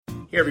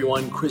Hey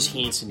everyone, Chris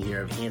Hansen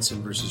here of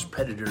Hansen vs.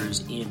 Predators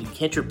and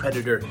Catch Your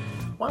Predator.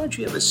 Why don't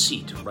you have a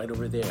seat right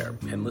over there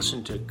and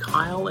listen to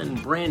Kyle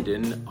and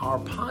Brandon, our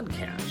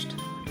podcast.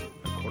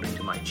 According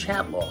to my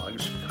chat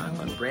logs,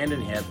 Kyle and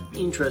Brandon have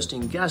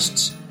interesting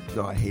guests.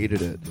 No, I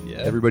hated it. Yeah.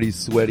 Everybody's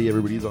sweaty,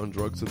 everybody's on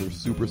drugs, so they're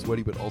super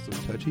sweaty but also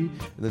touchy,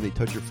 and then they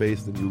touch your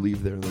face, then you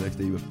leave there, and the next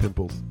day you have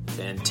pimples.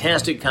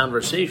 Fantastic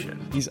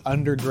conversation. He's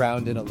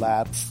underground in a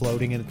lab,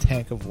 floating in a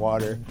tank of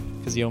water,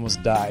 because he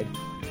almost died.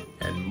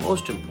 And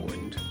most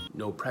important,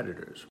 no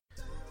predators.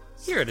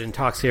 Here at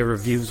Intoxicated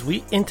Reviews,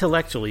 we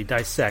intellectually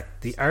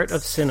dissect the art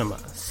of cinema,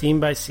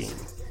 scene by scene.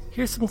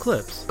 Here's some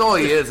clips. All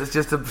he is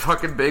just a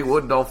fucking big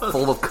wooden doll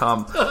full of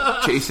cum,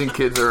 chasing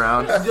kids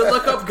around. You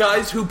look up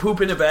guys who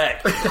poop in a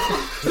bag.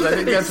 'Cause I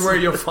think that's where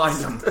you'll find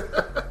them.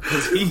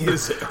 Because he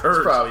is hurt.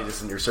 It's probably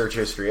just in your search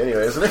history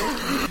anyway, isn't it?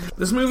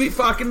 This movie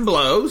fucking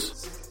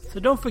blows. So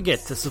don't forget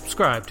to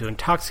subscribe to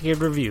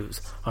Intoxicated Reviews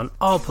on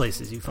all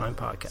places you find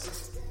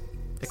podcasts.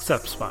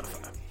 Except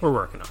Spotify. We're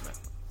working on it.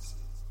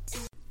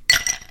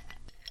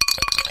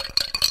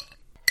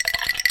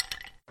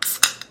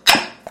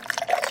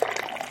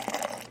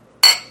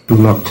 Do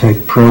not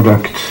take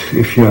product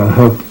if you are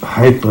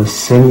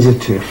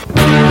hypersensitive.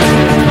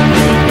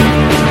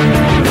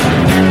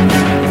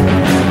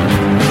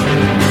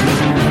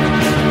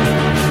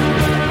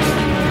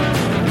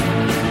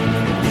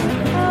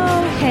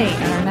 Oh, hey,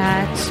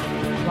 Internet.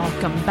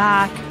 Welcome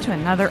back to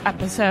another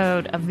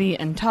episode of the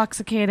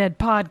Intoxicated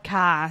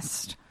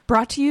Podcast.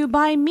 Brought to you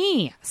by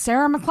me,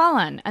 Sarah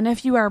McClellan. And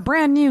if you are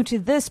brand new to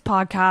this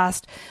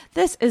podcast,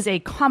 this is a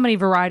comedy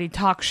variety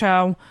talk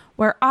show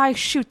where I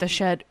shoot the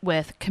shit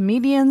with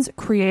comedians,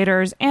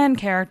 creators, and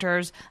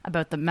characters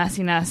about the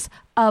messiness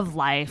of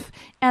life.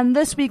 And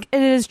this week,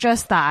 it is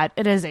just that.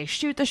 It is a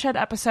shoot the shit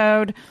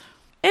episode.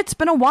 It's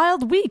been a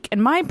wild week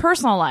in my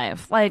personal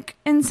life, like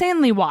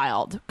insanely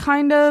wild.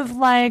 Kind of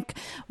like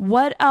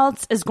what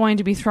else is going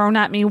to be thrown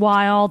at me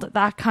wild,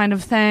 that kind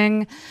of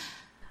thing.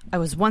 I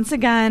was once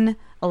again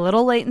a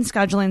little late in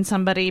scheduling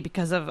somebody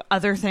because of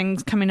other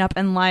things coming up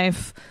in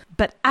life.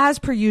 But as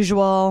per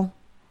usual,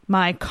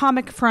 my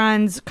comic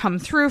friends come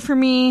through for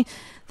me.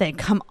 They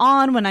come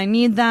on when I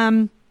need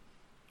them.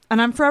 And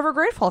I'm forever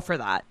grateful for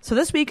that. So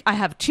this week I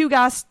have two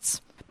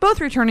guests, both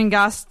returning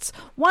guests.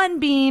 One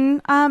being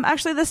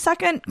actually the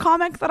second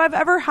comic that I've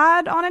ever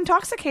had on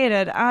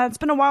Intoxicated. It's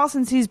been a while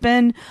since he's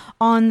been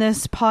on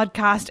this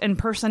podcast in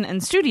person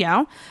in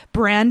studio.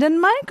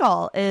 Brandon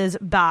Michael is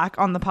back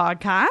on the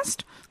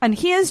podcast. And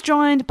he is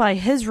joined by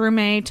his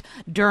roommate,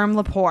 Durham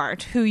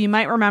Laporte, who you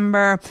might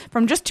remember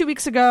from just 2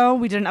 weeks ago.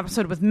 We did an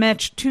episode with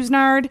Mitch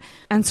Tusnard.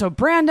 And so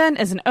Brandon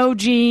is an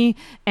OG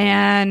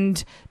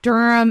and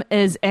Durham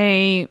is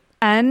a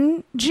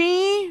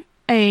NG,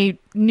 a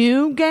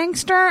new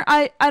gangster.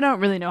 I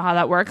don't really know how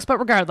that works, but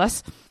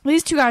regardless,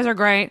 these two guys are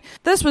great.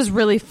 This was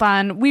really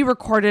fun. We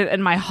recorded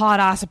in my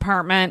hot-ass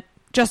apartment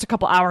just a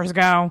couple hours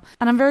ago.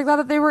 And I'm very glad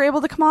that they were able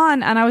to come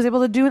on and I was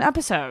able to do an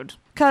episode.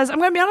 Because I'm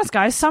going to be honest,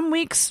 guys, some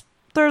weeks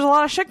there's a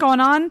lot of shit going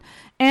on,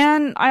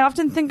 and I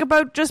often think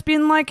about just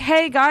being like,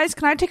 hey guys,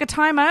 can I take a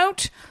time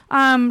out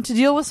to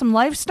deal with some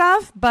life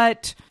stuff?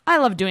 But I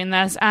love doing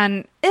this,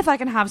 and if I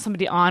can have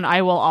somebody on,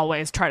 I will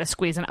always try to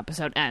squeeze an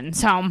episode in.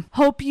 So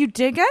hope you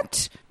dig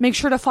it. Make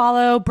sure to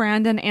follow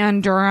Brandon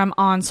and Durham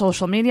on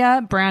social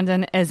media.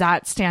 Brandon is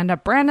at Stand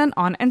Up Brandon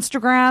on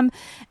Instagram,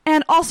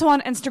 and also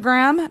on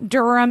Instagram,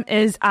 Durham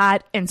is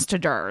at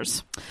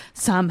Instadurs.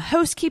 Some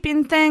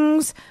housekeeping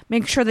things.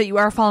 Make sure that you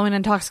are following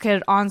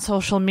Intoxicated on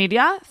social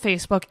media,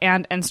 Facebook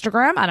and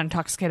Instagram at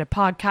Intoxicated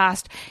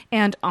Podcast,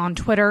 and on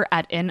Twitter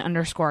at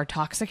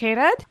 @in_toxicated.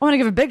 I want to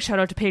give a big shout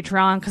out to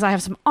Patreon because I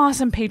have some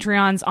awesome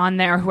Patreons on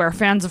there who are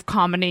fans of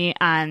comedy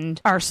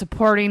and are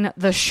supporting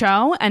the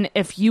show. And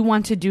if you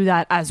want to do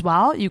that as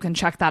well, you can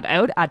check that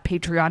out at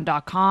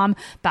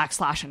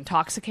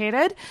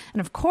patreon.com/intoxicated.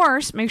 And of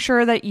course, make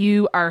sure that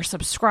you are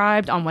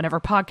subscribed on whatever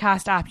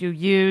podcast app you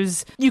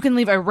use. You can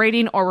leave a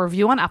rating or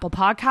review on Apple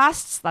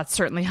Podcasts. That's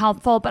certainly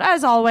helpful. But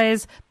as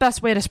always,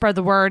 best way to spread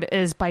the word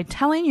is by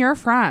telling your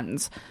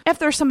friends. If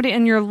there's somebody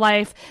in your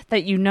life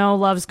that you know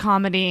loves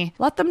comedy,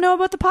 let them know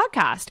about the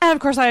podcast. And of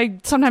course, I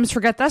sometimes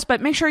forget this,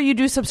 but make sure you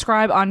do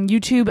subscribe on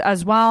YouTube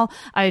as well.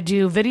 I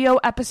do video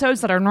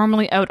episodes that are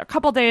normally out a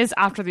couple days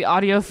after the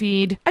audio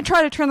feed. I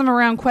try to turn them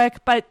around quick,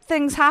 but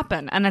things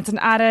happen, and it's an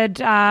added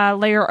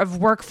layer of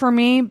work for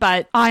me,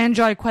 but I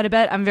enjoy quite a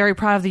bit. I'm very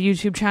proud of the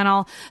YouTube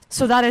channel.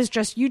 So that is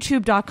just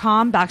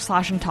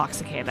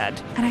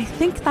youtube.com/intoxicated. And I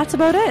think that's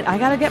about it. I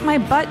gotta get my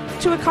butt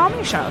to a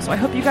comedy show. So I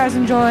hope you guys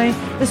enjoy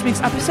this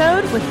week's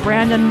episode with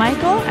Brandon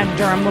Michael and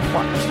Durham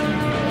Laporte.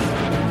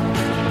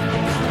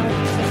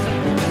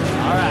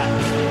 All right.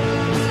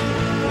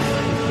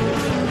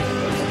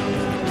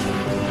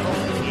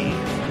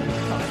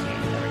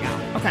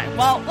 Okay,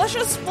 well, we'll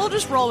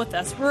just roll with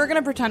this. We're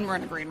gonna pretend we're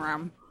in a green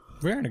room.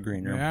 We're in a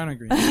green room. Yeah, in a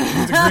green room.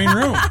 It's a green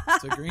room.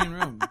 It's a green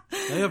room.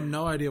 They have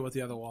no idea what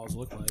the other walls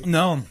look like.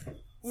 No.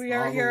 We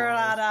are here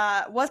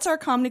at, what's our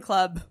comedy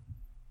club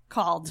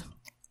called?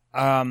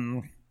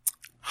 Ha-has.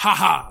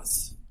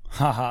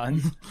 Haha.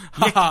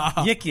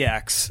 Yik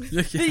Yaks.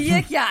 The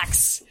Yik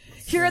Yaks.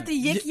 Here at the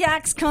Yik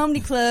Yaks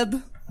Comedy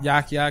Club.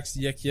 Yak Yaks,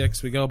 Yik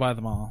Yiks, we go by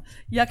them all.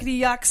 Yuckity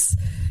Yucks.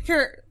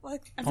 Here,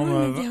 like, everyone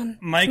move down.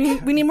 Mike.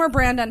 We need more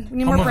Brandon. We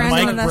need more Brandon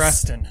in Mike this.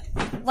 Breston.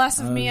 Less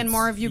of me and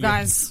more of you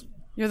guys.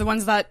 You're the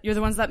ones that matter. You're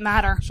the ones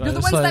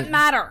just, that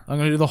matter. I'm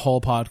gonna do the whole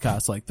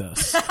podcast like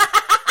this.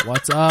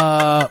 What's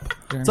up?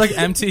 It's like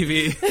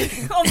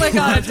MTV. Oh my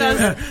god, it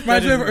does.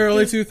 Reminds me of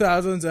early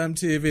 2000s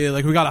MTV.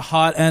 Like, we got a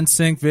hot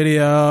NSYNC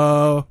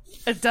video.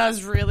 It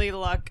does really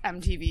look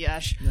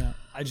MTV-ish. Yeah.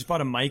 I just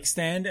bought a mic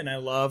stand, and I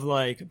love,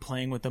 like,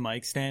 playing with the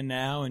mic stand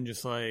now and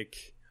just, like,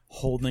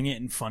 holding it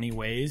in funny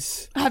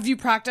ways. Have you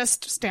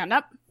practiced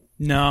stand-up?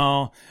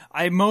 No.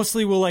 I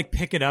mostly will, like,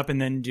 pick it up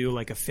and then do,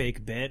 like, a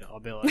fake bit. I'll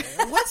be like,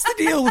 what's the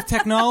deal with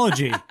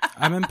technology?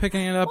 I've been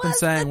picking it up and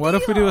saying, what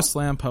if we do a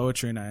slam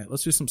poetry night?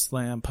 Let's do some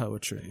slam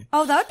poetry.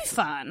 Oh, that would be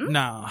fun.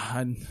 No,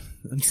 I'm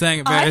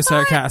saying it very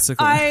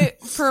sarcastically.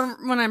 For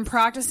when I'm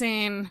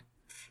practicing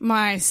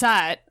my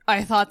set,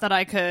 I thought that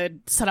I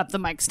could set up the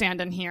mic stand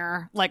in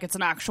here like it's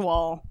an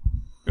actual...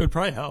 It would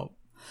probably help.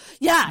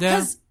 Yeah,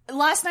 because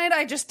last night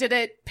I just did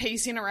it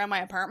pacing around my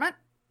apartment.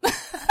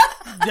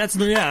 That's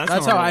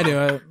how I do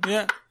it.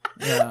 Yeah.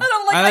 Yeah. And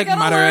I'm like, I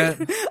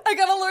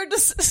gotta learn to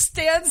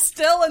stand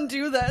still and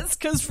do this,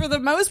 because for the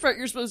most part,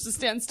 you're supposed to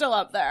stand still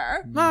up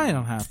there. No, you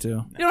don't have to.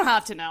 You don't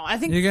have to know. I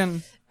think you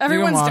can.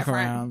 Everyone's walk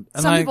different. Around.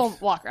 And some people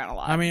walk around a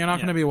lot. I mean, you're not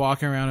going to be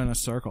walking around in a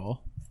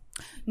circle.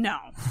 No.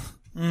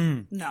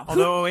 No.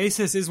 Although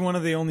Oasis is one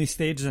of the only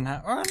stages or no,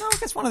 I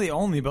guess one of the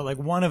only, but like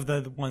one of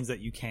the ones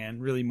that you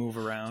can really move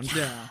around.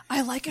 Yeah.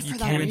 I like it for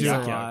that Can't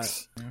reason. do a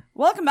lot.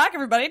 Welcome back,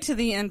 everybody, to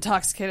the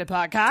Intoxicated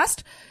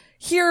Podcast.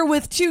 Here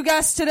with two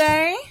guests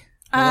today.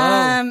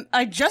 Hello.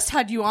 I just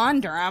had you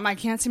on, Durham. I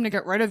can't seem to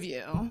get rid of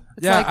you.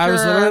 It's Yeah, like I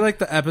was you're- literally like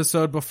the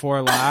episode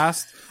before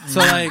last. So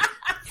like,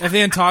 if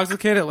the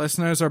intoxicated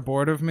listeners are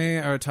bored of me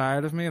or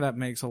tired of me, that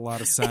makes a lot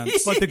of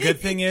sense. But the good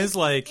thing is,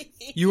 like,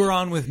 you were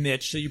on with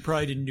Mitch, so you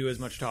probably didn't do as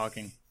much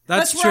talking.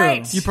 That's That's true.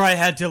 right. You probably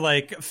had to,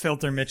 like,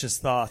 filter Mitch's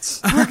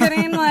thoughts. We're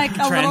getting like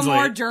a little Translate.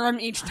 more Durham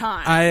each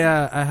time.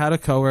 I had a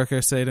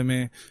coworker say to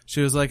me,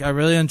 she was like, I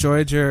really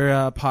enjoyed your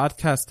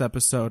podcast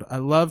episode. I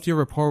loved your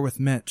rapport with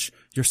Mitch.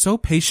 You're so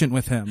patient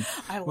with him.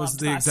 I loved was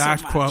the that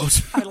exact so much.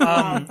 quote. I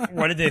love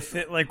What did they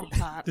think? Like,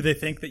 that. did they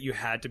think that you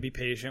had to be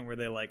patient? Were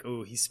they like,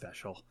 "Oh, he's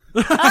special"?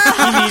 Oh,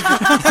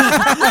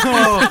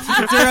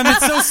 Durham,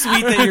 it's so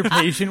sweet that you're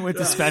patient with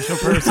the special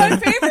My person.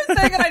 favorite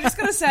thing, and I'm just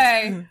gonna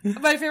say,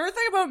 my favorite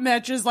thing about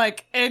Mitch is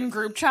like in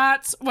group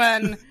chats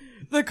when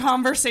the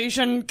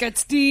conversation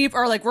gets deep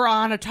or like we're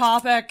on a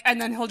topic, and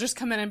then he'll just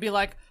come in and be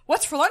like,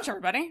 "What's for lunch,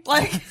 everybody?"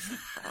 Like,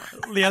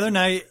 The other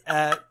night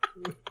at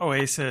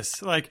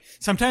Oasis, like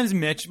sometimes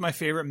Mitch, my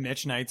favorite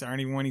Mitch nights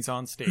aren't even when he's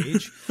on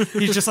stage.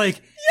 He's just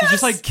like he's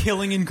just like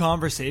killing in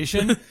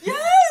conversation.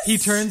 yes, He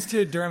turns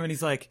to Durham and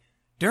he's like,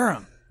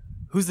 "Durham,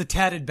 who's the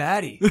tatted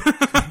baddie?"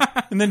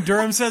 And then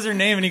Durham says her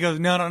name and he goes,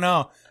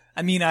 No.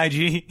 I mean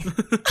IG.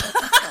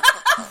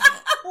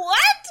 what?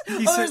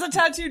 There's a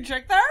tattooed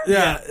chick there.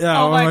 Yeah.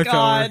 Oh One my of my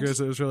God.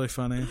 coworkers. It was really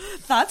funny.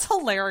 That's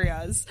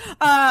hilarious.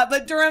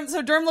 But Durham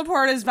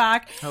Laporte is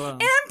back. Hello. And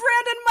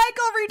Brandon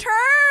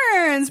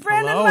Michael returns.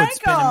 Brandon Hello, Michael. it's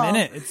been a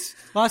minute. It's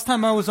last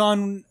time I was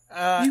on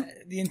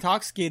The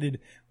Intoxicated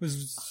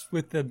was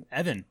with the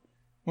Evan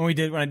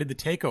when I did the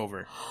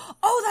takeover.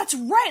 Oh, that's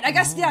right. I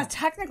guess, yeah,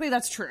 technically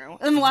that's true.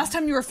 And the last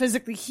time you were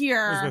physically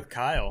here It was with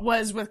Kyle.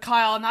 was with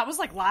Kyle, and that was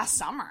like last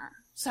summer.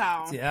 So,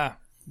 Yeah.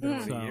 Been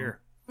over a year.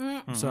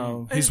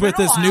 So It's he's been with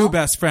a his while. new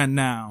best friend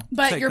now.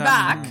 but Take you're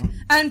that. back.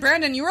 And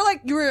Brandon, you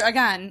were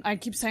again, I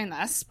keep saying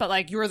this, but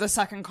like you were the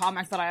second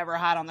comic that I ever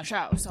had on the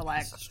show. So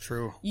like It's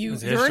true. you're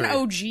It's an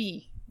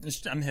history.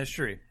 OG. I'm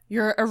history.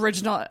 You're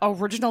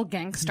original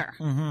gangster.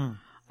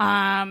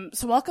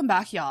 So welcome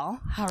back, y'all.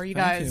 How are you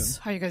guys?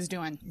 How are you guys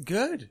doing?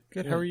 Good.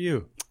 How are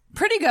you?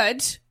 Pretty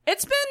good.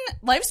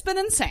 Life's been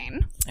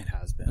insane. It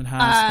has been. It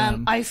has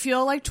been. I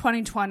feel like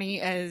 2020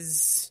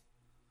 is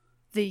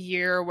the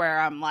year where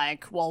I'm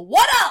like, well,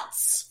 what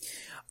else?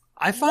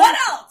 What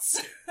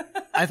else?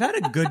 I've had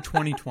a good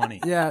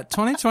 2020. Yeah,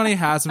 2020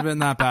 hasn't been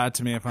that bad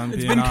to me, if I'm It's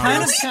being been kind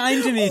of honest.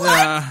 kind to me.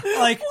 Yeah,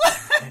 Like,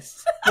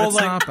 it's well,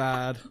 like not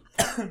bad.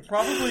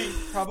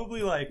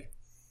 probably like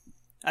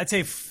I'd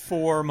say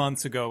 4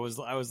 months ago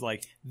I was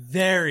like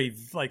very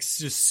like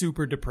just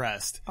super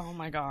depressed, Oh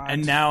my god.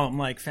 and now I'm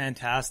like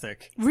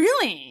fantastic.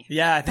 Really?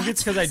 Yeah, I think That's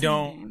it's because I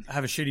fascinating. don't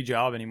have a shitty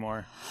job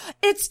anymore.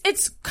 It's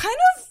kind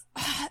of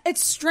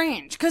it's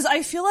strange because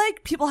I feel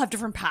like people have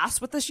different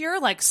paths with this year.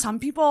 Like some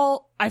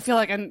people, I feel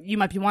like, and you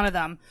might be one of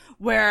them,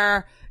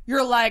 where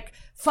you're like,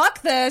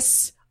 fuck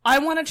this, I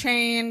want to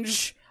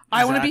change,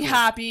 I want to be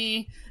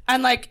happy.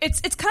 And like,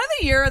 it's kind of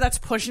the year that's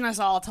pushing us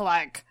all to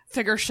like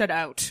figure shit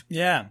out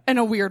Yeah. in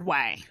a weird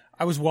way.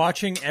 I was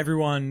watching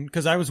everyone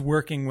because I was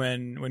working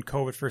when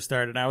COVID first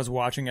started. And I was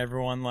watching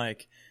everyone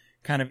like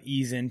kind of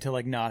ease into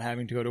like not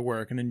having to go to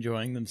work and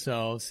enjoying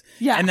themselves.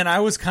 Yeah. And then I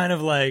was kind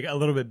of like a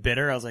little bit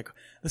bitter. I was like,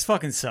 this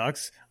fucking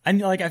sucks. I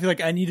feel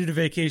like I needed a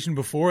vacation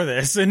before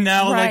this, and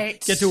now Right.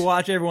 like get to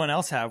watch everyone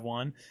else have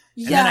one.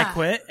 And then I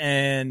quit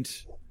and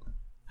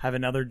have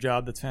another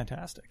job that's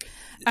fantastic.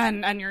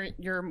 And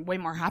you're way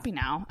more happy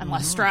now and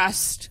less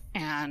stressed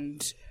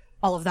and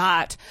all of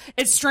that.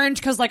 It's strange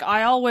because like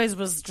I always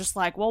was just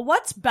like, well,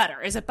 what's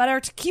better? Is it better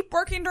to keep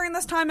working during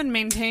this time and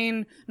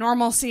maintain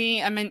normalcy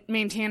and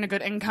maintain a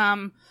good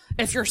income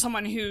if you're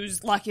someone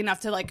who's lucky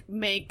enough to like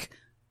make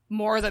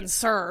more than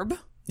CERB?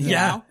 You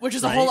know, which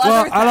is a whole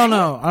other thing. I don't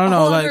know. A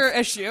whole like, other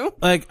issue.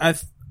 Like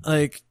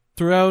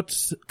throughout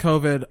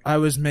COVID, I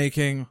was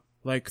making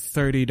like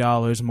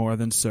 $30 more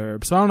than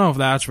CERB. So I don't know if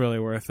that's really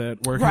worth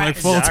it. Working like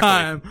full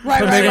time,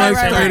 but making like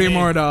 $30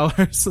 more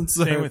dollars than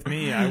CERB. Same with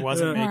me. I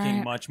wasn't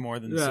making much more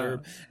than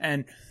CERB.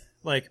 And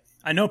like,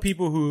 I know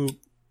people who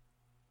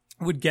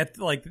would get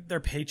like their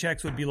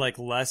paychecks would be like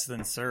less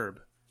than CERB.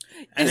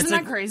 And Isn't it's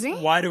that like, crazy?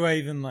 Why do I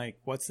even like,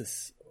 what's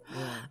this?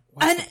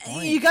 And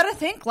you gotta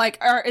think,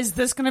 like, is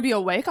this gonna be a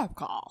wake-up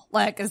call?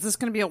 Like, is this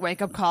gonna be a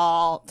wake-up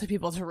call to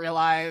people to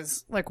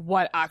realize, like,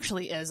 what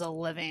actually is a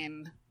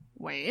living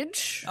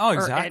wage? Oh,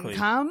 exactly. Or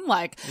income?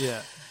 Like,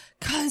 Yeah.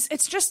 cause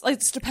it's just,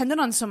 it's dependent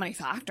on so many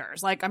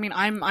factors. Like, I mean,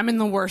 I'm in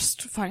the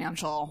worst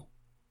financial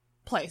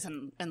place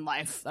in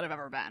life that I've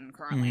ever been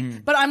currently.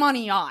 But I'm on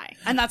EI,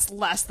 and that's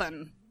less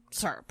than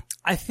CERB.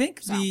 I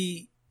think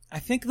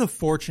the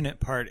fortunate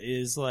part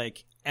is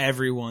like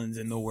everyone's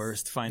in the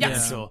worst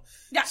financial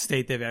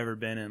state they've ever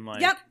been in.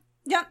 Like,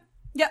 Yep.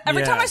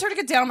 Every time I start to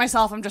get down on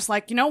myself, I'm just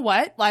like, you know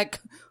what? Like,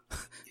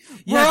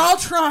 we're all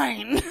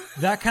trying.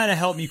 That kind of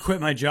helped me quit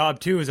my job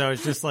too, as I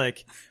was just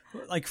like,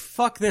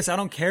 fuck this. I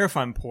don't care if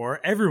I'm poor.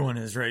 Everyone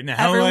is right now.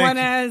 Everyone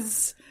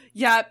is.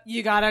 Yep.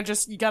 You gotta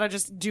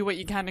just do what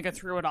you can to get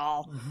through it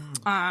all.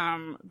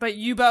 But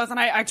you both, and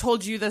I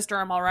told you this,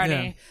 Durham,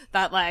 already,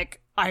 that like,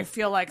 I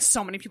feel like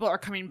so many people are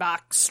coming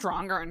back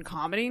stronger in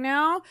comedy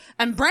now.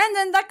 And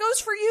Brandon, that goes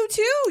for you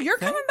too. You're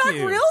coming back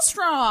real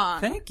strong.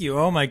 Thank you.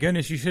 Oh my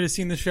goodness. You should have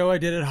seen the show I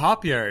did at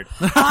Hop Yard.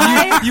 You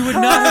would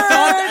not have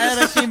thought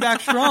that I came back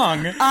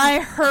strong.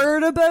 I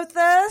heard about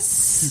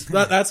this.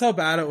 That's how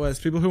bad it was.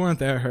 People who weren't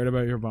there heard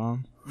about your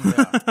bomb.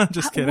 Yeah.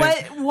 Just kidding.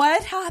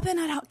 What happened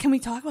at can we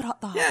talk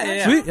about the Hop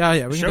Yard?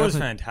 Yeah. The show was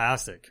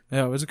fantastic.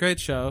 Yeah, it was a great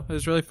show. It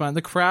was really fun.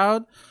 The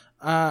crowd,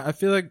 I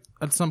feel like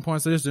at some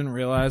points they just didn't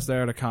realize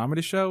they're at a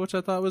comedy show, which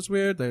I thought was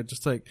weird. There'd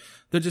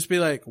just be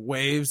like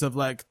waves of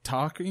like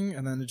talking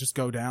and then it'd just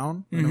go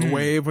down. And a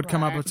wave would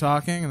come up of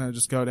talking and then it'd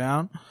just go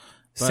down.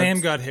 But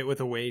Sam got hit with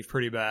a wave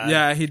pretty bad.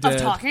 Yeah, he did.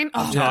 Of talking?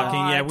 Oh, talking,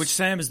 God. yeah, which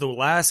Sam is the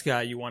last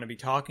guy you want to be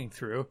talking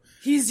through.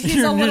 He's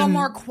a little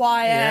more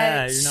quiet.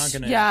 Yeah, you're not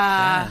gonna.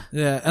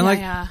 Yeah, and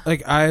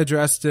like I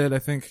addressed it. I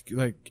think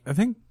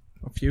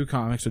a few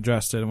comics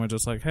addressed it and we're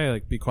just like, hey,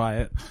 like be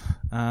quiet.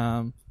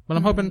 But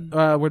I'm hoping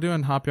we're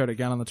doing Hop Yard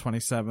again on the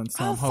 27th.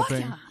 So I'm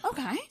hoping. Yeah.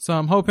 Okay. So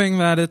I'm hoping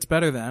that it's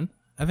better then.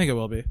 I think it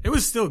will be. It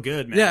was still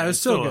good, man. Yeah, it was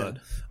still good.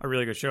 A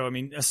really good show. I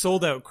mean, a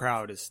sold out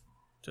crowd is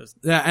just.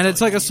 Yeah, and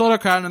it's like a sold out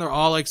crowd and they're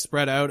all like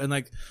spread out and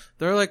like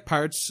there are like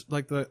parts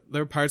like there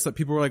are parts that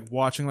people were like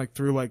watching like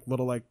through like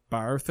little like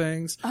bar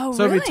things. Oh,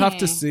 so really? it'd be tough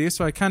to see.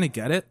 So I kind of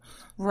get it.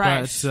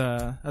 Right.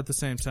 But at the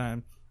same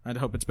time, I'd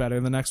hope it's better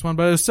than the next one.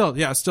 But it's still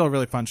a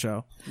really fun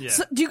show. Yeah.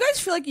 So, do you guys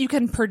feel like you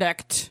can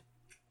predict,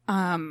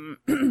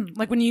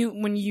 like when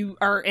you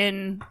are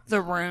in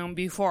the room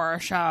before a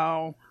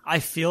show? I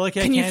feel like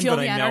I Can you can, feel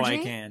but the I know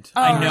energy? I can't.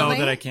 Oh, I know really?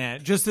 that I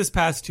can't. Just this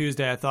past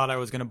Tuesday, I thought I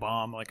was gonna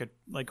bomb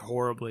like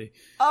horribly.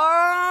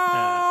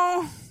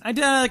 Oh. I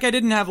did I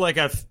didn't have like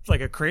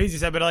a crazy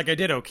set, but like I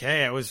did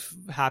okay. I was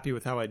happy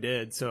with how I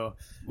did, so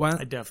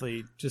I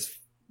definitely just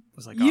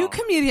was like, You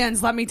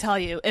comedians, let me tell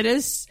you, it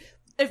is.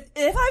 If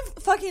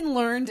I've fucking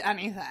learned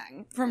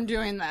anything from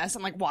doing this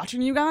and like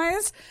watching you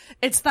guys,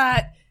 it's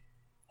that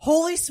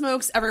holy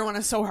smokes, everyone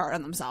is so hard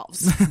on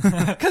themselves.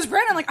 Because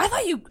Brandon, like I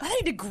thought you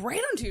did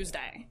great on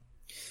Tuesday.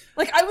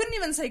 Like I wouldn't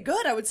even say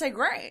good, I would say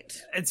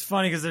great. It's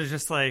funny because there's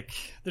just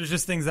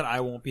things that I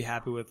won't be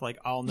happy with. Like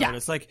I'll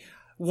notice like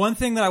one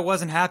thing that I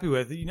wasn't happy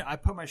with. You know, I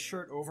put my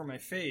shirt over my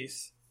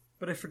face,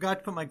 but I forgot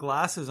to put my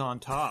glasses on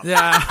top.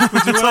 Yeah,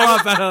 which is a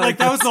lot better. Like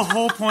that was the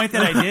whole point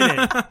that I did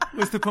it,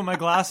 was to put my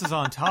glasses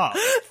on top.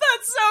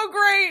 That's so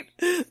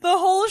great. The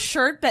whole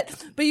shirt bit.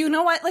 But you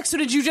know what? Like, so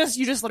did you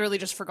just literally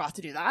just forgot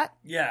to do that?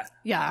 Yeah.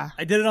 Yeah.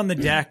 I did it on the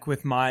deck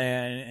with Maya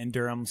and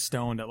Durham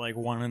stoned at like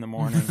 1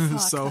 a.m.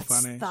 So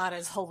funny. That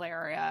is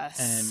hilarious.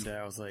 And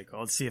I was like,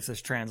 well, let's see if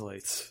this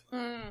translates.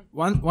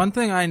 One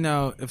thing I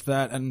know,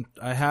 and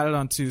I had it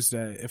on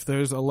Tuesday, if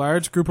there's a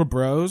large group of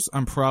bros,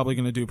 I'm probably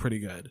going to do pretty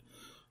good.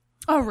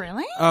 Oh,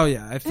 really? Oh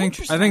yeah, I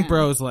think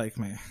bros like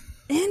me.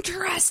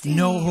 Interesting.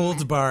 No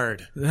holds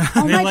barred.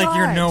 Oh they my like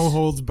your gosh. no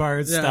holds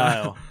barred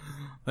style.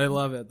 They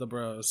love it, the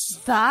bros.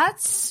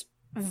 That's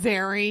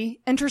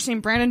very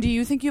interesting. Brandon, do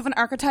you think you have an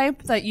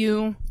archetype that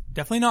you...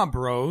 Definitely not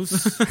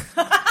bros.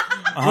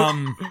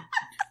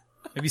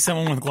 Maybe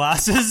someone with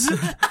glasses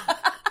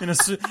in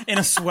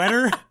a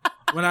sweater.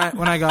 when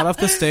I got off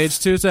the stage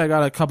Tuesday, I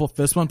got a couple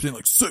fist bumps being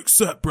like, sick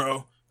set,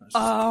 bro.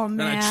 Oh,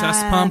 man. And I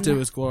chest pumped. It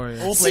was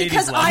glorious. Old See, ladies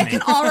because love I me.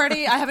 can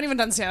already, I haven't even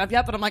done stand up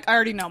yet, but I'm like, I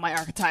already know my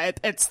archetype.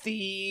 It's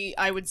the,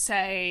 I would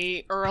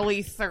say,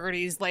 early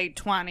 30s, late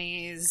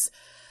 20s,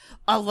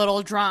 a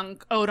little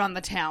drunk, out on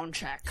the town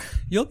chick.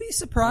 You'll be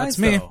surprised,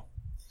 That's me. though.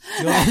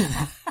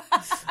 You'll-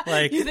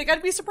 like, You think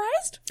I'd be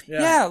surprised?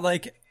 yeah,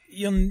 like,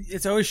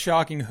 it's always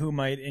shocking who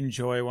might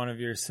enjoy one of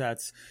your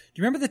sets.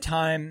 Do you remember the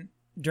time,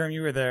 Durham,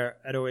 you were there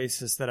at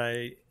Oasis, that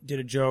I did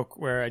a joke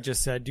where I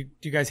just said, do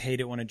you guys hate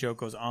it when a joke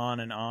goes on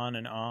and on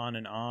and on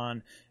and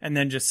on, and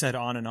then just said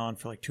on and on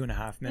for like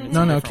 2.5 minutes?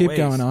 No, in no, different keep ways?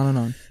 going on and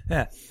on.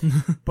 Yeah.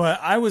 But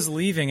I was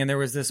leaving and there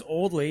was this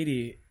old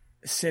lady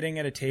sitting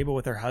at a table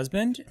with her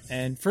husband,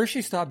 and first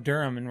she stopped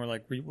Durham and we're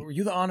like, were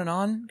you the on and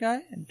on guy?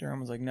 And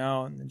Durham was like,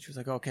 no. And then she was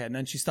like, okay. And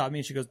then she stopped me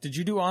and she goes, did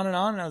you do on and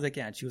on? And I was like,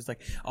 yeah. And she was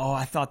like, oh,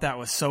 I thought that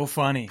was so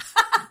funny.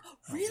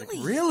 Really?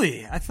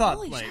 Really? I thought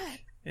Holy like, shit.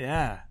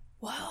 yeah.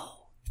 Whoa.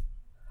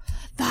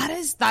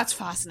 That's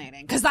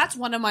fascinating. Cause that's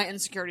one of my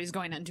insecurities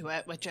going into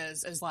it, which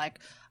is like,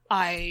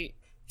 I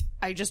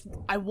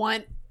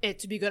want it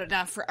to be good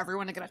enough for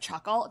everyone to get a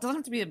chuckle. It doesn't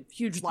have to be a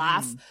huge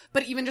laugh,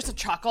 but even just a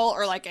chuckle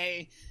or like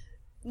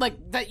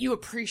that you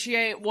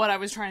appreciate what I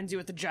was trying to do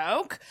with the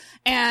joke.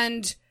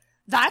 And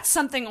that's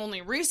something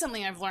only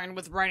recently I've learned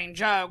with writing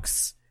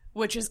jokes,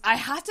 which is I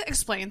had to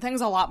explain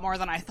things a lot more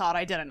than I thought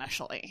I did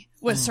initially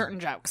with certain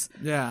jokes.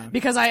 Yeah.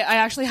 Because I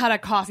actually had a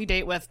coffee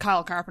date with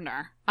Kyle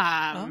Carpenter.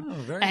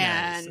 Very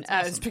nice. And That's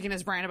I was awesome. picking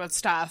his brain about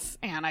stuff,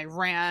 and I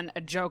ran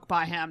a joke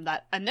by him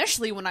that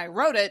initially when I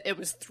wrote it, it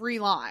was 3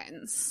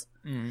 lines.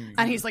 Mm-hmm.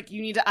 And he's like,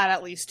 you need to add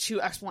at least 2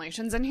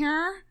 explanations in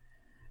here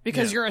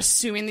because you're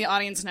assuming the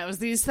audience knows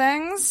these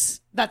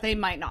things that they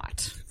might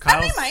not.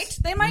 And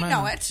they might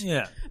know it.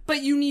 Yeah.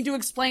 But you need to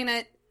explain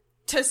it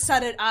to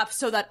set it up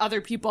so that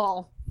other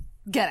people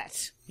get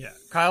it. Yeah.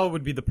 Kyle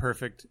would be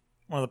one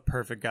of the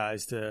perfect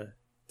guys to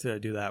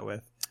do that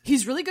with.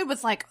 He's really good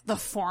with like the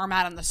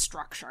format and the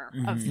structure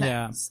of things.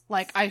 Yeah.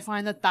 Like I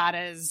find that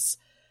is,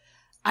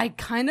 I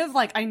kind of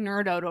like, I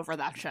nerd out over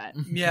that shit.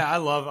 Yeah, I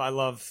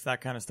love that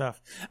kind of stuff.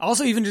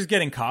 Also, even just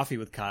getting coffee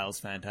with Kyle's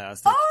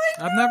fantastic.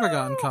 I've never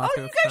gotten coffee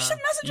Oh, you with guys Kyle.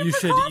 should message him You for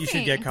should coffee. you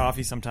should get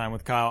coffee sometime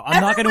with Kyle. I'm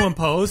not going to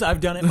impose.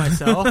 I've done it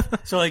myself.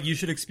 So like you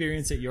should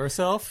experience it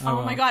yourself.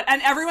 Oh my god!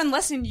 And everyone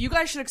listening, you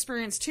guys should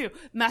experience too.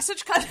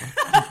 Message cut.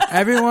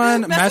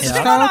 Everyone, message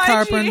him Kyle on IG.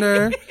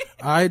 Carpenter.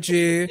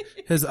 IG.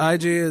 His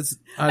IG is,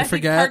 I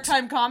forget.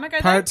 Part-time comic. I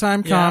think.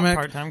 Part-time comic.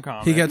 part-time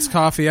comic. He gets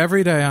coffee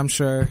every day, I'm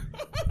sure.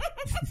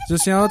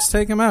 Just, let's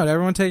take him out.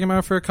 Everyone take him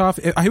out for a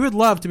coffee. He would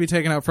love to be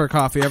taken out for a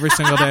coffee every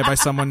single day by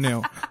someone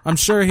new. I'm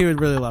sure he would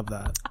really love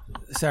that.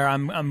 Sarah,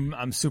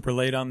 I'm super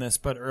late on this,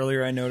 but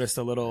earlier I noticed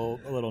a little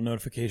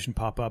notification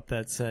pop up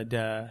that said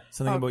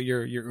something about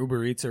your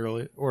Uber Eats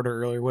order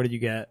earlier. What did you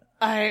get?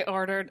 I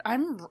ordered.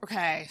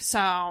 Okay.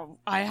 So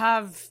I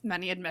have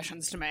many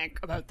admissions to make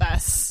about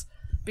this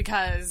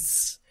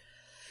because,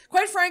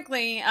 quite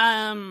frankly,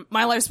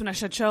 my life's been a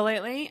shit show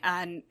lately,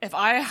 and if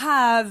I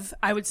have,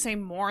 I would say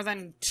more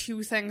than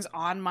 2 things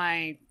on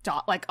my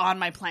on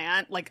my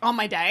plan, like on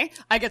my day,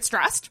 I get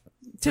stressed.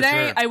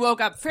 Today, sure. I woke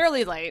up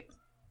fairly late,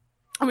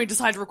 and we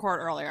decided to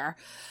record earlier.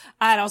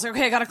 And I was like,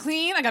 okay, I gotta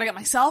clean, I gotta get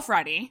myself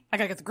ready, I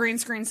gotta get the green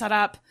screen set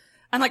up.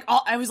 And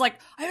I was like,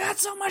 I got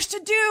so much to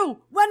do.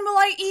 When will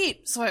I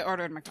eat? So I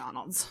ordered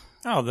McDonald's.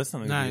 Oh, that's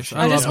something. Nice.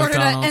 I just love ordered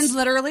McDonald's. it, and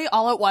literally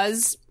all it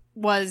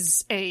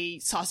was a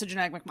sausage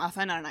and egg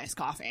McMuffin and an iced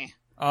coffee.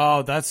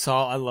 Oh, that's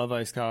salt. I love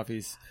iced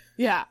coffees.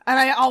 Yeah, and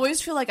I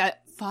always feel like a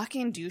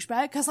fucking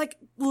douchebag because, like,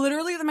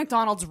 literally the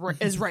McDonald's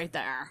is right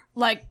there.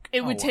 Like,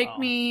 it would take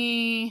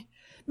me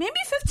maybe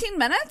 15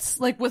 minutes,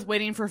 like, with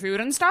waiting for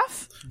food and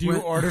stuff. Do you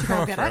order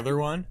from a get it? further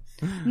one?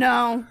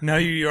 No. No,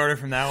 you order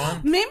from that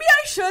one? Maybe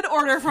I should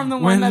order from the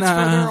one that's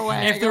further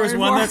away. If there was or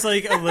one more- that's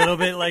like a little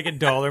bit like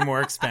 $1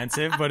 more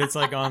expensive, but it's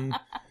like on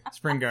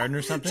Spring Garden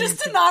or something.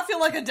 just to not feel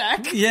like a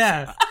dick.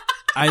 Yeah.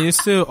 I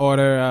used to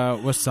order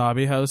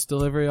Wasabi House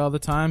delivery all the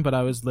time, but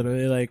I was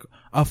literally like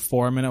a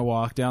 4-minute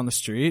walk down the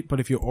street. But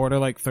if you order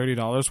like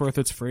 $30 worth,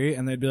 it's free.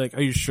 And they'd be like,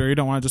 are you sure you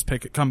don't want to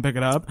just come pick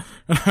it up?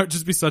 And I would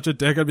just be such a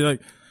dick. I'd be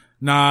like,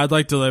 nah, I'd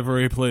like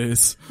delivery,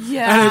 please.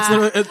 Yeah. And it's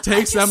literally, it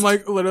takes them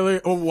like literally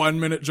a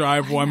 1-minute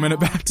drive, 1 minute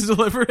back to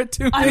deliver it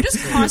to me. I'm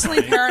just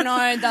constantly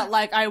paranoid that,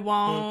 like, I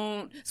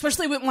won't,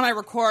 especially when I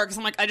record, because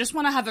I'm like, I just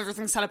want to have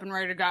everything set up and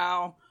ready to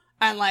go.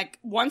 And, like,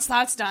 once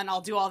that's done,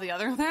 I'll do all the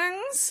other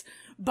things.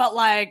 But,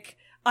 like,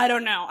 I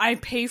don't know. I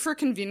pay for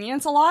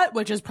convenience a lot,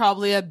 which is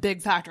probably a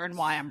big factor in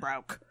why I'm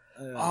broke.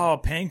 Oh,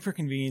 paying for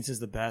convenience is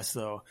the best,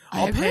 though.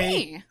 I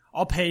agree.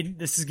 I'll pay.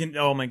 This is gonna.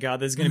 Oh my god,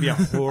 this is gonna be a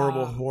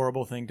horrible,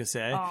 horrible thing to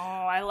say. Oh,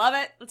 I love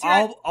it. Let's hear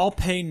it. I'll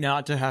pay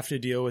not to have to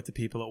deal with the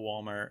people at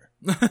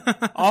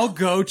Walmart. I'll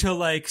go to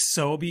like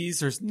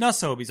Sobeys or not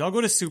Sobeys. I'll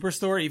go to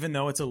Superstore, even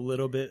though it's a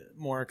little bit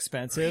more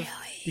expensive,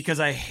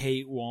 because I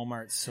hate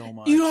Walmart so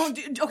much. You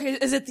don't. Okay,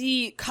 is it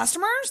the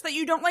customers that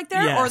you don't like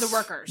there, Yes. or the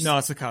workers? No,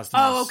 it's the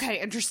customers. Oh,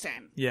 okay,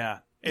 interesting. Yeah,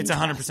 it's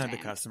 100% the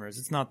customers.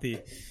 It's not the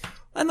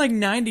And like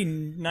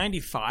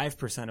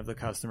 95% of the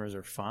customers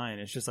are fine.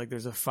 It's just like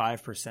there's a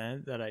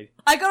 5% that I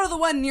go to the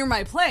one near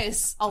my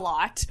place a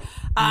lot.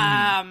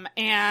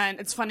 And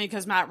it's funny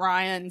because Matt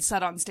Ryan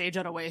said on stage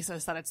at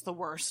Oasis that it's the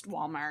worst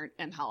Walmart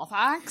in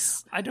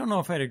Halifax. I don't know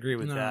if I'd agree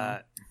with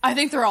that. I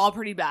think they're all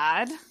pretty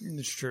bad.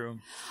 It's true.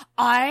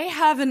 I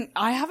have an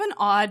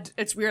odd,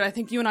 it's weird. I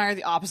think you and I are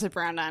the opposite,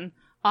 Brandon.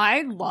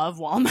 I love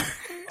Walmart.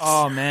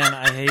 Oh man,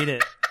 I hate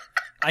it.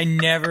 I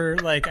never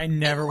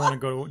want to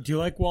go to... Do you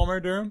like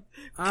Walmart, Durham?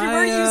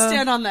 Where do you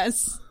stand on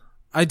this?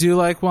 I do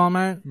like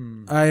Walmart.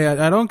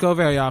 I don't go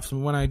very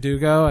often. When I do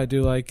go, I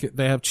do like...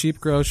 They have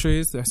cheap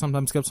groceries. They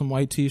sometimes get some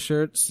white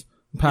t-shirts,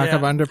 a pack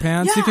of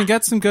underpants. Yeah. You can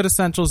get some good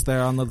essentials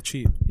there on the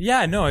cheap.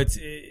 Yeah, no,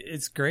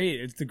 it's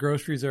great. The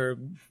groceries are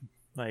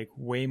like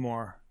way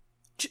more...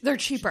 They're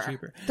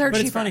cheaper. But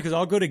it's funny because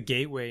I'll go to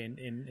Gateway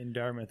in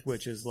Dartmouth,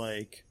 which is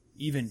like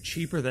even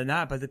cheaper than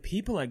that. But the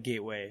people at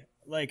Gateway,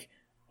 like...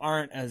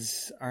 aren't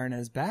as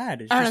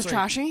bad. Aren't as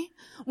trashy.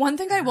 One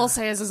thing I will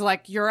say is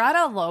like you're at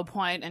a low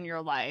point in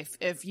your life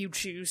if you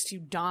choose to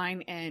dine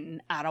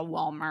in at a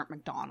Walmart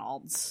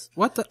McDonald's.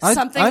 What the?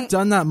 I've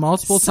done that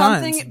multiple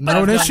times.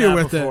 No issue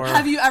with it.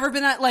 Have you ever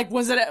been at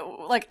was it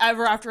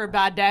ever after a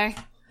bad day?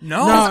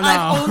 No.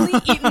 I've only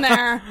eaten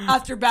there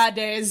after bad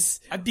days.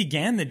 I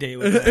began the day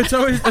with that.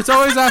 It's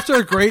always after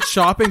a great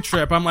shopping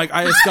trip. I'm like,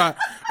 I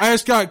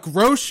just got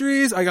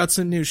groceries, I got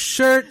some new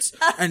shirts,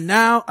 and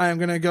now I'm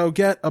gonna go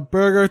get a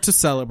burger to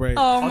celebrate.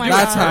 Oh my god.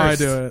 That's how I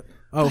do it.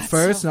 Oh, That's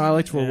first? so No, I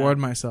like to reward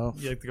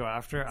myself. You like to go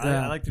after?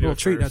 Yeah. I like to do a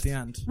treat first. at the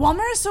end.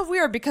 Walmart is so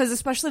weird because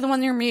especially the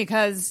one near me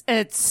because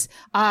it's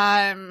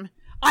I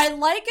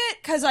like it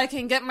because I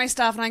can get my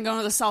stuff and I can go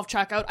to the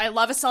self-checkout. I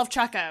love a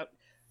self-checkout.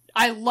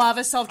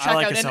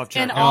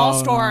 In all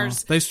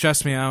stores. No. They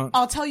stress me out.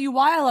 I'll tell you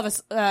why I love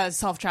a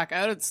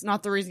self-checkout. It's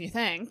not the reason you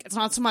think. It's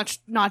not so much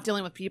not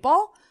dealing with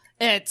people.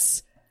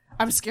 It's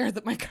I'm scared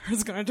that my car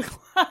is going to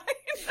decline.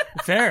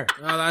 Fair.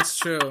 No, that's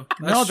true.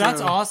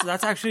 That's awesome.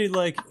 That's actually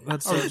like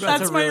that's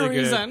my really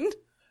reason. Good.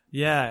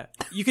 Yeah,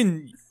 you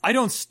can. I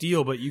don't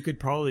steal, but you could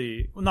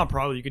probably. Well, not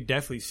probably. You could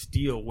definitely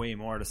steal way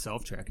more to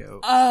self-checkout.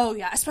 Oh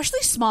yeah,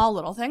 especially small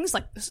little things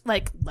like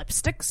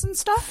lipsticks and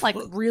stuff, like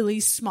really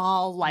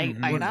small light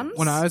items.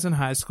 When I was in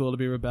high school, to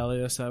be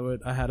rebellious,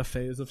 I had a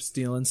phase of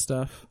stealing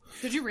stuff.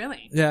 Did you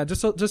really? Yeah,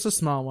 just a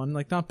small one,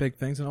 like not big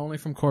things, and only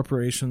from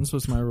corporations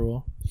was my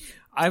rule.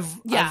 I've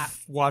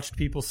watched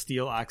people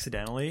steal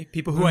accidentally.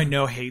 People who I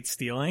know hate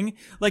stealing.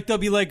 Like they'll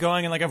be like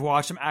going and like I've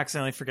watched them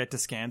accidentally forget to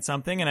scan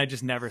something and I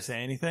just never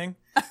say anything.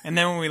 And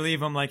then when we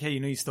leave, I'm like, hey,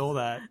 you stole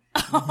that.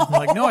 I'm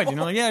like, no, I didn't.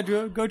 I'm like, yeah,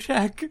 go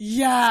check.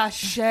 Yeah,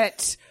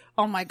 shit.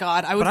 Oh my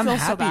god, I would feel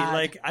so bad.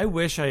 Like I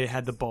wish I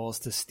had the balls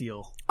to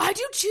steal. I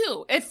do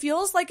too. It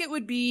feels like it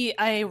would be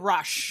a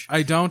rush.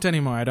 I don't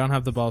anymore. I don't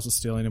have the balls to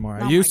steal anymore.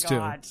 I Oh used my to.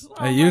 God.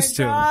 I used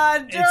to.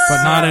 God,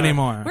 but not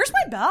anymore. Where's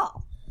my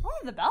bell? I don't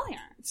have the bell here.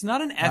 It's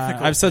not an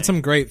ethical I've said thing.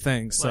 some great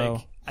things, so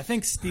Like, I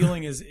think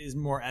stealing is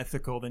more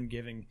ethical than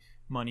giving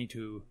money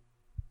to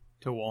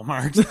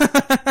Walmart.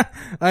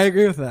 I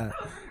agree with that.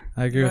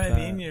 I agree with what that.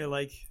 I mean? You're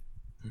like,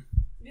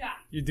 yeah,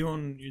 you're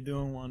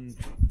doing one.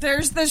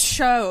 There's this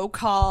show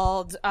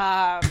called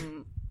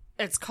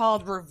it's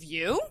called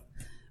Review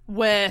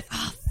with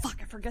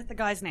I forget the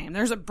guy's name.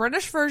 There's a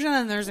British version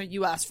and there's a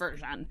US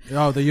version.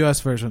 Oh, the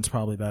US version's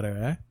probably better,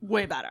 eh?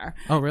 Way better.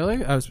 Oh,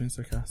 really? I was being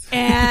sarcastic.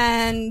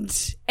 And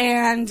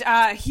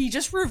he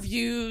just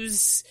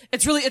reviews.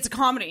 It's a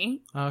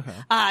comedy. Okay.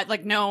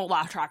 Like no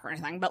laugh track or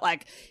anything, but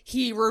like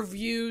he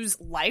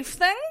reviews life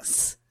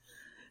things.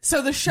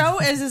 So the show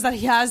is that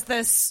he has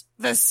this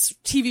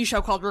TV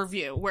show called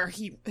Review where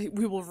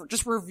we will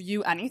just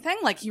review anything.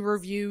 Like he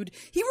reviewed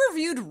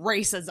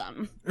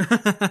racism.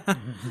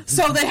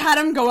 So they had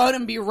him go out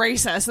and be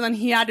racist and then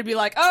he had to be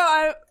like,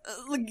 I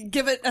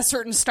give it a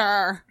certain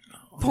star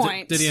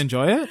point. Did he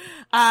enjoy it?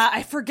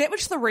 I forget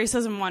which the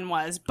racism one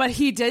was, but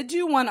he did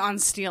do one on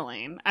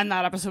stealing and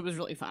that episode was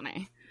really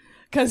funny.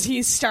 Cause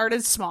he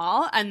started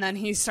small and then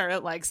he started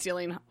like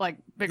stealing like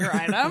bigger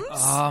items.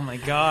 Oh my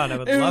god, I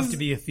would love to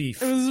be a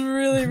thief. It was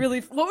really, really.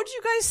 What would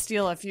you guys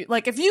steal if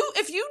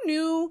you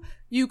knew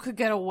you could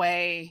get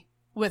away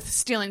with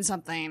stealing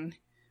something?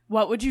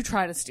 What would you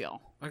try to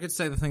steal? I could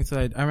say the things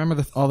that I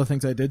remember all the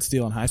things I did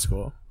steal in high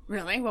school.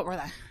 Really? What were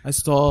they? I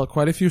stole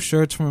quite a few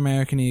shirts from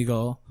American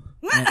Eagle.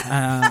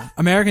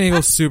 American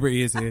Eagle's super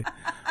easy.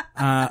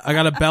 I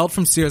got a belt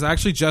from Sears. I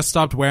actually just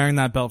stopped wearing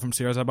that belt from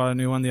Sears. I bought a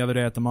new one the other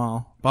day at the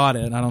mall. Bought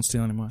it. I don't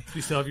steal anymore. Do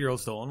you still have your old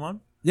stolen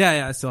one?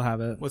 Yeah, I still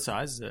have it. What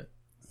size is it?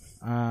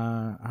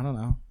 I don't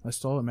know. I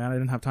stole it, man. I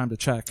didn't have time to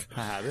check.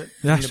 I have it.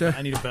 Yeah, sure.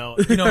 I need a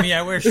belt. You know me.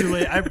 I wear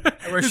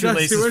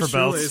shoelaces for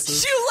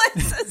belts.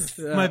 Shoelaces.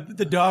 Yeah.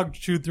 The dog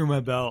chewed through my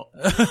belt.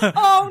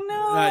 Oh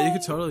no. Yeah, you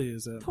could totally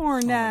use it. Poor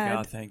Ned. Oh my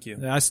god, thank you.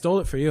 Yeah, I stole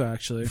it for you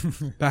actually.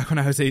 Back when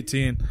I was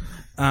 18.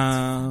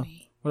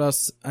 What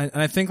else?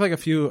 I think like a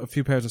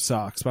few pairs of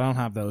socks, but I don't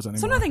have those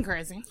anymore. So nothing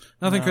crazy.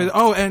 Nothing crazy.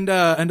 Oh, and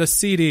a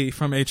CD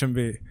from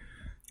HMV.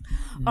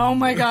 Oh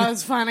my god,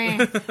 it's funny.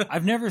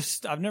 I've never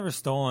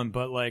stolen,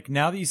 but like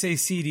now that you say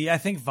CD, I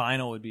think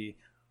vinyl would be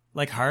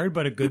like hard,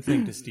 but a good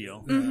thing to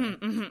steal.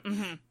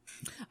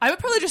 I would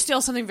probably just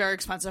steal something very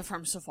expensive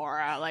from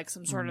Sephora, like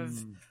some sort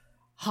of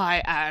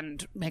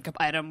high-end makeup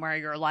item where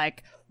you're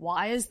like,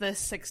 why is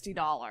this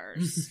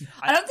 $60?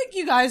 I don't think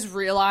you guys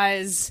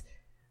realize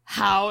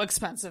how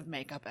expensive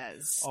makeup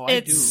is. Oh, I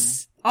do.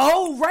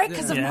 Oh, right,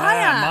 because of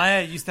Maya.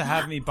 Maya used to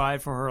have me buy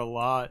it for her a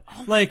lot.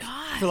 Oh like,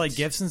 for like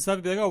gifts and stuff.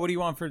 It'd be like, oh, what do you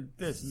want for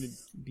this? And it'd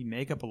be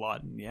makeup a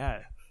lot. And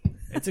yeah,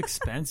 it's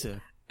expensive.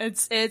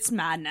 It's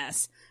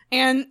madness.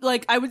 And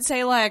like, I would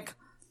say like,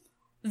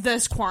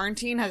 this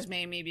quarantine has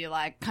made me be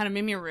like, kind of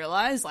made me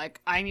realize like,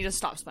 I need to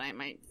stop spending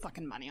my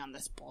fucking money on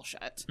this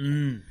bullshit.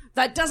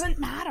 That doesn't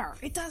matter.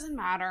 It doesn't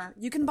matter.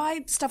 You can buy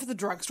stuff at the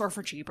drugstore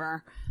for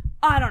cheaper.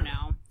 I don't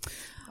know.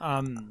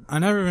 I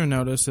never even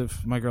notice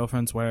if my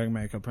girlfriend's wearing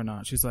makeup or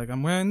not. She's like,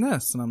 I'm wearing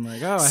this. And I'm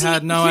like, oh, I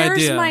had no idea.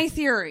 Here's my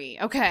theory.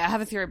 Okay, I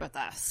have a theory about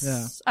this.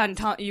 Yeah. And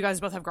you guys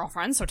both have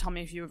girlfriends, so tell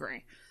me if you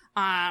agree.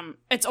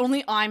 It's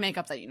only eye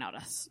makeup that you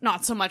notice.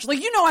 Not so much. Like,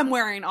 I'm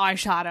wearing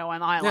eyeshadow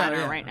and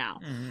eyeliner right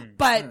now.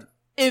 But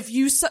if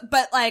you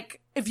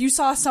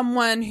saw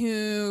someone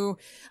who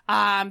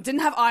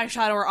didn't have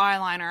eyeshadow or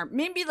eyeliner,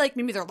 maybe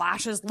their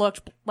lashes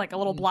looked like a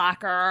little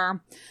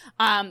blacker,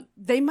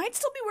 they might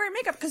still be wearing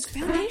makeup because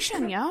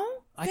foundation,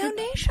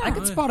 foundation. I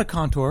could spot a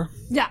contour.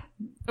 Yeah.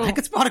 I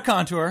could spot a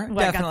contour.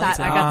 Well, definitely. I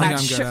got that. I'm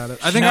Sure. good at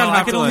it. I think I'd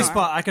have to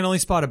I can only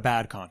spot a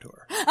bad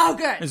contour. Oh,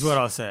 good. Is what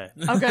I'll say.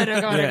 Oh, good.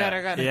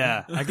 Good.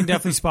 Yeah, I can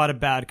definitely spot a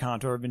bad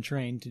contour. I've been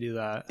trained to do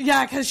that.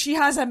 Yeah, because she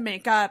has a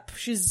makeup.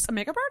 She's a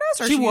makeup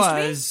artist, or she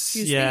was. Used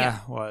to be? Yeah,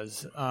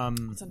 was.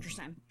 That's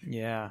interesting.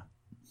 Yeah.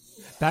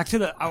 Back to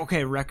the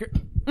record.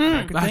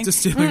 Back to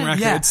stealing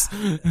records.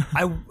 Yeah.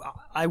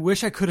 I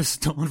wish I could have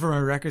stolen from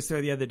a record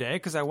store the other day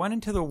because I went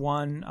into the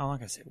one. I'm not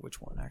gonna say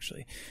which one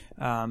actually,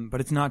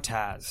 but it's not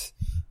Taz.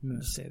 I'm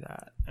gonna say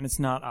that, and it's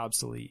not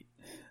Obsolete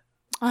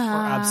or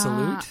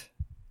Absolute.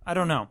 I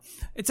don't know.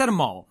 It's at a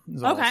mall.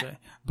 Is all I'll say.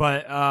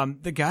 But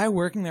the guy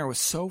working there was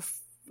so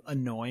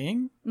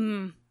annoying.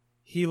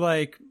 He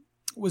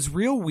was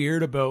real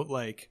weird about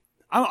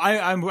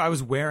I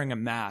was wearing a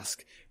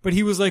mask, but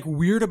he was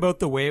weird about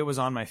the way it was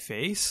on my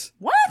face.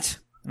 What?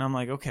 And I'm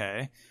like,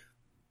 okay.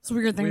 It's a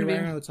weird thing to be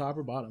wearing it on the top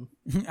or bottom?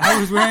 I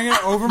was wearing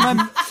it over my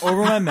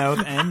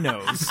mouth and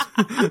nose.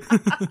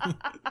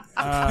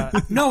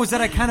 No, it was that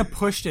I kind of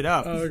pushed it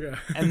up. Oh, okay.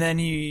 And then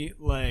he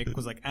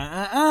was like,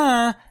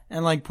 and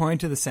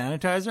pointed to the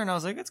sanitizer, and I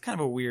was like, that's kind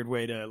of a weird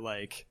way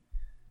to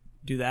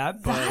do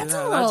that. But that's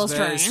a little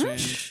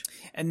strange.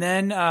 And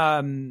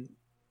then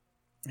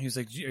he was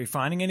like, are you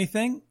finding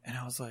anything? And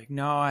I was like,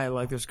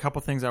 no, there's a couple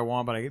things I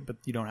want, but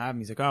you don't have them.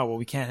 He's like, oh, well,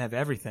 we can't have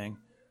everything.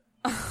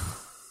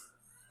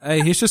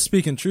 Hey, he's just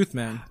speaking truth,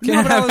 man.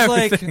 No, but I was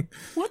everything. like,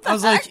 what the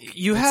heck?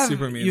 You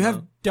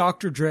have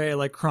Dr.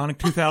 Dre, Chronic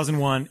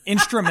 2001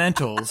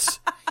 instrumentals.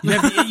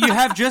 You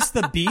have just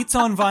the beats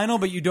on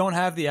vinyl, but you don't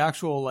have the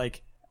actual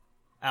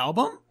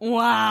album.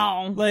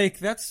 Wow.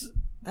 That's.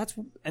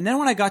 And then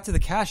when I got to the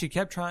cash, he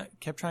kept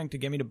trying to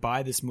get me to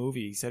buy this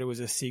movie. He said it was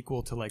a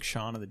sequel to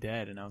Shaun of the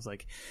Dead, and I was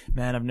like,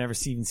 man, I've never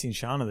even seen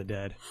Shaun of the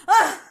Dead.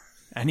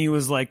 And he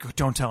was like,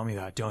 don't tell me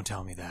that. Don't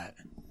tell me that.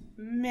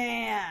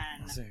 Man.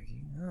 I was like,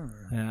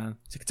 yeah.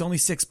 It's only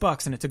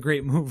 $6 and it's a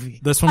great movie.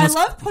 This one I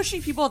love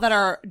pushy people that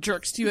are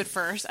jerks to you at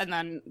first and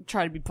then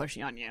try to be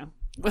pushy on you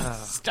with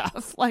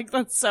stuff.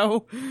 That's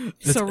so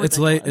ridiculous. It's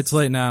late. It's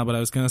late now, but I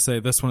was gonna say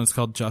this one is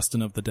called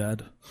Justin of the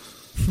Dead.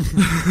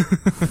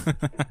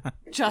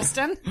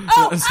 Justin?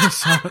 Oh!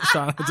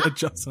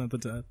 Justin of the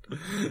Dead.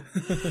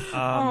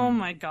 Oh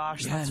my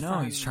gosh. Yeah, that's no,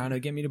 funny. he's trying to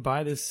get me to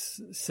buy this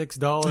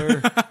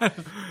 $6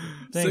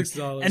 thing.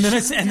 $6. And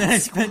then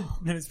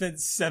I spent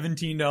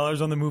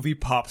 $17 on the movie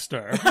Pop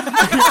Star. You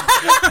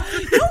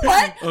know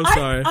what? Oh,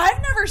 sorry.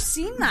 I've never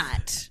seen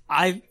that.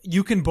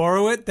 You can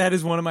borrow it. That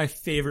is one of my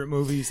favorite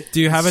movies. Do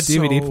you have a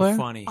DVD player?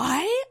 Funny.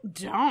 I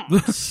don't. No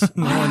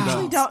I one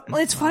actually does. don't.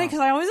 It's funny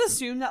because I always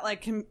assumed that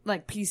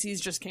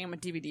PCs just came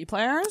with DVD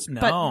players,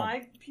 No. but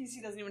my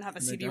PC doesn't even have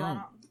a CD-ROM.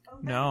 Okay.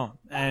 No.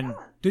 And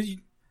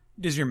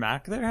does your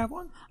Mac there have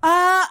one?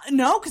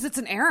 No, because it's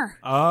an Air.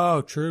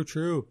 Oh, true.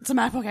 It's a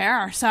MacBook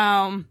Air,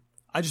 so.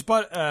 I just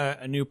bought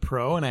a new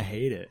Pro and I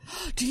hate it.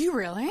 Do you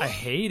really? I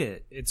hate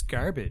it. It's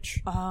garbage.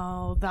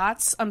 Oh,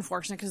 that's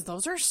unfortunate because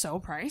those are so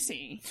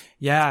pricey.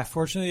 Yeah,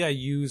 fortunately I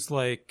used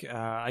I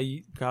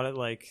got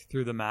it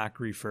through the Mac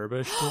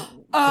refurbished.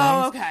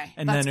 Oh, okay.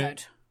 And that's then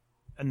good.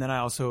 And then I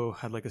also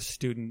had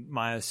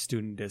my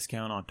student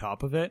discount on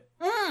top of it.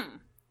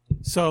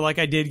 So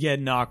I did get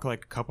knocked a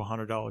couple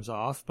 $100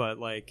 off, but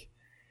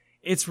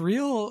it's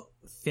real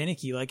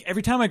finicky.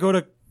 Every time I go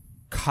to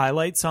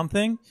highlight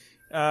something,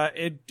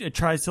 it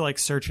tries to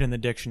search it in the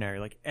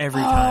dictionary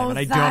every time, and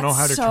I don't know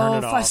how to turn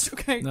it off.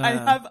 Okay, I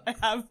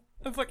have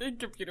a fucking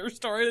computer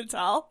story to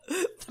tell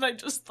that I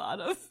just thought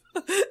of.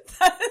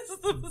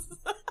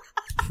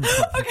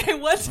 Okay,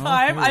 one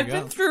time I've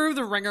been through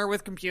the ringer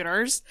with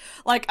computers.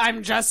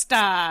 I'm just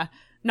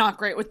not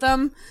great with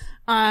them.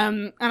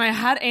 And I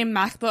had a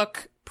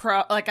MacBook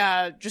Pro, like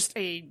just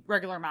a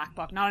regular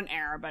MacBook, not an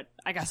Air, but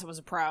I guess it was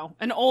a Pro,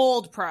 an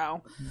old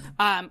Pro,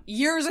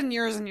 years and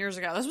years and years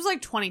ago. This was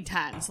like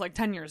 2010, so like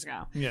 10 years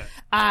ago. Yeah.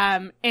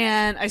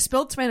 And I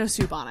spilled tomato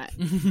soup on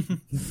it.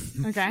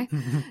 Okay.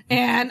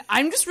 And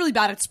I'm just really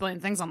bad at spilling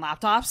things on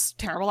laptops.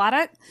 Terrible at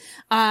it.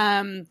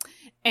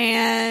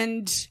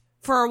 And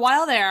for a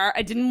while there,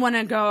 I didn't want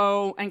to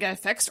go and get it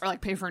fixed or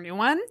like pay for a new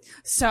one.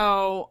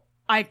 So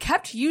I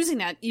kept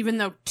using it, even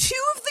though 2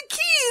 of the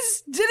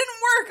keys didn't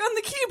work on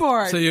the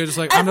keyboard. So you're just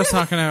like, I'm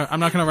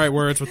not gonna write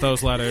words with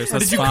those letters.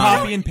 That's Did you fine.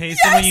 copy and paste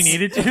them when you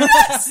needed to?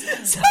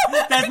 Yes! So,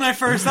 That's my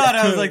first thought.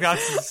 I was like,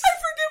 that's I forget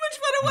which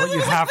one it was. what you It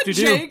was have like to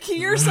the do. J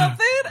key or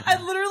something. I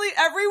literally,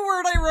 every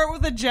word I wrote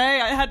with a J,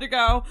 I had to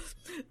go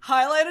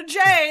highlight a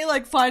J,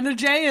 like find a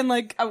J in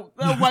like a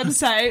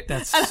website.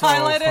 That's and so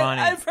highlight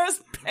funny. it and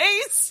press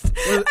paste.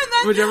 And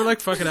then Would you ever like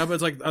fuck it up?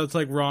 It's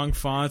like wrong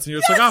fonts, and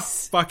you're just like, oh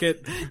fuck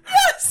it.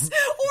 yes!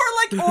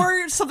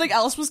 Or something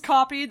else was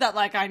copied that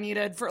like I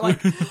needed for like,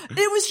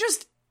 it was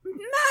just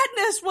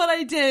madness what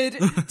I did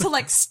to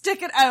like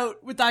stick it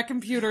out with that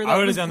computer that I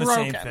would was have done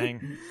broken. the same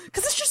thing.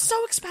 Cause it's just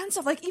so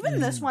expensive. Like even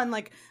this one,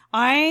 like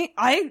I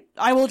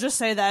will just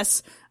say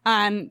this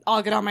and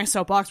I'll get on my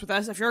soapbox with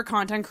this. If you're a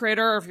content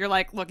creator or if you're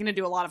like looking to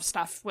do a lot of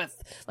stuff with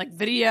like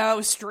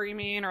video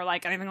streaming or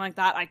like anything like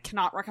that, I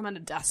cannot recommend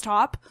a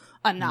desktop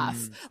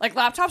enough. Like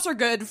laptops are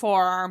good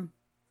for,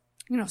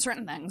 you know,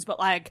 certain things, but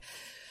like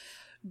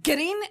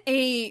getting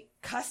a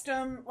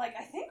custom, like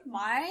I think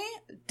my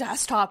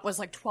desktop was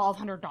like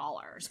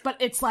 $1,200, but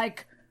it's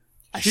like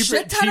a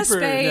shit ton of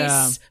space,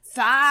 yeah.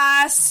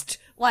 fast.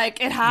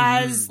 Like it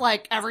has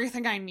like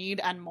everything I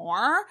need and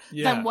more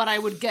Yeah. than what I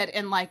would get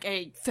in like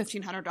a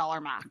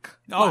 $1,500 Mac.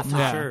 Oh, for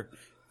Yeah. sure.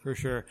 For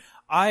sure.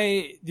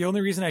 The only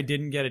reason I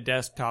didn't get a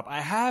desktop,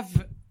 I have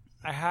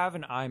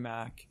an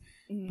iMac,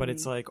 but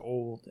it's like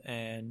old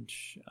and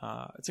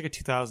it's like a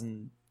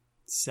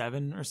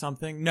 2007 or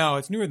something. No,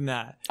 it's newer than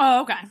that.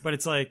 Oh, okay. But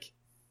it's like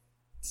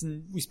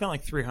we spent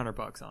like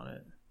 $300 on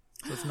it.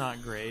 So it's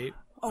not great.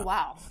 Oh,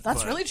 wow.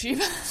 That's But- really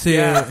cheap. See,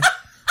 Yeah.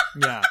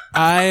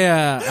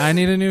 I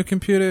need a new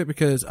computer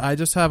because I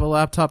just have a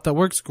laptop that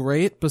works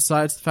great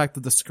besides the fact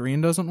that the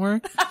screen doesn't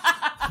work.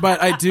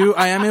 But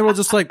I am able to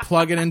just like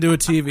plug it into a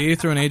TV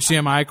through an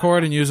HDMI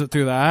cord and use it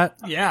through that.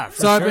 Yeah.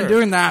 For So I've sure. been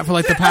doing that for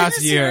like the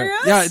past you year.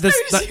 serious? Yeah, Are you this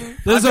serious? is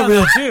I've a done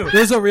real that too.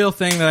 this is a real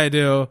thing that I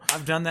do.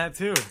 I've done that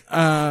too.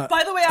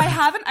 By the way, I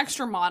have an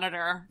extra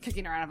monitor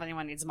kicking around if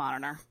anyone needs a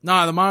monitor.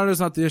 No, the monitor's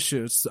not the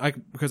issue. It's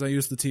because I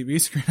use the TV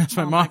screen as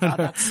my Oh my God,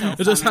 monitor. that's so I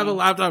just have funny. a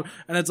laptop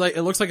and it's like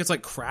it looks like it's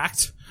like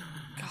cracked.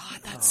 God,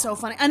 that's so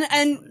funny.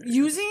 And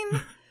using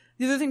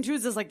the other thing too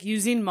is like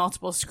using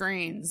multiple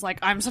screens. Like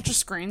I'm such a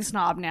screen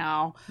snob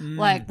now.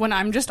 Like when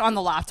I'm just on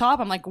the laptop,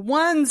 I'm like,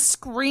 one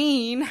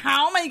screen.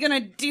 How am I gonna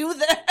do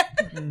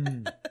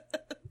this?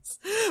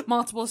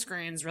 Multiple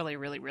screens really,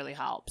 really, really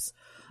helps.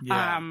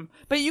 Yeah.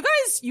 But you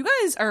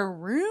guys are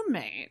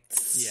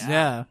roommates.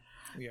 Yeah.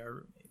 We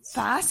are.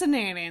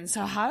 Fascinating.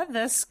 So how did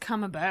this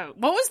come about?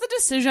 What was the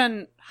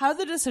decision? How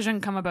did the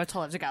decision come about to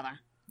live together?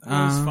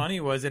 What was funny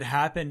was it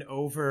happened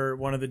over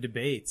one of the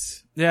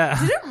debates. Yeah.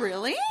 Did it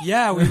really?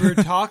 Yeah, we were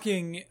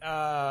talking.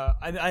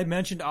 I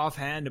mentioned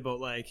offhand about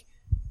like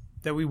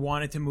that we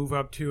wanted to move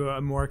up to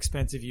a more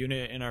expensive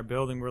unit in our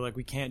building. We're like,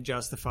 we can't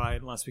justify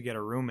it unless we get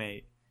a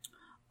roommate.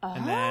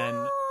 And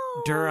then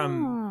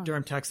Durham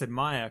texted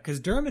Maya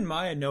because Durham and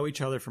Maya know each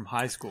other from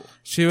high school.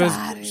 She was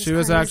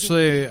crazy.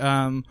 actually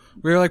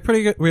we were like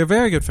pretty good. We were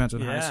very good friends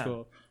in high Yeah.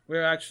 school. We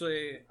were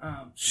actually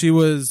she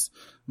was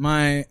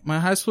my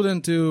high school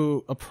didn't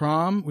do a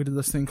prom. We did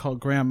this thing called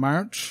Grand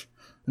March,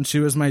 and she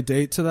was my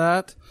date to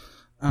that.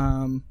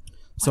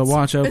 So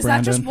watch out, Is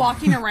Brandon. that just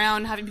walking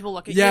around having people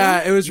look at you?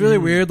 Yeah, it was really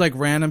weird. Like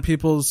random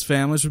people's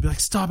families would be like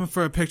stopping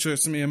for a picture.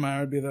 So me and Maya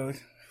would be there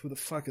like, who the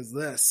fuck is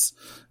this?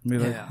 And be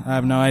like, I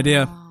have no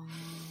idea.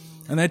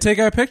 And they take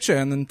our picture,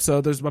 and then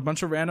so there's a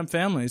bunch of random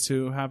families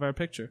who have our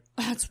picture,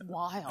 That's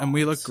wild. and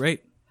we look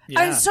great.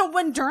 And so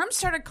when Durham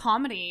started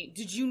comedy,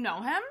 did you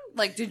know him?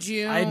 Like, did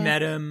you? I had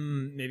met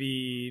him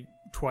maybe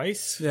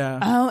twice. Yeah,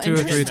 Oh, 2 or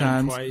 3 interesting.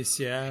 times. Twice,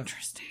 yeah.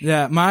 Interesting.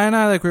 Yeah, Maya and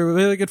I like we were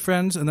really good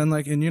friends, and then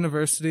like in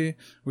university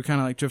we kind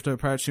of like drifted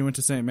apart. She went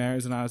to St.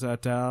 Mary's, and I was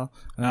at Dal.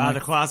 And then, The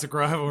classic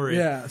rivalry.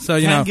 yeah, so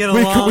you Can't know get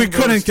along, we those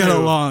couldn't get two.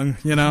 along.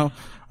 You know,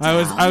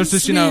 I was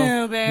just you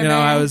know baby.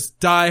 I was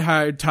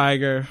diehard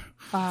Tiger.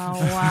 Oh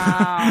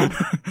wow!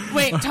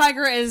 Wait,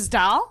 Tiger is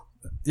Dal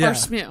Yeah, or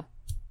Smew?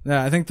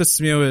 yeah. I think the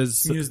Smew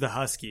is He was the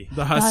Husky.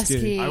 the Husky.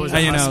 Husky. I was a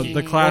And, you know Husky.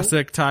 the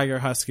classic Tiger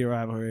Husky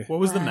rivalry. What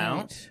was the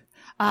mount?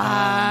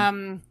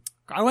 I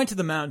I went to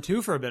the mount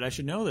too for a bit. I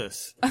should know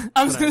this. was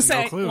I gonna have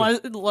say no clue.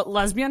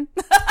 lesbian.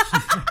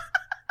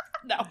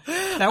 No,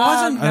 That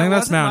wasn't. I think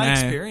that's wasn't Mount my A.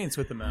 experience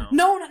with the mount.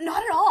 no,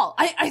 not at all.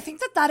 I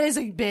think that is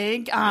a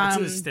big That's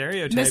a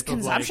stereotype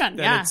misconception. of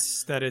like, Yeah.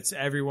 that it's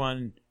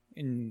everyone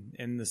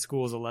in the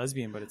school is a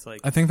lesbian, but it's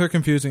like I think they're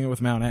confusing it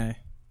with Mount A.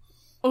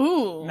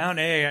 Ooh. Mount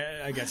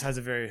A. I guess has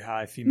a very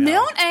high female.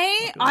 Mount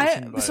A,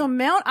 population, but- so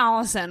Mount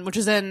Allison, which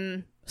is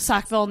in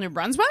Sackville, New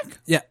Brunswick.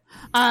 Yeah,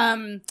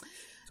 I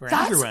where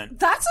Andrew went.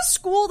 That's a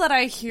school that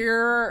I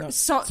hear.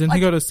 So Didn't he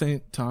go to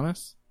St.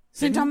 Thomas?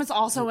 St. Thomas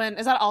also in?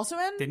 Is that also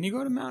in? Didn't you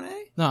go to Mount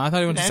A? No, I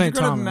thought he went to St.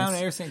 Go to Thomas. Mount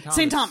A or St. Thomas?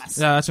 St. Thomas.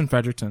 Yeah, that's in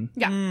Fredericton.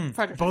 Yeah,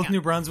 Fredericton. Both yeah.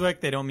 New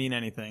Brunswick, they don't mean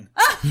anything.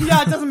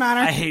 Yeah, it doesn't matter.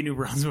 I hate New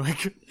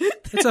Brunswick.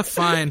 It's a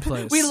fine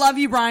place. We love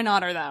you, Brian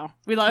Otter, though.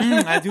 We love.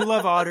 I do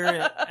love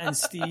Otter and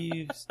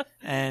Steve's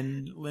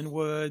and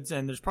Linwood's,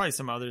 and there's probably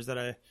some others that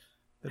I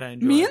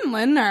enjoy. Me and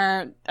Lynn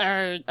are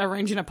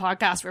arranging a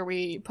podcast where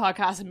we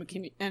podcast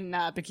in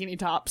bikini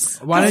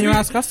tops. Why didn't you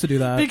ask us to do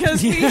that?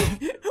 Because we. Well,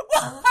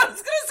 I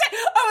was gonna say,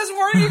 I was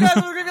worried you guys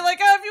were gonna be like,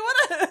 oh, if you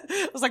want to.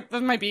 I was like,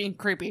 that might be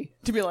creepy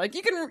to be like,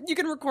 you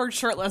can record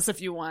shirtless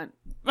if you want.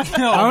 Oh my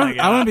God.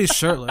 I wouldn't be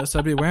shirtless.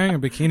 I'd be wearing a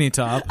bikini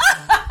top.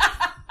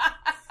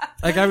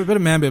 Like, I have a bit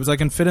of man boobs. I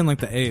can fit in like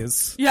the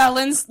A's. Yeah,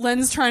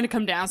 Lynn's trying to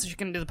come down so she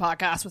can do the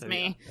podcast with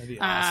me. That'd be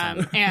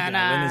awesome. And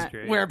Lynn is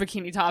great. wear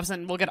bikini tops,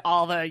 and we'll get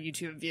all the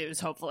YouTube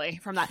views, hopefully,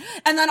 from that.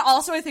 And then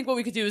also, I think what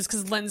we could do is,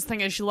 because Lynn's thing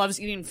is she loves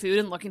eating food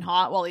and looking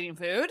hot while eating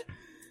food,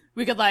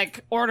 we could,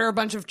 like, order a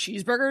bunch of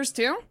cheeseburgers,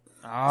 too.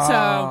 Oh.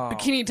 So,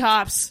 bikini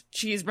tops,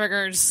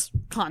 cheeseburgers,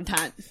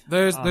 content.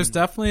 There's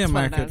definitely a what it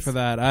market is. for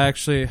that. I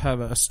actually have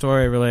a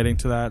story relating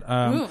to that.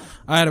 Ooh.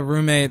 I had a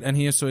roommate, and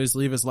he used to always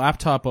leave his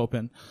laptop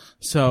open.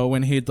 So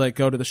when he'd like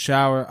go to the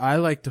shower, I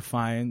like to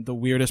find the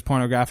weirdest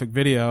pornographic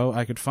video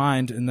I could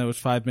find in those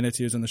 5 minutes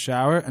he was in the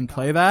shower and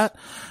play that.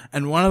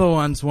 And one of the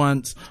ones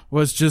once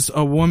was just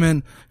a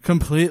woman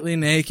completely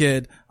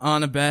naked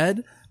on a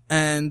bed.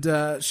 And,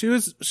 she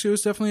was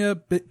definitely a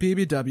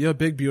BBW, a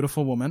big,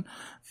 beautiful woman.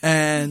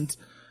 And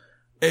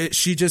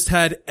she just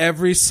had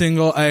every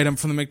single item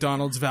from the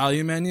McDonald's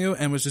value menu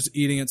and was just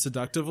eating it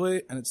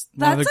seductively. And it's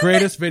one of the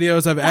greatest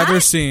videos I've ever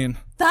seen.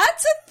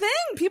 That's a thing.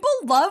 People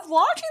love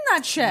watching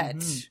that shit.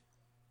 Mm-hmm.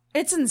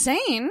 It's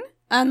insane.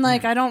 And,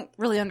 like, I don't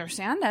really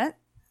understand it.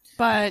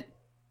 But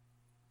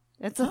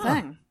it's a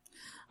thing.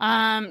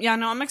 Yeah,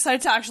 no, I'm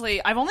excited to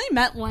actually... I've only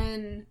met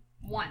Lynn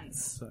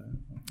once.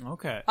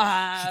 Okay.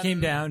 She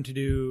came down to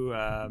do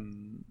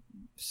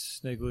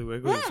Sniggly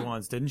Wigglies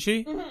once, didn't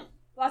she? Mm-hmm.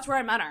 That's where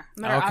I met her.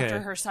 I met her after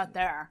her set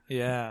there.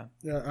 Yeah.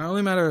 Yeah, I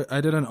only met her.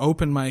 I did an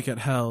open mic at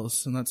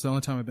Hell's, and that's the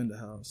only time I've been to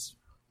Hell's.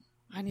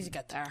 I need to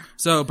get there.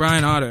 So,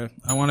 Brian Otter,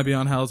 I want to be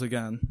on Hell's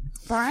again.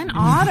 Brian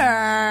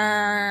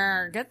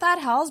Otter. Get that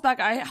Hell's back.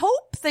 I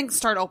hope things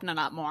start opening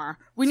up more.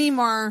 We need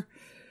more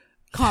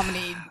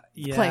comedy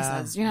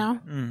places, you know?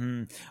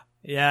 Mm-hmm.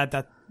 Yeah,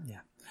 yeah.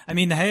 I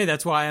mean, hey,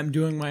 that's why I'm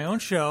doing my own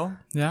show.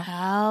 Yeah.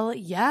 Hell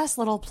yes,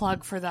 little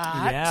plug for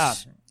that. Yeah.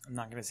 I'm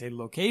not going to say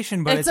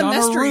location, but it's a on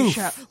mystery a roof.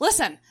 show.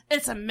 Listen,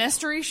 it's a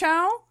mystery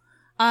show.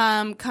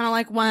 Kind of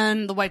like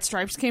when the White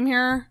Stripes came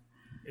here.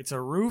 It's a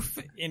roof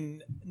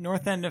in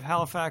north end of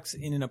Halifax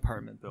in an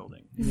apartment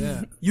building.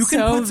 Yeah. You can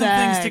So put some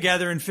things vague.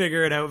 together and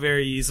figure it out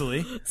very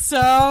easily.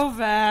 So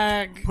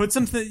vague. Put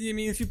some I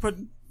mean, if you put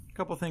a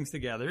couple things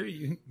together,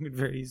 you could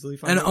very easily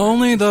find And out.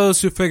 only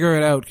those who figure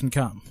it out can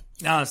come.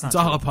 No, that's not It's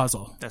true. all a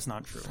puzzle. That's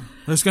not true.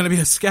 There's going to be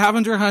a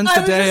scavenger hunt the I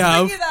was day just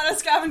of. thinking that a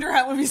scavenger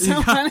hunt would be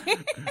so funny.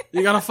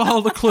 You got to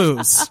follow the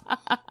clues.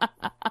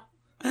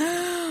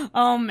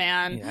 Oh,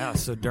 man. Yeah,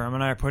 so Durham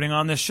and I are putting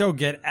on this show.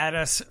 Get at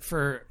us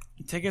for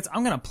tickets.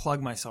 I'm going to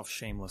plug myself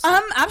shamelessly.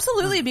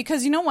 Absolutely,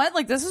 because you know what?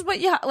 Like, this is what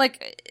you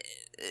like.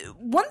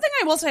 One thing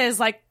I will say is,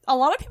 like, a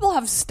lot of people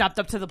have stepped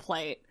up to the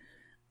plate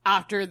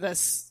after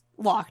this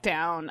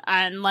lockdown,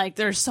 and like,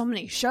 there's so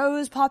many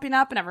shows popping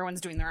up, and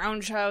everyone's doing their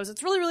own shows.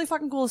 It's really, really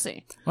fucking cool to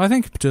see. Well, I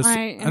think I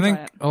enjoy think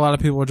it. a lot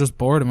of people were just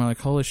bored and were like,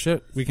 holy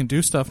shit, we can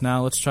do stuff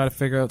now. Let's try to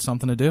figure out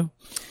something to do.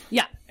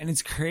 Yeah. And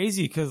it's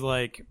crazy because,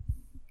 like,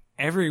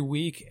 every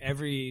week,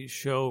 every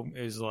show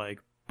is, like,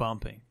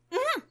 bumping.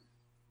 Mm-hmm.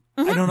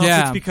 I don't know if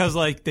Yeah. it's because,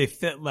 like, they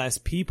fit less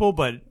people,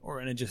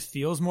 and it just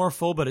feels more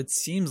full, but it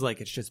seems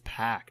like it's just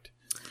packed.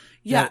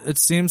 Yeah. It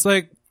seems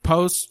like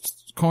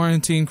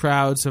post-quarantine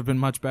crowds have been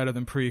much better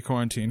than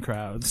pre-quarantine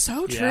crowds.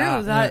 So true.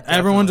 Yeah. That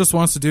Everyone just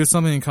wants to do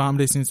something, and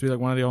comedy seems to be like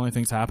one of the only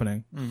things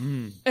happening.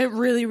 it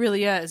really,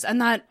 really is.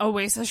 And that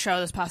Oasis show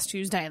this past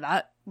Tuesday,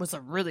 that was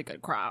a really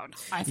good crowd,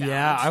 I found.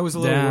 Yeah, I was a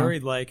little Yeah.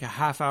 worried. Like, a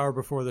half hour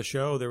before the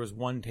show, there was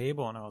one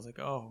table, and I was like,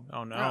 oh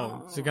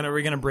no. So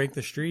we're going to break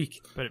the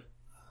streak. But filled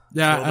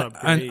Yeah, up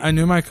great. I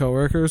knew my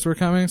coworkers were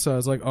coming, so I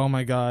was like, oh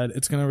my god,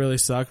 it's going to really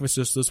suck if it's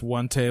just this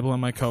one table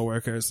and my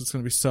coworkers. It's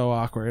going to be so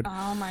awkward.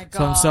 Oh my god.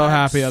 So I'm so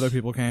happy other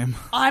people came.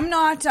 I'm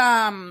not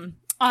going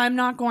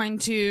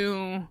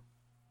to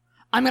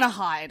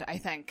hide, I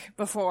think,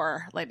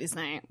 before Ladies'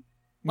 Night.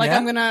 Like, Yeah?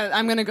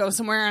 I'm gonna go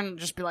somewhere and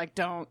just be like,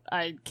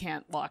 I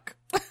can't look.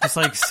 just,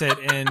 like, sit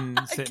in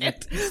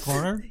the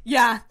corner.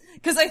 Yeah.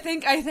 Cause I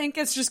think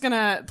it's just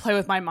gonna play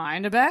with my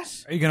mind a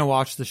bit. Are you going to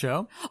watch the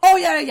show? Oh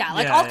yeah. Like,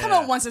 Yeah, I'll come yeah.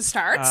 out once it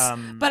starts.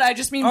 But I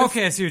just mean,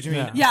 Okay, I see what you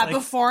mean. yeah, Like,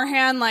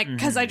 beforehand, like,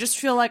 cause I just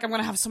feel like I'm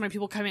gonna have so many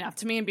people coming up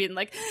to me and being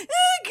like, good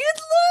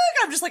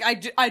luck. I'm just like,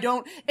 I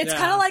don't, it's Yeah.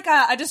 kind of like,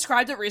 I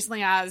described it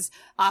recently as,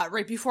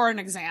 right before an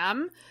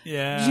exam.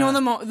 yeah. You know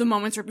the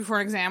moments right before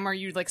an exam where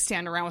you'd like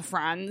stand around with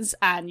friends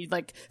and you'd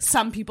like,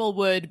 some people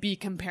would be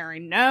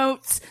comparing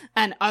notes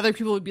and other people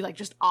people would be like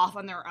just off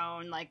on their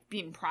own, like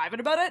being private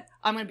about it.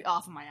 I'm going to be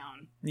off on my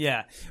own.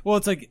 Yeah. Well,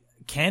 it's like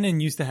Cannon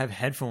used to have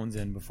headphones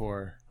in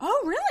before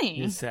Oh, really?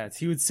 his sets.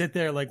 He would sit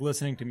there like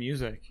listening to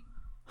music.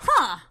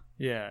 Huh.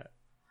 Yeah.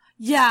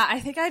 Yeah,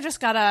 I think I just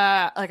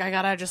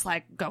gotta just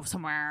like go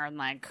somewhere and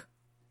like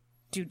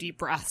do deep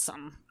breaths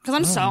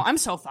because I'm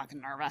so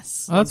fucking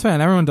nervous. Oh, that's fine.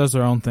 Everyone does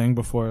their own thing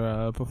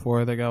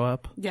before they go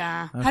up.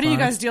 Yeah. That's How do you fine.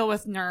 guys deal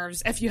with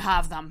nerves if you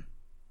have them?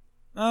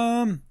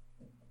 I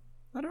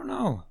don't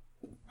know.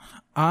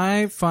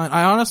 I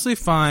honestly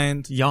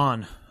find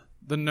Yawn.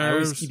 the I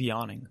always nerves. keep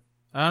yawning.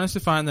 I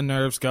honestly find the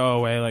nerves go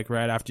away like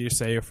right after you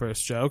say your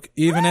first joke,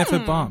 even if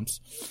it bombs.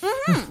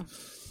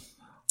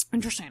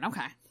 Interesting.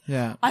 Okay.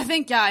 Yeah. I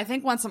think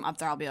once I'm up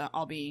there,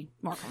 I'll be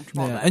more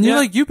comfortable. Yeah. But-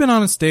 And you've been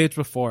on a stage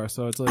before,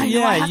 so it's I like know, I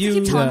Yeah, have to you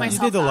keep telling you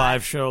myself did the that.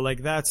 live show.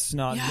 Like that's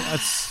not Yeah.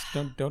 that's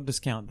don't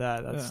discount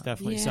that. That's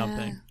definitely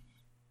something.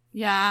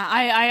 Yeah,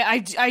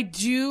 I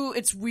do.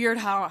 It's weird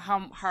how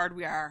hard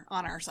we are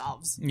on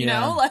ourselves. You Yeah.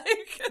 know,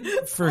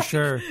 like For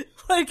sure.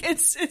 Like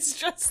it's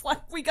just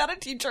like we gotta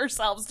teach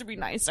ourselves to be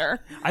nicer.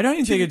 I don't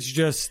even think it's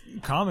just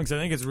comics. I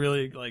think it's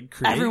really like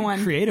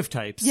Everyone. creative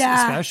types,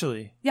 Yeah.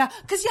 especially. Yeah,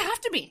 because you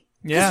have to be.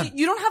 'Cause Yeah.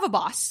 you don't have a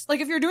boss.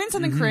 Like if you're doing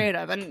something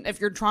creative and if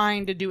you're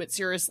trying to do it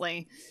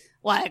seriously,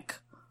 like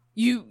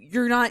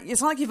you're not.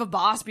 It's not like you have a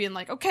boss being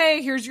like,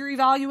 okay, here's your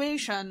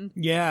evaluation.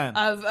 Yeah.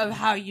 Of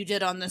how you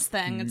did on this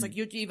thing. It's like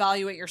you have to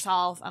evaluate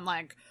yourself and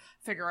like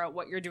figure out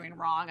what you're doing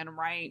wrong and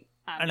right.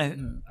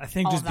 And I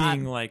think all just that.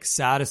 being like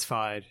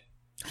satisfied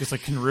just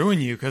like can ruin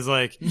you because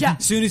like Yeah.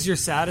 as soon as you're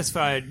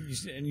satisfied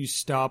and you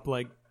stop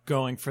like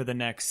going for the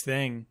next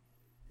thing,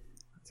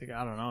 it's like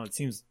I don't know. It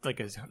seems like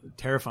a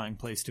terrifying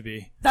place to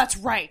be. That's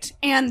right.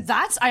 And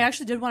I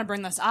actually did want to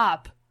bring this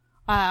up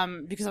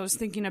because I was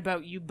thinking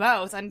about you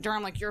both. And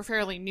Durham, like, you're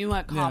fairly new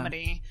at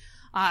comedy.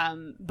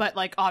 But,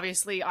 like,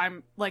 obviously,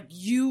 I'm, like,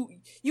 you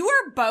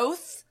are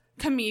both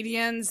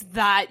comedians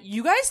that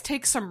you guys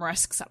take some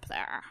risks up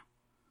there,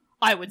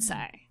 I would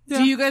say. Yeah.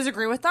 Do you guys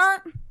agree with that?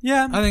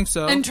 Yeah. I think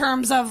so. In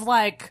terms of,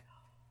 like,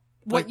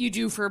 what you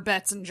do for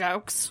bits and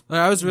jokes?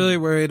 I was really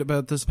worried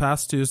about this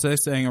past Tuesday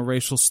saying a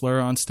racial slur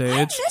on stage.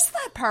 I missed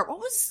that part. What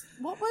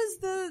was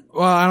the...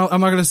 Well,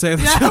 I'm not going to say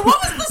the Yeah, joke.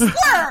 what was the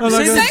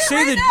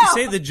slur?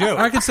 Say the joke.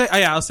 I can say,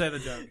 yeah, I'll say the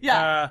joke.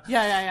 Yeah.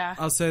 Yeah.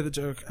 I'll say the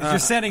joke. You're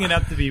setting it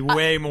up to be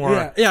way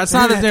more Yeah, it's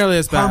not as nearly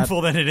as bad.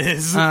 harmful than it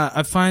is.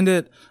 I find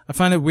it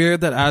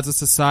weird that as a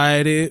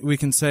society we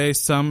can say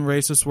some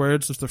racist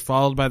words if they're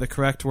followed by the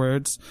correct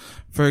words.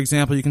 For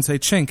example, you can say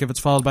chink if it's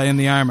followed by in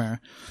the armor.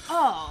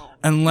 Oh.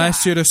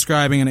 Unless you're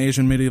describing an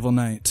Asian medieval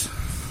knight.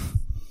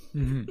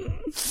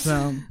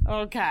 So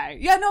Okay.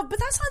 Yeah, no, but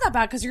that's not that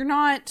bad because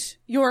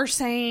you're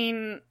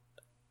saying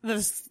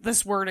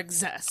this word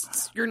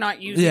exists. You're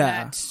not using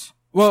it.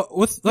 well,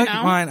 with like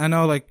know? mine, I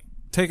know like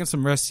taking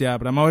some risks, yeah,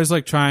 but I'm always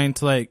like trying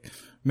to like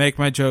make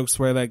my jokes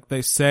where like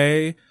they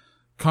say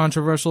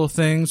controversial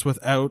things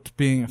without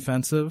being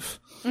offensive.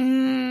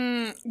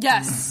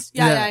 Yes.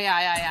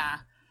 Yeah.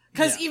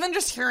 Because even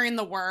just hearing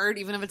the word,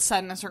 even if it's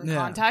said in a certain Yeah.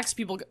 context,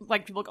 people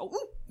go,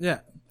 ooh. Yeah.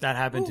 That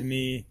happened to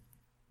me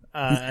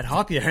at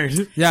Hop Yard.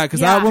 Yeah, because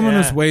Yeah. that woman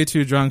was Yeah. way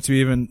too drunk to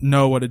even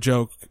know what a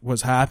joke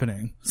was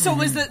happening. So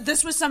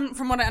this was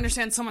from what I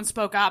understand, someone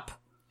spoke up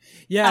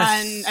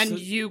Yes. and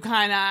you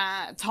kind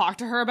of talked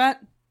to her a bit?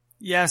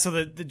 Yeah, so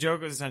the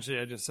joke was essentially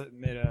I just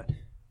made a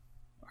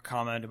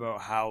comment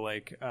about how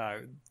like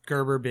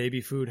Gerber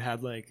Baby Food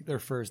had like their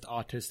first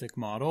autistic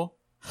model.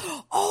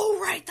 Oh,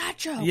 right, that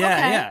joke. Yeah,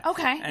 Okay. yeah.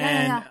 Okay.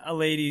 And Yeah. a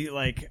lady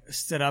like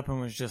stood up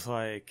and was just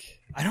like,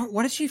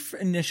 what did she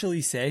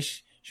initially say?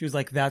 She was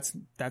like, that's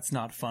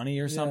not funny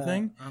or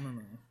something. I don't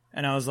know.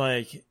 And I was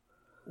like,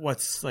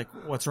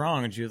 what's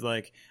wrong? And she was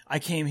like, I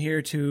came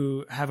here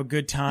to have a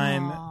good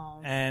time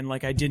and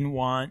like I didn't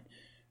want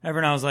ever.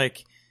 And I was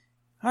like,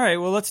 all right,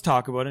 well, let's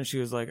talk about it. And she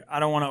was like, I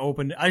don't want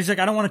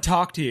to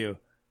talk to you.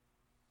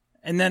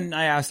 And then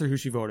I asked her who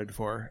she voted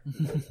for.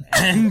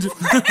 And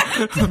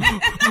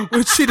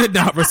Which she did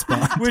not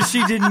respond.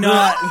 she did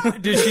not In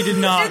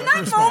that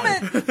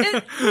respond.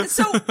 moment,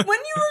 so when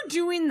you were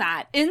doing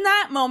that, in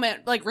that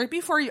moment, like right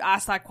before you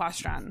asked that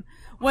question,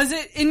 was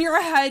it in your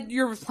head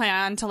your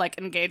plan to like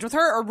engage with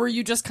her, or were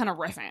you just kind of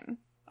riffing?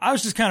 I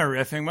was just kind of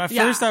riffing. At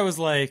Yeah. first I was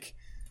like,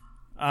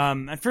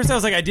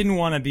 I didn't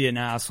want to be an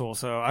asshole.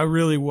 So I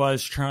really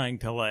was trying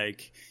to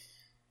like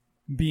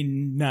be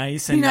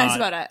nice and Be nice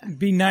not- about it.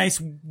 Be nice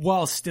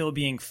while still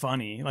being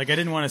funny. Like I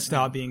didn't want to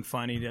stop being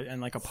funny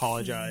and like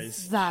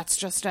apologize. That's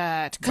just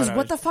it. Because But I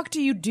what was- the fuck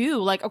do you do?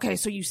 Like, okay,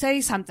 so you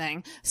say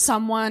something,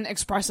 someone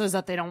expresses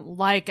that they don't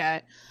like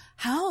it.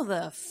 How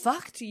the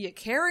fuck do you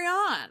carry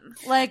on?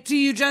 Like, do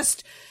you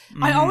just?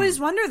 I always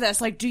wonder this.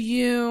 Like, do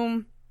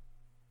you?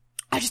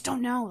 I just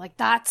don't know. Like,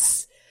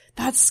 that's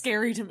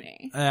scary to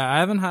me. Yeah, I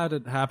haven't had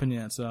it happen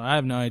yet, so I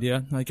have no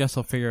idea. I guess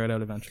I'll figure it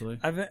out eventually.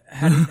 I've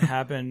had it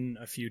happen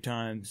a few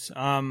times.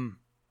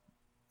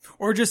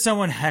 Or just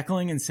someone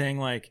heckling and saying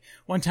like,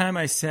 one time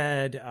I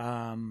said,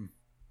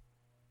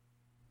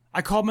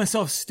 I called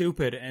myself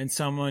stupid and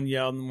someone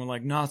yelled and were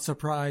like, not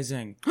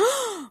surprising.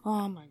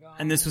 Oh my god.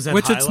 And this was at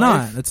Which High it's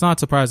Life. not. It's not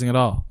surprising at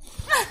all.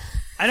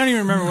 I don't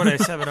even remember what I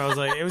said, but I was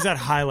like, it was at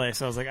High Life,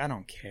 so I was like, I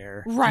don't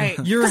care. Right.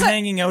 You're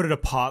hanging out at a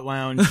pot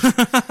lounge.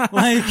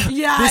 Like,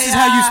 Yeah, this is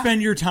how you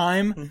spend your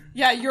time.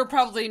 Yeah, you're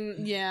probably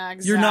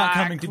exactly. You're not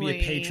coming to be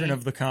a patron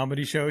of the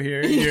comedy show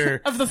here.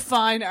 You're of the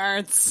fine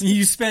arts.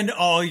 you spend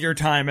all your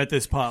time at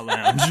this pot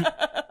lounge.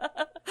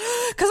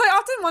 Because I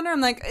often wonder, I'm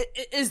like,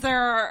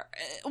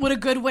 would a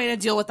good way to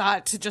deal with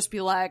that to just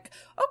be like,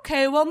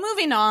 okay, well,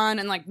 moving on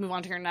and like move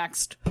on to your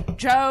next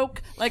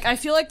joke. Like, I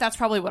feel like that's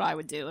probably what I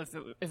would do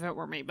if it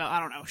were me, but I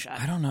don't know shit.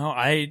 I don't know.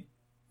 I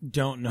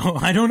don't know.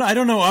 I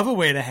don't know of a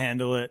way to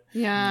handle it.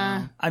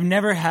 Yeah. I've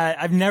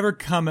never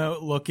come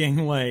out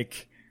looking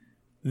like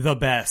the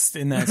best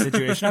in that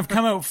situation. I've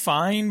come out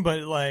fine,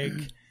 but like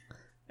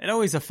it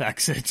always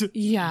affects it.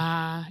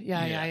 Yeah.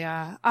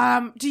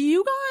 Do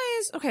you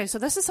guys, okay, so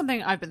this is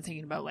something I've been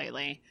thinking about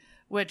lately,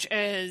 which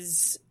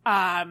is,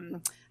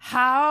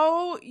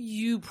 how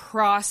you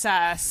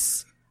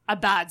process a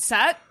bad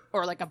set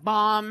or like a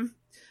bomb.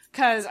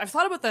 Cause I've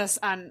thought about this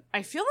and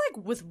I feel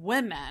like with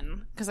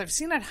women, cause I've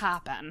seen it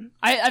happen.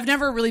 I've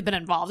never really been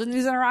involved in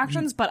these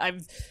interactions, but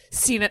I've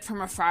seen it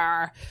from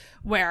afar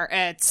where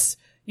it's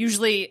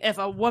usually if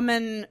a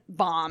woman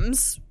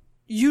bombs,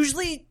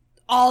 usually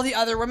all the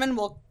other women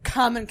will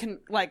come and can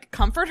like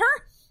comfort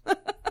her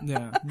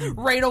Yeah.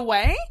 right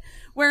away.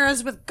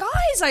 Whereas with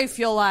guys, I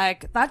feel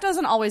like that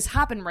doesn't always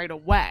happen right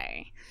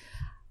away.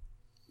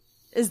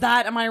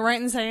 Am I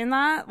right in saying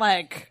that?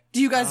 Like,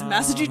 do you guys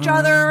message each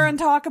other and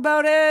talk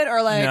about it?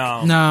 Or like,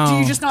 No. do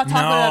you just not talk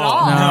about it at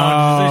all?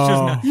 No, it's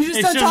just not, You just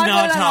it's don't talk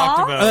about it at talked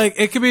all? about. Like,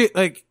 it could be,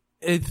 like,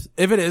 if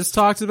it is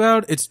talked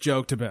about, it's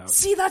joked about.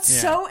 See, that's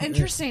so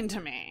interesting to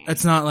me.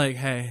 It's not like,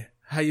 hey,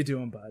 how you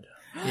doing, bud?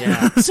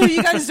 Yeah. So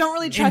you guys don't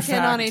really check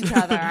in on each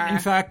other. In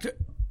fact,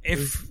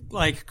 if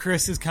like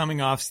Chris is coming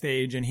off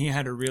stage and he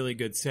had a really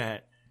good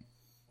set,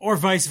 or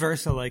vice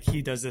versa, like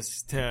he does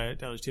this to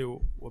others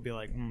too, we'll be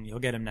like, you'll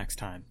get him next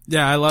time.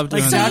 Yeah, I love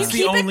doing Like, So that. that's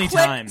you the keep only it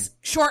quick, time.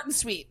 short and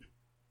sweet.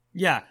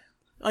 Yeah.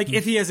 Like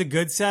if he has a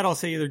good set, I'll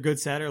say either good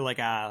set or like,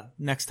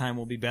 next time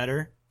will be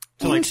better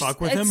to like fuck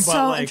with him. It's But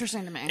so like,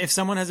 interesting to me. if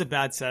someone has a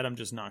bad set, I'm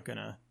just not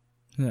gonna.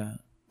 Yeah.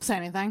 Say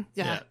anything.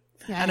 Yeah.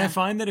 And I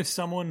find that if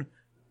someone,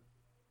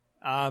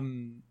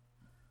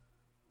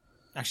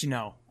 actually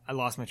no, I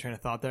lost my train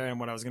of thought there, and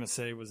what I was gonna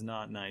say was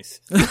not nice.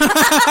 Bring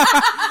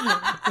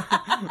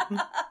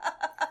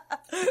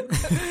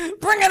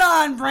it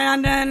on,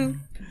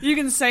 Brandon. You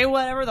can say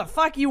whatever the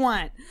fuck you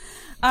want.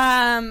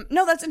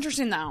 No, that's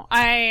interesting though.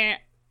 I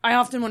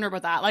often wonder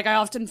about that. Like, I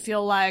often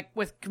feel like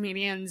with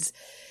comedians,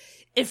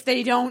 if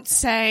they don't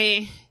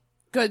say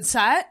good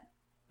set,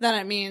 then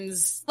it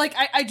means, like,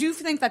 I do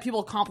think that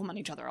people compliment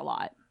each other a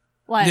lot.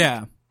 Like,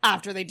 Yeah.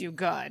 after they do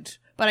good.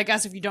 But I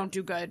guess if you don't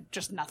do good,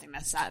 just nothing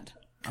is said.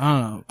 I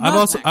don't know.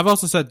 Nothing. I've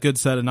also said good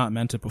set and not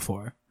meant it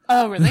before.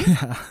 Oh, really?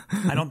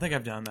 I don't think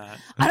I've done that.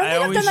 I don't think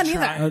I've always done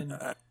that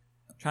either.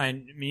 try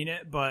and mean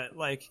it, but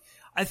like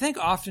I think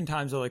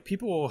oftentimes though, like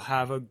people will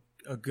have a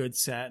good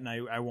set, and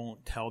I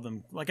won't tell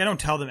them. Like I don't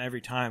tell them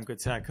every time good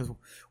set, because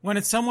when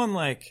it's someone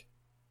like,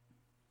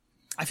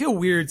 I feel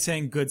weird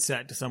saying good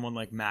set to someone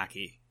like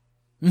Mackie.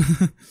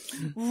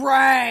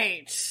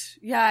 Right.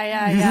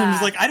 Yeah. I'm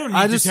just like, I don't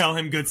need to tell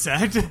him good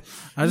set. I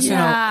just,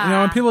 Yeah. you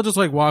know, when people just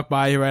like walk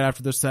by you right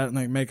after their set and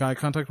like make eye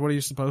contact, what are you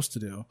supposed to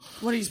do?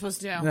 What are you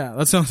supposed to do? Yeah,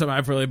 that's the only time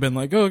I've really been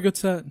like, oh, good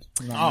set.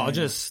 I'll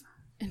just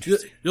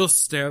You'll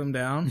stare them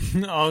down.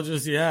 I'll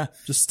just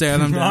Just stare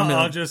them down.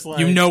 I'll Like, just like,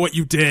 you know what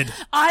you did.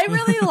 I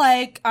really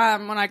like,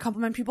 when I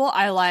compliment people,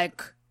 I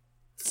like,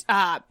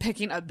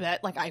 picking a bit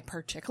like I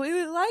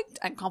particularly liked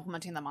and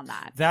complimenting them on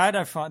that. that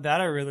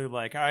I really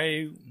like.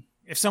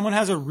 If someone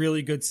has a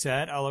really good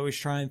set, I'll always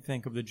try and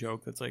think of the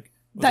joke that's like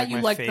was, That you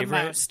my like the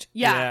favorite. most.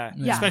 Yeah.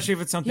 Especially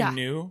if it's something Yeah.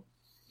 new.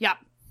 Yep.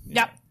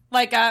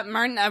 Like,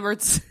 Martin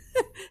Edwards,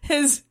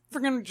 his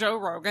freaking Joe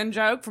Rogan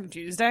joke from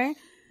Tuesday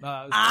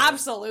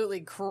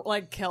absolutely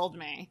killed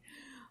me.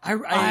 oh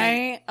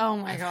my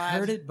God.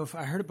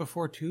 I heard it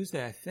before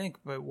Tuesday, I think,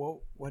 but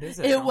what is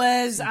it? It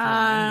was,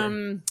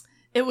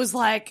 it was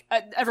like,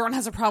 everyone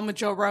has a problem with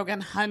Joe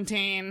Rogan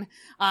hunting, and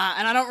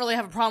I don't really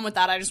have a problem with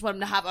that. I just want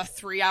him to have a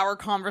 3-hour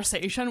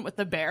conversation with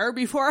the bear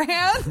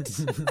beforehand.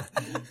 And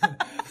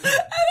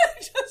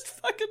I just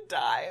fucking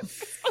died.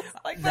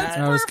 Like, that's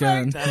That was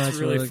perfect. good. That's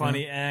really good.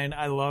 funny, and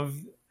I love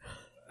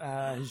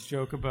his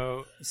joke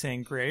about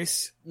saying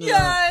grace.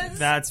 Yes.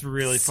 That's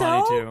really So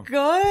funny too.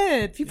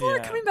 good. People are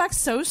Yeah. coming back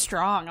so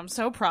strong. I'm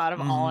so proud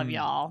of all of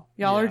y'all.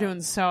 Y'all are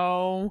doing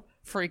so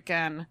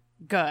freaking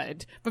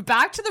good. But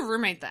back to the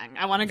roommate thing.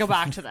 I want to go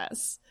back to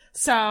this.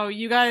 So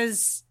you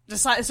guys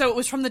decide. So it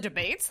was from the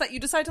debates that you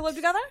decided to live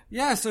together?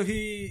 Yeah, so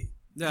he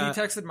Yeah.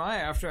 texted Maya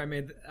after I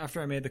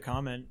made the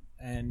comment,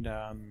 and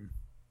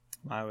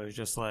I was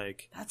just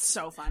like, That's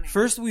so funny.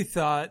 first we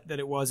thought that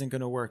it wasn't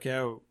going to work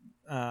out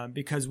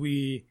because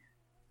we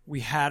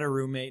had a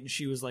roommate and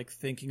she was like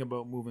thinking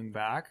about moving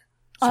back.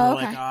 So Oh,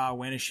 we're okay. like,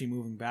 when is she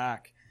moving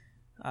back?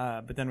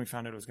 But then we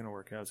found out it was going to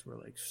work out, so we're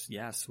like,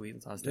 yeah, sweet,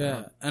 let's do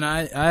Yeah, it. and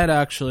I'd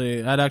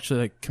actually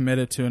like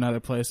committed to another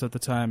place at the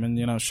time,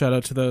 and shout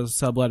out to those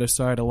subletters.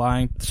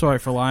 Sorry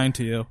for lying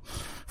to you.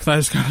 I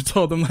just kind of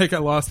told them like I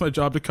lost my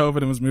job to COVID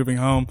and was moving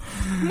home.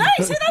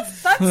 Nice. Hey,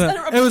 that's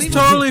It was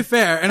totally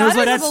fair, and it was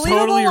like That's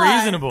totally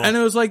reasonable. And it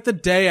was like the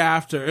day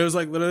after. It was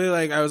like literally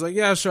like I was like,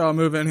 yeah, sure, I'll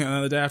move in here. And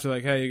then the day after,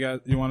 like, hey,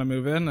 you want to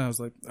move in? And I was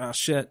like, oh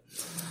shit.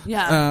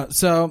 Yeah.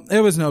 So it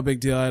was no big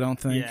deal. I don't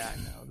think. Yeah,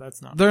 no,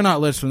 that's not. They're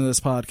not listening to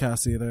this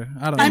podcast either.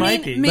 I don't know. I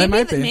might mean, be. They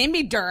might be.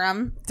 maybe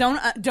Durham.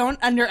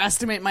 Don't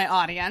underestimate my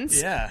audience.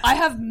 Yeah. I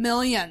have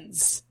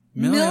millions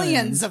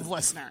of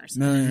listeners.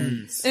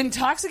 Millions.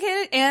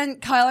 Intoxicated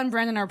and Kyle and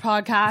Brandon, our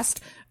podcast,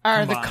 are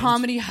Combined. the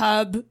comedy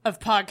hub of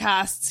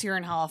podcasts here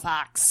in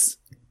Halifax.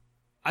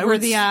 I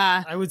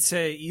would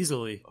say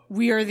easily.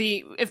 We are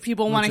the, if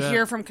people want to that?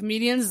 hear from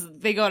comedians,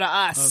 they go to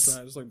us. Oh,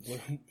 sorry, I just like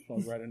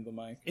plug right into the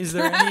mic. Is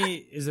there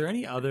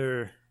any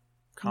other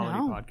comedy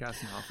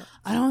podcasts in Halifax?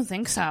 I don't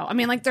think so. I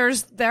mean, like there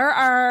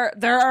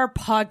are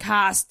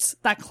podcasts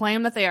that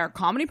claim that they are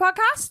comedy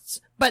podcasts,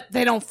 but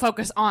they don't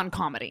focus on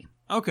comedy.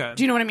 Okay.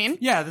 Do you know what I mean?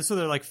 Yeah, so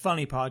they're like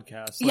funny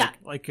podcasts. Yeah.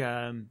 Like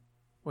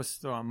what's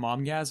the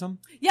Momgasm?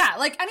 Yeah,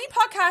 like any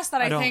podcast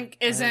that I don't- think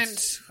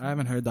isn't I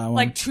haven't heard that one.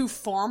 like too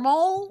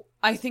formal,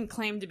 I think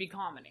claim to be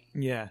comedy.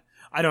 Yeah.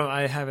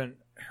 I haven't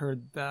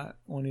heard that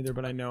one either,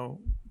 but I know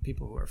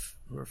people who are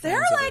fans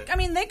They're of like, it. I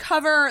mean, they're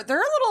a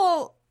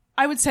little,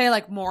 I would say,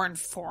 like more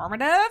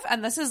informative,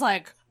 and this is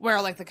like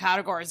where like the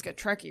categories get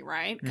tricky,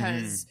 right?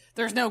 Because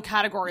there's no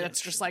category that's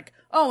just like,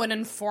 oh, an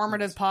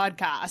informative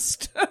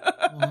podcast.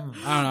 I don't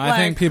know. I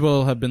think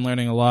people have been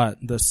learning a lot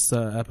this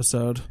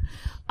episode.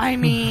 I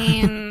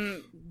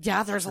mean,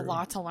 yeah, there's a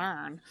lot to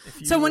learn.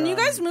 So when you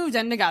guys moved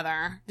in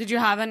together, did you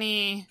have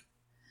any,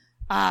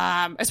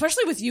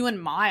 especially with you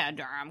and Maya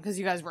Durham, because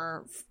you guys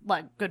were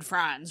like good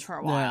friends for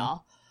a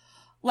while.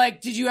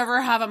 Like, did you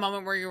ever have a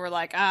moment where you were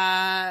like,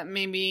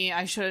 maybe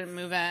I shouldn't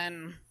move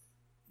in?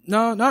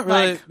 No, not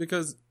really, Like-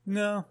 because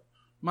No.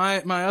 my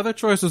other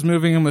choice was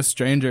moving in with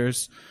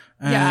strangers.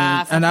 And,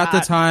 Yeah, fuck and at the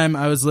that. time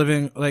I was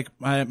living, like,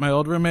 my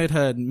old roommate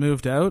had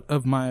moved out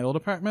of my old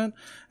apartment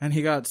and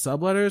he got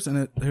subletters,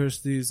 and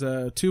there's these,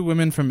 2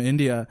 women from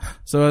India.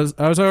 So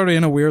I was already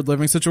in a weird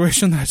living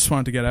situation that I just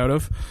wanted to get out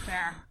of.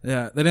 Fair.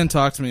 Yeah, they didn't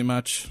talk to me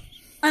much.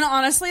 And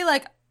honestly,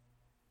 like,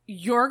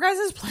 your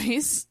guys'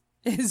 place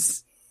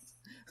is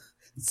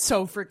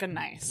so freaking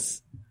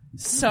nice.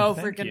 So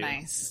Thank freaking you.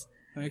 nice.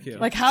 Thank you.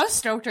 Like, how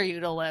stoked are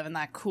you to live in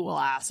that cool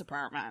ass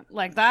apartment?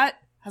 Like, that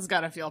has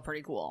got to feel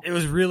pretty cool. It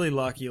was really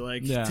lucky,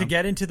 like, Yeah. to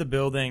get into the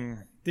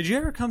building. Did you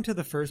ever come to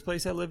the first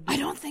place I lived in? I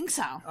don't think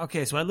so.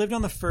 Okay, so I lived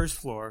on the first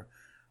floor,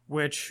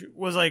 which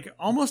was like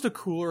almost a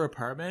cooler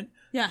apartment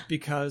Yeah.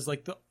 because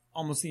like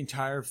almost the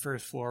entire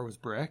first floor was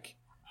brick.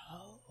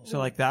 So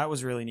like that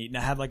was really neat. And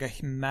I had like a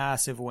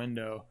massive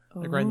window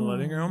like right in the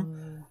living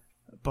room,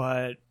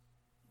 but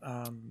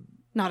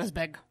Not as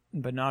big.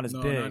 not as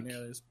No, big.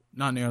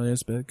 not nearly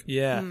as big.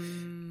 Yeah.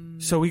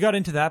 So we got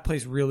into that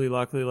place really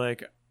luckily.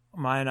 Like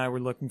Maya and I were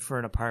looking for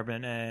an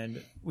apartment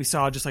and we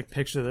saw just like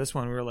pictures of this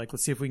one. We were like,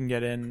 let's see if we can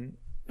get in.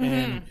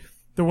 And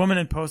the woman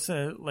had posted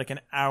it like an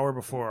hour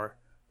before.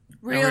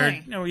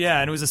 Really? Oh yeah,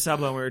 and it was a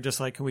sublet. And we were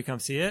just like, can we come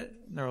see it?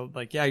 And they were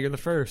like, yeah, you're the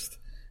first.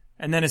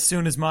 And then as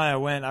soon as Maya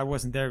went, I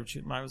wasn't there.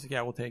 But Maya was like,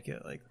 yeah, we'll take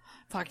it. Like,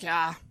 Fuck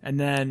yeah. and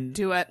then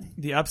Do it.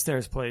 the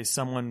upstairs place,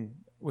 someone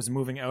was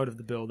moving out of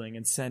the building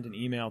and sent an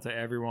email to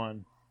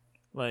everyone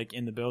like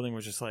in the building,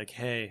 was just like,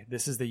 hey,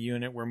 this is the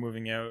unit we're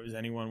moving out. Does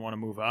anyone want to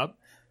move up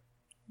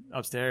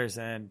upstairs?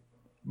 And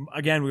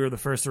again, we were the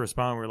first to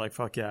respond. We were like,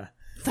 fuck yeah.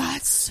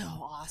 That's so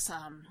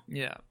awesome.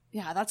 Yeah.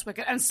 Yeah, that's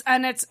wicked.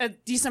 And it's a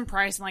decent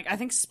price. And like, I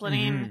think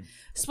splitting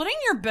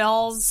your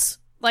bills,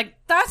 like,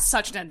 that's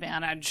such an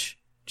advantage.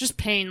 Just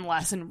paying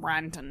less in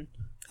rent and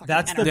fucking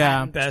That's the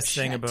internet and best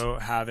thing shit.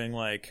 about having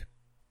a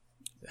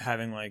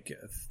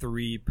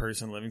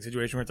 3-person living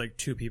situation where it's like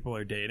 2 people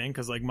are dating.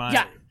 Cause like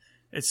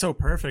it's so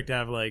perfect to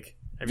have like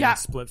everything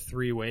split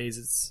 3 ways.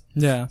 It's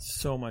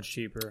so much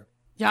cheaper.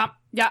 Yeah.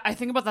 Yeah. I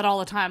think about that all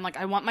the time. Like,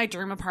 I want my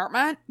dream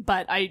apartment,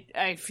 but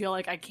I feel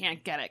like I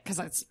can't get it because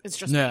it's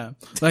just me.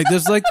 Like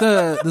this is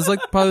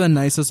probably the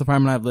nicest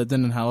apartment I've lived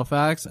in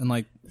Halifax, and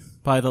like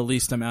probably the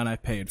least amount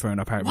I've paid for an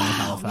apartment in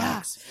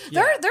Halifax.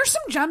 Yeah. There's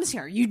some gems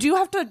here. You do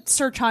have to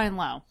search high and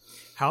low.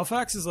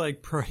 Halifax is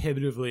like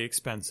prohibitively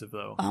expensive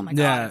though. Oh my god,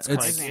 Yeah, it's Like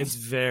crazy. it's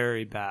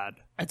very bad.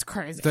 It's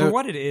crazy. For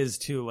what it is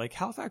too. Like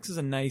Halifax is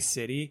a nice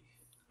city,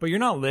 but you're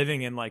not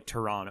living in like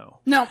Toronto.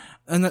 No.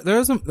 And there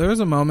was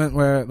a moment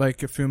where,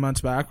 like, a few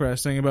months back, where I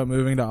was thinking about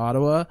moving to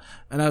Ottawa,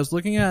 and I was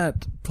looking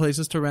at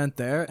places to rent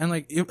there, and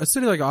like a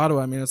city like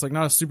Ottawa, I mean, it's like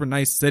not a super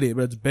nice city,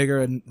 but it's bigger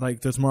and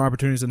like there's more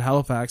opportunities in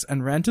Halifax,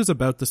 and rent is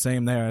about the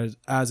same there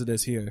as it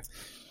is here.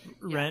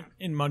 Rent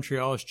in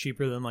Montreal is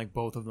cheaper than like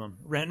both of them.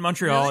 Rent in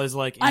Montreal is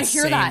like I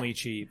hear that. insanely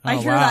cheap. I Oh,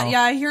 hear wow. that.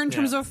 Yeah, I hear in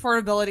terms of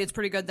affordability, it's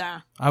pretty good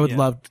there. I would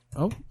love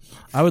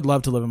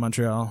to live in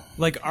Montreal.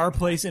 Like our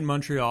place in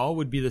Montreal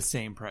would be the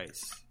same price.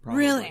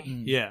 Probably.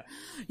 Really? Yeah.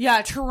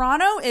 Yeah,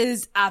 Toronto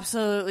is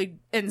absolutely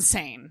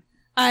insane.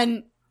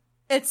 And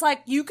it's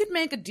like you could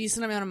make a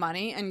decent amount of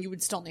money and you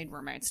would still need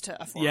roommates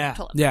to afford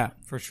to live. Yeah.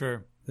 For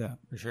sure. Yeah.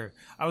 For sure.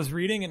 I was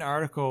reading an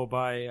article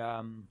by,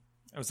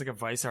 it was like a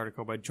Vice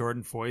article by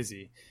Jordan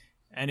Foisey,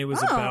 and it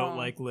was about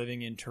like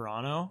living in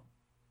Toronto.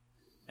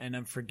 And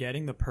I'm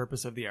forgetting the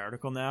purpose of the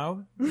article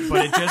now,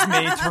 but it just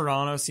made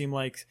Toronto seem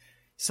like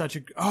such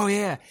a, oh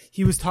yeah.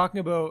 He was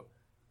talking about,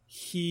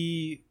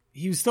 he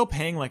was still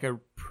paying like a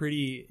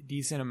pretty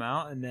decent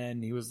amount. And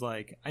then he was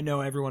like, I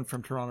know everyone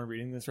from Toronto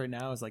reading this right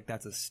now is like,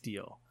 that's a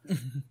steal.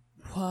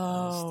 Whoa.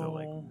 I was still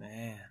like,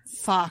 man.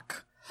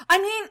 Fuck.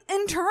 I mean,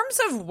 in terms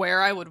of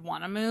where I would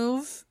want to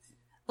move,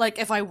 like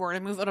if I were to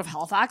move out of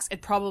Halifax,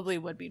 it probably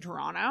would be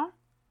Toronto.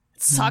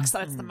 It sucks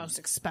that it's the most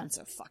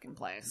expensive fucking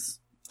place.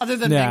 Other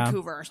than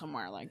Vancouver or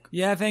somewhere like.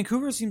 Yeah,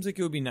 Vancouver seems like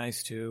it would be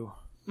nice too.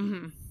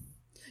 Mm-hmm.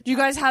 Do you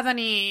guys have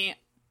any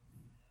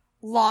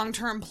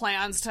long-term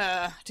plans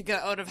to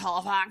get out of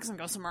Halifax and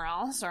go somewhere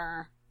else,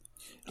 or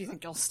do you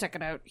think you'll stick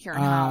it out here in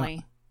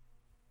Hali?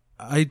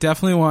 I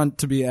definitely want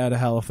to be out of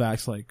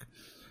Halifax, like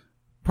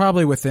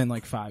probably within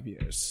like 5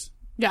 years.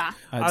 Yeah,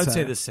 I would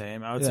say the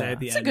same. I would say at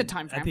the it's end, a good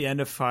time frame. At the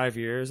end of 5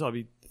 years, I'll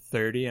be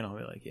 30, and I'll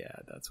be like, yeah,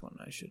 that's when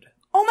I should.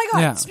 Oh my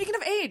god! Speaking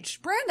of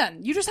age,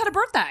 Brandon, you just had a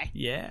birthday.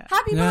 Yeah,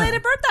 happy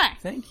belated birthday!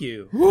 Thank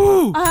you.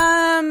 Woo!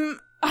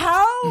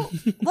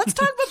 Let's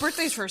talk about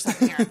birthdays for a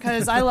second here,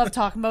 because I love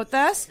talking about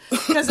this,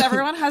 because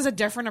everyone has a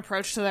different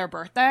approach to their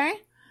birthday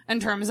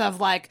in terms of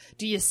like,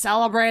 do you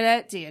celebrate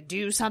it? Do you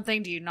do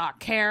something? Do you not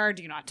care?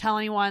 Do you not tell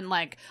anyone?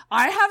 Like,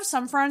 I have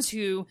some friends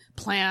who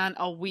plan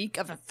a week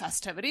of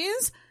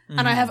festivities,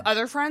 and I have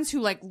other friends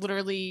who like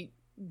literally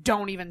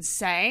don't even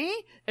say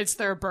it's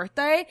their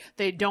birthday.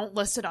 They don't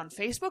list it on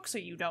Facebook, so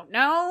you don't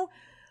know.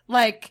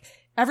 Like,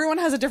 everyone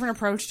has a different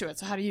approach to it.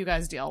 So how do you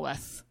guys deal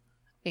with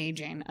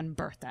aging and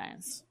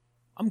birthdays?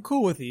 I'm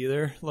cool with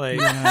either. Like,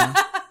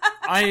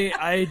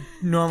 I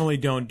normally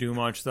don't do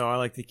much though. I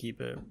like to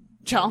keep it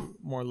chill,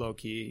 more low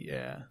key.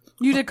 Yeah.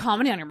 You did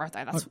comedy on your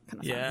birthday. That's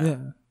kind of fun. Yeah.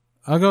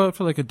 I'll go out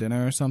for like a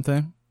dinner or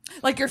something.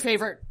 Like your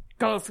favorite.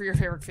 Go for your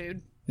favorite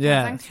food.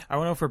 Yeah. I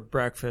went out for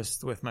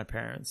breakfast with my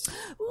parents.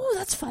 Ooh,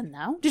 that's fun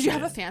though. Did you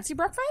have a fancy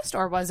breakfast,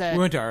 or was it? We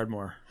went to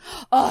Ardmore.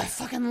 Oh, I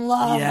fucking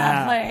love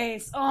that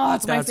place. Oh,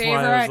 it's my favorite.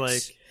 Why I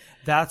was like,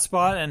 that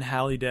spot and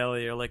Hallie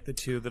Deli are like the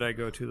two that I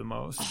go to the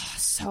most. Oh,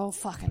 so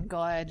fucking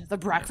good. The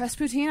breakfast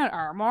poutine at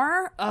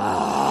Ardmore.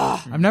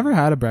 Oh. I've never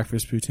had a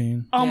breakfast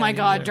poutine. Oh my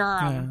god,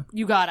 Durham.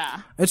 You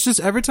gotta. It's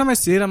just every time I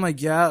see it, I'm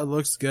like, yeah, it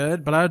looks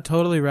good, but I would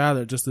totally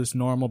rather just this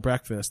normal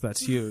breakfast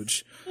that's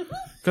huge.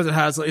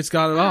 Because it's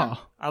got it all.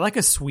 I like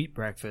a sweet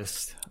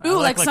breakfast. Ooh,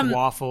 I like some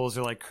waffles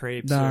or like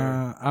crepes.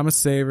 Nah, I'm a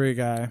savory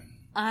guy.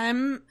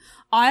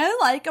 I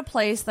like a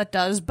place that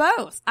does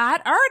both.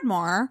 At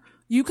Ardmore,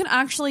 you can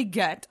actually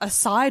get a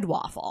side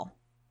waffle.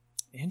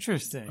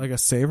 Interesting. Like a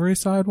savory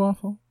side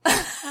waffle?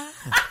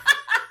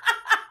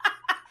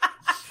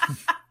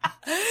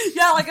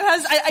 Yeah, like it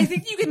has, I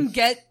think you can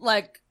get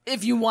like,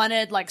 if you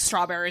wanted like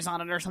strawberries on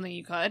it or something,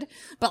 you could.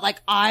 But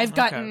like I've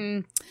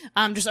gotten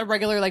just a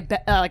regular like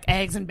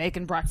eggs and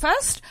bacon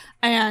breakfast,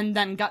 and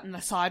then gotten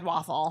the side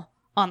waffle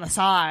on the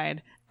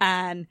side,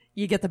 and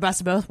you get the best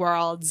of both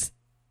worlds.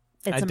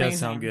 It's amazing. That does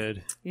sound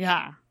good.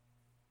 Yeah.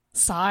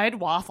 Side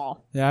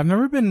waffle. Yeah, I've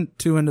never been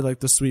too into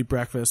like the sweet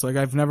breakfast. Like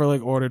I've never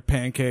like ordered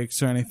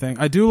pancakes or anything.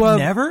 I do love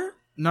Never?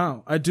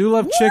 No, I do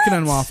love chicken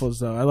and waffles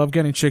though. I love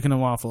getting chicken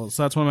and waffles.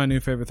 That's one of my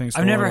new favorite things.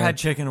 I've never had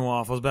chicken and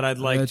waffles, but I'd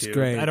like to. That's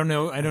great. I don't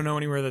know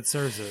anywhere that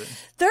serves it.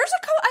 There's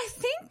a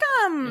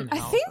I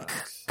think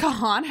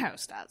Kahan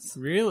House does.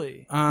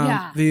 Really?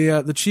 Yeah.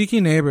 The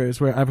Cheeky Neighbors,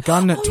 where I've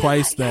gotten it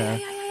twice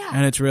there,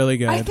 and it's really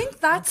good. I think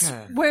that's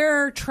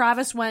where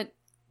Travis went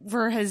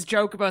for his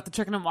joke about the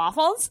chicken and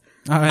waffles.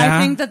 Oh, yeah?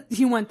 I think that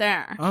he went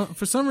there.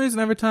 For some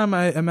reason, every time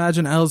I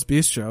imagine Elle's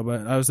Bistro,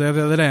 but I was there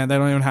the other day and they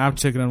don't even have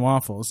chicken and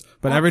waffles.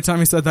 But every time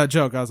he said that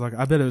joke, I was like,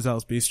 I bet it was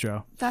Elle's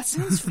Bistro. That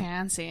sounds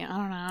fancy. I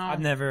don't know.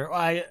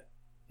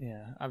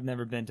 I've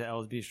never been to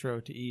Elle's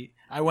Bistro to eat.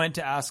 I went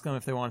to ask them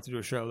if they wanted to do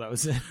a show. That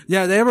was it.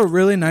 Yeah, they have a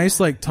really nice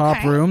like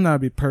top room. That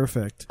would be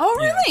perfect. Oh,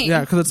 really?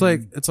 Yeah, because they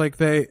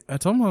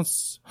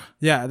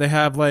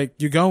have like,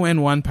 you go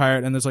in one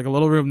part and there's like a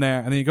little room there,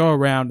 and then you go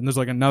around and there's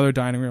like another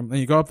dining room, and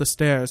you go up the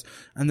stairs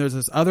and there's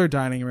this other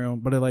dining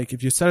room. But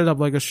if you set it up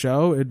like a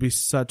show, it'd be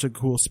such a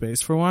cool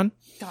space for one.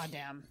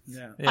 Goddamn.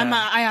 Yeah.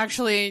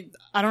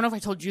 I don't know if I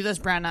told you this,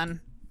 Brandon,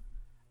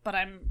 but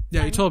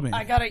you told me.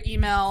 I got an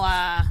email,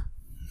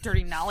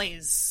 Dirty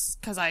Nellies,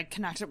 because I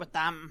connected with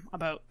them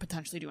about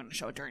potentially doing a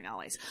show at Dirty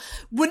Nellies.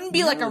 Wouldn't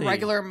be like a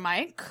regular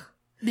mic,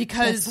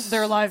 because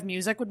their live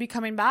music would be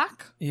coming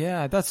back.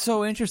 Yeah, that's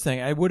so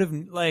interesting. I would have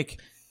it's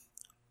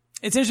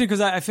interesting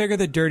because I figure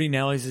that Dirty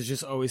Nellies is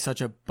just always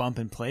such a bump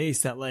in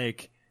place that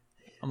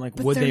I'm like,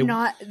 but would they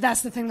not?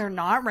 That's the thing, they're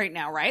not right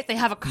now, right? They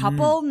have a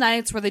couple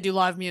nights where they do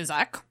live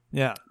music.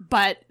 Yeah,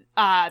 but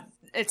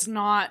it's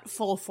not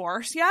full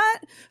force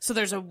yet, so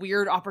there's a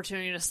weird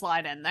opportunity to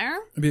slide in there.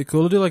 It'd be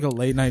cool to do like a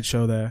late night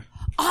show there.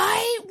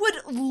 I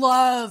would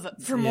love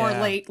for more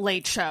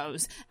late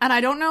shows, and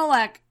I don't know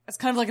it's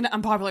kind of like an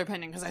unpopular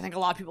opinion because I think a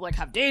lot of people like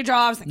have day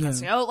jobs, they can't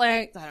stay out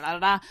late,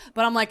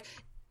 but I'm like,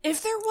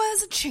 if there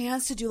was a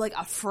chance to do like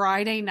a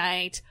Friday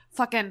night,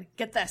 fucking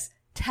get this,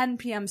 10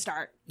 p.m.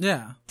 start.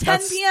 Yeah. 10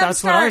 p.m. That's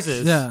start. what ours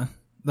is. Yeah.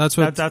 That's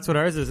what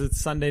ours is. It's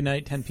Sunday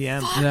night, 10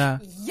 p.m. Yeah.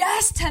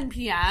 Yes, 10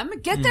 p.m.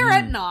 Get there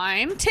at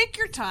 9. Take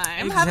your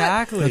time.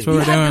 Exactly. That's what You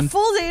we're have doing. the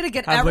full day to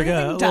get Have like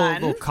everything a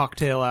done. little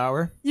cocktail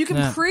hour. You can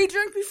Yeah.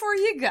 pre-drink before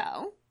you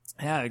go.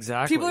 Yeah,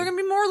 exactly. People are going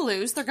to be more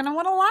loose. They're going to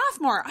want to laugh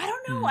more. I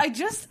don't know.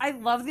 I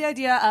love the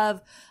idea of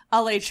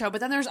a late show,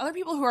 but then there's other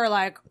people who are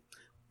like,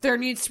 there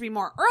needs to be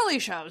more early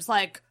shows,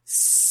 like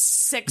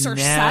 6 or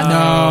 7.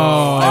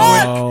 No.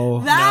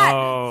 Fuck that.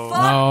 No.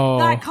 Fuck No.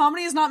 that.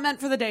 Comedy is not meant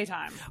for the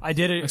daytime. I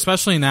did it.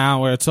 Especially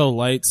now where it's so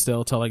light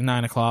still till like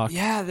 9 o'clock.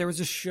 Yeah, there was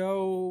a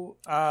show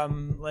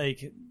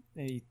like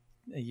a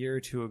year or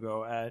two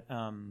ago at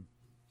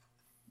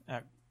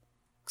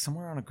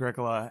somewhere on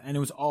Agricola, and it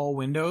was all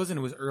windows and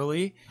it was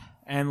early,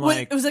 and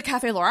like Was it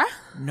Cafe Laura?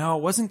 no,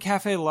 it wasn't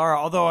Cafe Lara,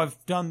 although I've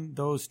done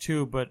those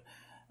too, but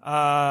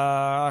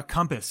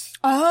Compass.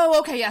 Oh,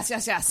 okay. Yes.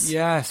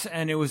 Yes,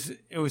 and it was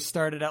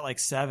started at like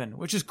 7,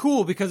 which is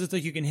cool because it's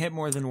like you can hit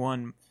more than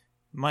one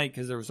mic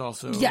because there was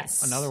also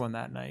another one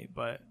that night.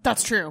 But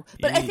That's true.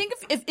 But I think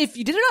if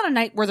you did it on a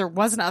night where there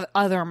wasn't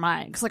other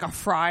mics, like a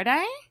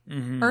Friday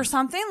or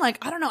something, like,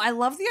 I don't know. I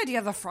love the idea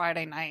of a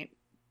Friday night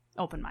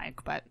open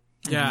mic, but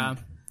Yeah.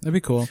 That'd be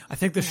cool. I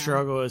think the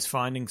struggle is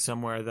finding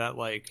somewhere that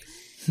like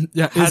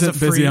Yeah, has isn't a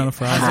busy free- on a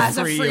Friday. has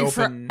a free free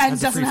open- and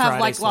has a doesn't free have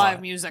Friday like slot.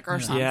 live music or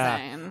something, Yeah.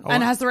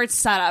 and has the right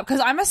setup. Because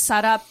I'm a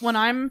setup when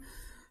I'm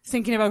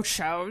thinking about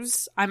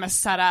shows. I'm a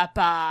setup.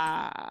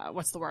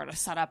 What's the word? A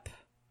setup.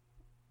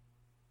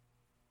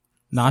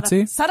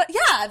 Nazi? Setup.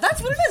 Yeah,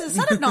 that's what it is.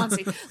 A setup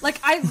Nazi. Like,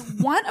 I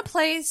want a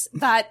place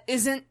that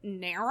isn't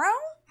narrow.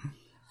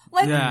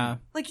 Like, Yeah.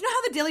 like, you know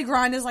how the Daily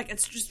Grind is like,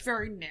 it's just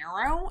very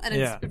narrow and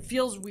Yeah. it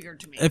feels weird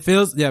to me. It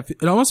feels, yeah,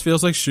 it almost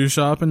feels like Shoe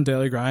Shop and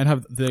Daily Grind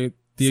have the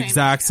Same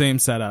exact same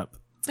setup.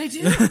 They do.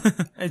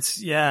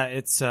 it's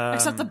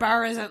Except the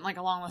bar isn't like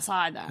along the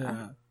side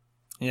there.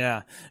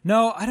 Yeah.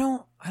 No, I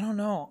don't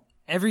know.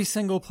 Every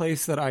single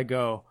place that I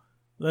go,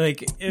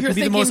 like, it You're could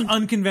be the most thinking-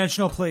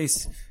 unconventional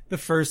place. The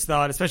first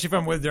thought, especially if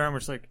I'm with Durham, we're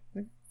just like,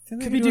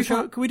 could we do a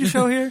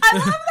show here? I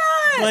love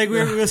that! Like, we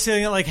were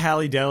sitting at like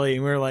Halle Deli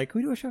and we were like,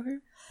 can we do a show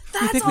here?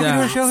 That's think we can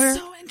do a show here?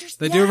 so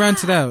interesting. They do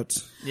rent it out.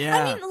 Yeah.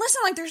 I mean,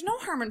 listen, like, there's no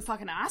harm in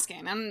fucking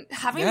asking, and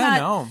having Yeah, that,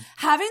 no.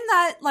 having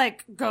that,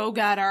 like,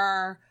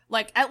 go-getter,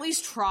 like, at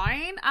least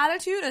trying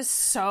attitude is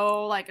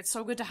so, like, it's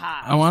so good to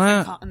have. I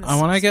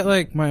wanna get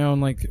like my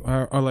own like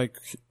or like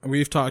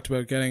we've talked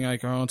about getting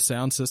like our own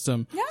sound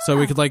system, so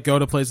we could like go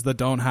to places that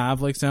don't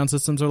have like sound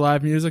systems or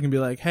live music and be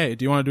like, hey,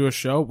 do you want to do a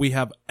show? We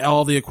have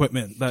all the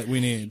equipment that we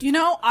need. You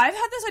know, I've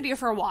had this idea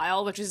for a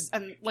while, which is,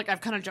 and like,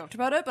 I've kind of joked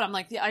about it, but I'm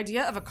like, the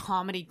idea of a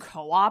comedy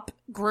co-op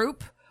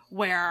group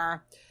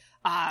where,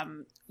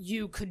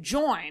 you could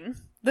join.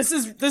 This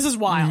is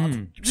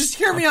wild. Just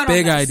hear me out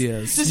Big on this.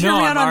 ideas. Just hear me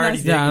out on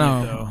this. Yeah,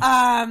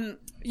 I know.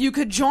 You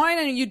could join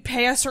and you'd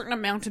pay a certain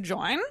amount to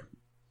join,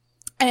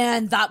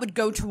 and that would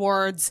go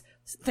towards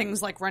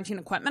things like renting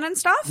equipment and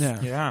stuff.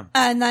 Yeah.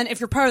 And then if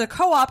you're part of the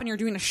co-op and you're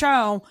doing a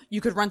show,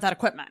 you could rent that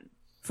equipment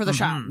for the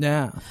show.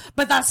 Yeah.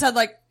 But that said,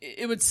 like,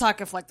 it would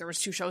suck if like there was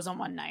 2 shows on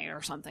one night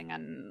or something,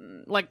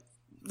 and like,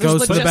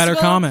 Goes to the better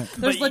comic.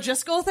 There's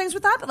logistical things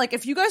with that, but like,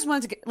 if you guys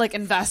wanted to get, like,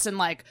 invest in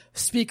like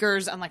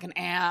speakers and like an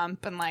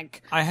amp and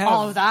like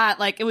all of that,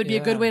 like, it would be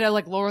a good way to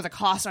like lower the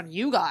cost on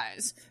you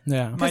guys.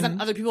 Yeah. Because then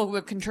other people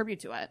would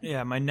contribute to it.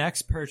 Yeah, my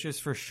next purchase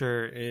for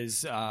sure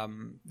is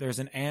there's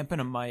an amp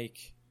and a mic,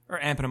 an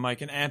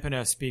amp and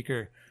a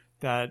speaker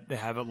that they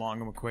have at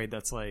Long and McQuaid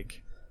that's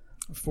like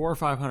 $400 or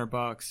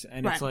 $500,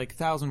 and it's like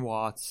 1,000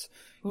 watts.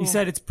 He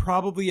said it's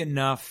probably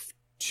enough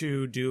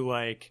to do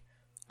like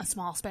a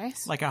small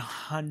space, like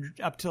 100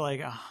 up to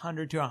like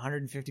 100 to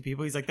 150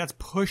 people. He's like, that's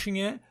pushing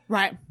it,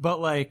 right? But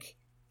like,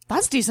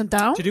 that's decent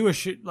though. To do a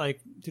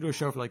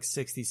show for like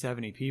 60,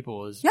 70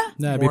 people is that'd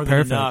more be than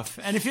perfect. enough.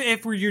 And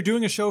if you're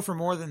doing a show for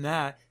more than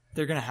that,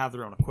 they're gonna have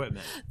their own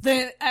equipment.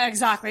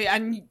 Exactly,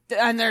 and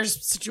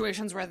there's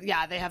situations where they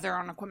have their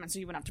own equipment, so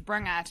you wouldn't have to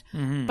bring it.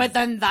 Mm-hmm. But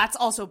then that's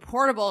also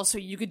portable, so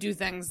you could do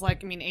things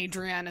like, I mean,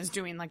 Adrienne is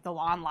doing like the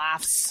Lawn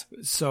Laughs.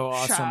 So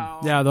awesome. Show.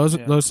 Yeah,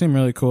 those seem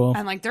really cool.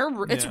 And like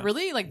it's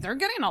really like they're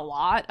getting a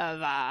lot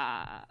of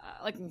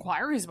like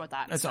inquiries about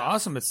that. That's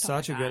awesome. It's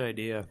such a good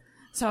idea.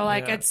 So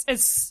like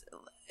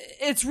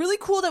it's really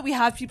cool that we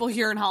have people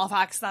here in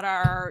Halifax that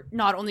are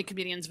not only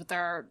comedians, but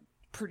they're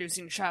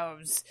producing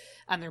shows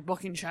and they're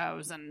booking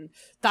shows, and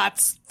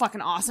that's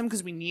fucking awesome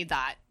because we need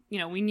that. You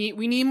know, we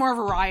need more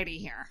variety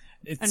here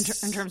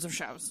in terms of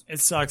shows. It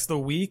sucks. The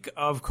week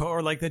of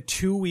or like the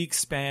 2-week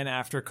span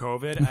after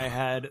COVID, I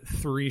had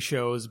 3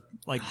 shows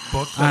like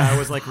booked that I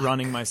was like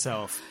running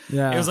myself.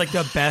 Yeah, it was like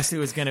the best it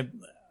was gonna.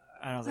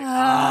 I was like,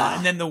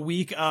 and then the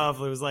week of,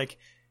 it was like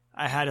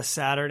I had a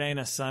Saturday and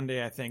a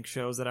Sunday, I think,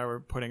 shows that I were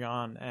putting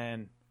on,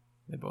 and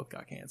They both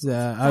got canceled.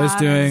 Yeah, I was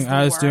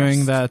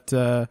doing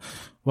that.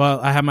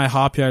 Well, I had my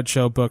Hop Yard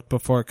show booked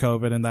before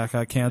COVID, and that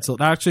got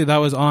canceled. Actually, that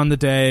was on the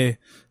day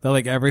that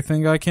like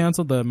everything got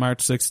canceled, the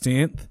March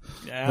 16th.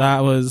 Yeah.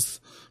 That was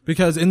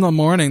because in the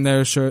morning they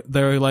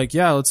were like,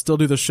 yeah, let's still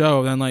do the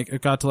show. Then like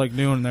it got to like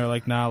noon, and they're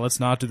like, nah,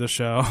 let's not do the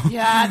show.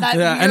 Yeah, that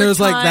yeah, and it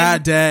was like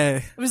that day.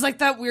 It was like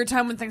that weird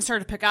time when things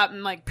started to pick up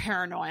and like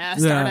paranoia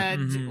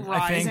started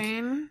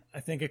rising.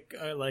 I think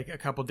like a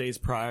couple days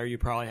prior, you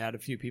probably had a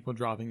few people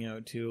dropping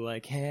out too.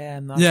 Like, hey,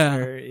 I'm not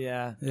sure.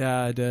 Yeah,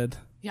 I did.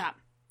 Yeah.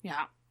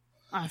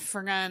 I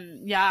forgot.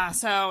 Yeah,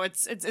 so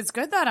it's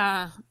good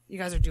that you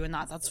guys are doing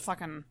that. That's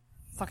fucking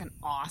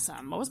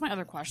awesome. What was my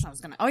other question I was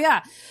gonna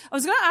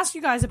ask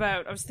you guys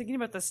about. I was thinking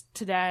about this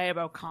today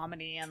about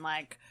comedy and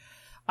like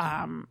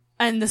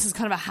and this is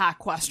kind of a hack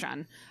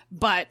question,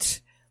 but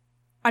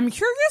I'm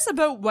curious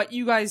about what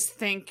you guys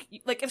think.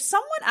 Like, if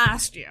someone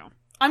asked you,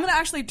 I'm going to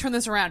actually turn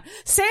this around.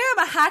 Say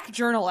I'm a hack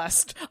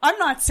journalist. I'm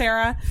not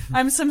Sarah.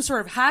 I'm some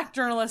sort of hack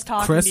journalist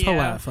talking Chris to you.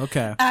 Halef,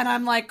 okay. And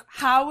I'm like,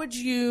 how would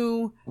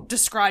you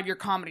describe your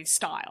comedy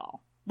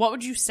style? What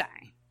would you say?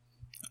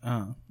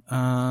 Do you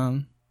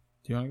want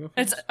to go first?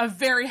 It's a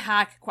very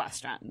hack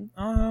question.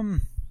 I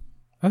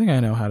think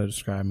I know how to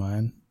describe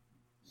mine.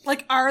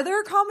 Like, are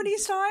there comedy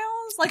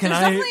styles? Like,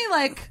 definitely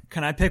like...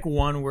 Can I pick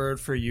one word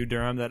for you,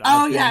 Durham, that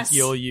I think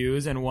you'll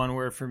use, and one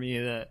word for me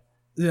that...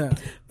 Yeah.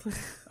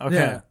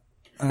 Okay.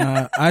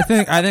 Yeah. I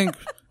think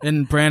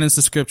in Brandon's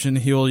description,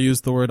 he will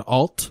use the word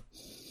alt.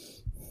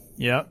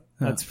 Yep.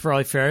 That's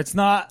probably fair. It's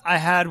not... I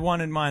had one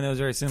in mind that was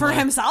very similar. For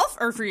himself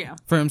or for you?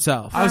 For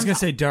himself. I was going to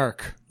say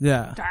dark.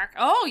 Yeah. Dark.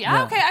 Oh,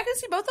 yeah. Okay. I can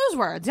see both those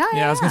words. Yeah,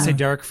 I was going to say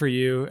dark for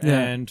you,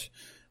 and...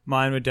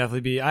 Mine would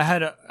definitely be. I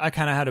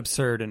kind of had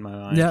absurd in my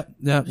mind. Yeah,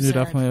 you're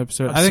definitely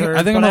absurd. I think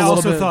but I'm a little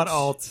also bit. thought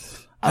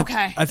alt.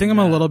 Okay. I think I'm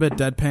a little bit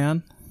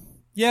deadpan.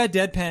 Yeah,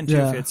 deadpan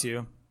too fits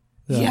you.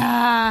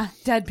 Yeah,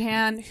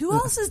 deadpan. Who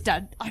else is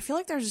dead? I feel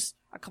like there's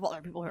a couple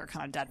other people who are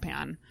kind of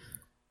deadpan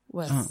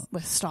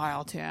with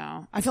style too.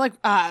 I feel like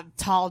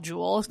Tall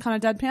Jewel is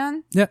kind of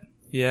deadpan. Yep.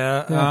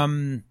 Yeah.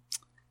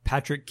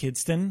 Patrick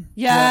Kidston.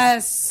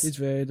 Yes. He's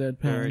very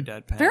deadpan. Very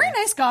deadpan. Very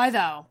nice guy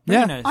though.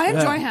 Very nice. I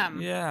enjoy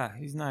him. Yeah,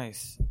 he's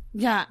nice.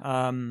 Yeah.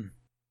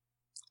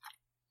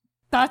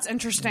 That's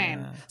interesting.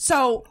 Yeah.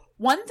 So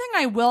one thing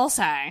I will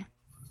say,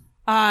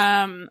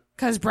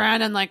 cause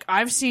Brandon, like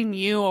I've seen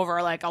you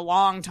over like a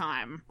long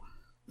time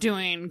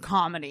doing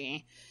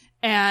comedy,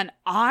 and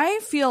I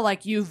feel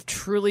like you've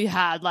truly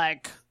had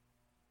like,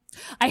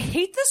 I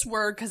hate this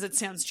word cause it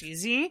sounds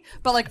cheesy,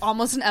 but like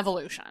almost an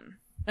evolution.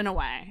 In a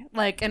way,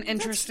 like an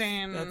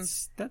interesting...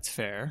 That's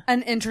fair.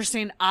 An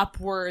interesting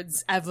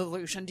upwards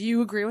evolution. Do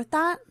you agree with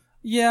that?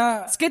 Yeah.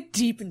 Let's get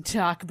deep and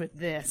talk about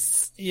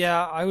this.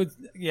 Yeah, I would.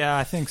 Yeah,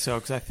 I think so,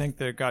 because I think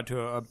there got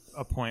to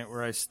a point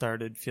where I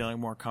started feeling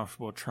more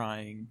comfortable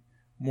trying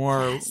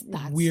more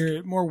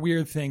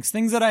weird things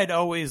that I'd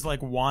always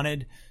like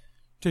wanted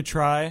to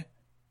try,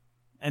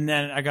 and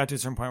then I got to a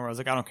certain point where I was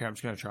like, I don't care, I'm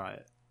just gonna try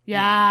it. Yeah,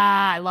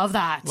 I love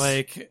that.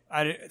 Like,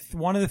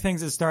 one of the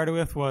things it started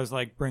with was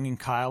like bringing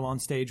Kyle on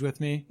stage with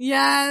me.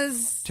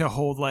 Yes. To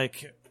hold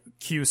like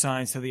cue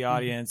signs to the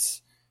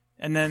audience,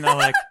 and then I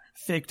like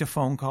faked a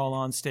phone call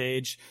on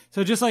stage.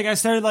 So just like I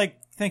started like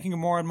thinking of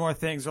more and more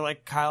things. Or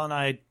like Kyle and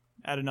I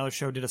at another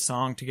show did a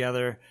song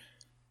together.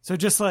 So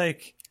just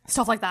like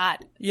stuff like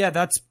that. Yeah,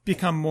 that's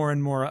become more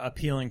and more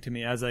appealing to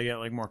me as I get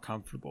like more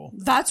comfortable.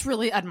 That's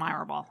really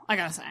admirable, I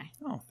gotta say.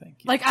 Oh,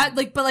 thank you.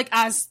 But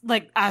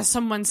as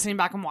someone sitting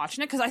back and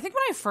watching it, because I think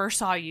when I first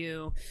saw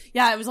you,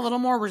 it was a little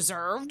more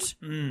reserved.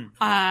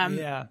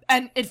 Yeah,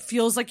 and it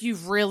feels like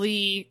you've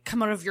really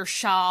come out of your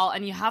shell,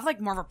 and you have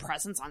like more of a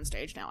presence on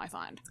stage now. I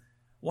find.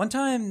 One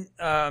time,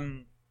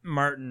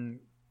 Martin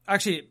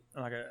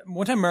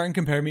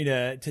compared me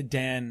to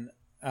Dan.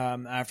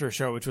 After a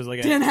show, which was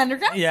like Dan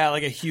Henderson? Yeah,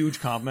 like a huge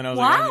compliment. I was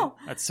wow.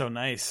 like, that's so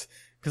nice.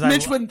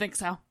 Mitch wouldn't think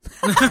so.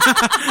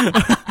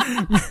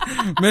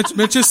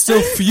 Mitch is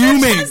still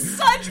fuming. He's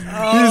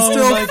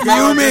still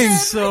fuming.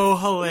 So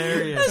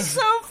hilarious. It's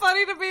so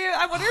funny to me.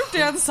 I wonder if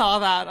Dan saw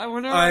that. I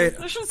wonder.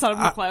 I should send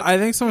him a clip. I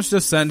think someone should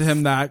just send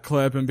him that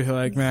clip and be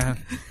like,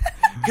 man.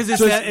 Because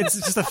it's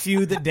just a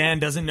feud that Dan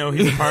doesn't know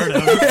he's a part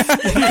of.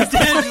 Dan's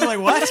just like,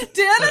 what?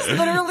 Dan is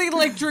literally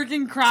like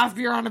drinking craft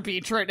beer on a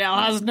beach right now.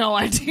 Has no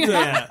idea.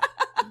 Yeah.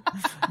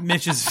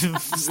 Mitch is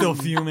still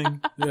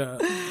fuming. Yeah.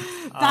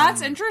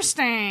 That's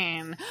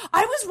interesting.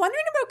 I was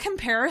wondering about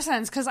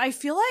comparisons because I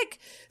feel like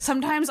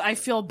sometimes I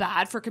feel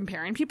bad for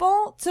comparing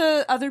people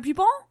to other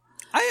people.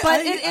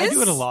 I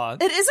do it a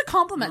lot. It is a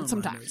compliment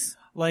sometimes.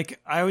 Like,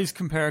 I always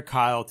compare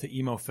Kyle to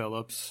Emo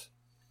Phillips.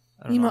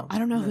 I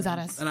don't know who that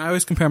is. And I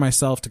always compare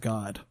myself to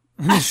God.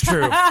 It's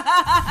true.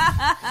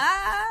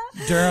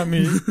 Durham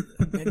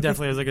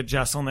definitely has like a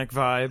Jesselnick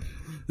vibe.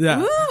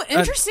 Yeah. Ooh,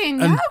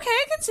 interesting. Okay,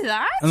 I can see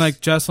that. And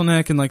like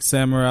Jesselnick and like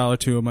Sam Morril are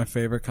two of my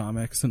favorite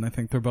comics, and I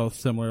think they're both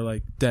similar,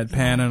 like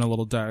deadpan and a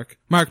little dark.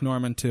 Mark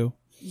Norman too.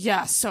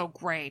 Yeah, so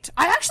great.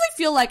 I actually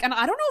feel like, and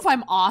I don't know if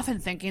I'm off in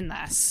thinking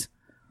this,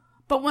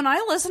 but when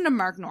I listen to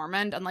Mark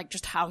Norman and like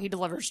just how he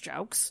delivers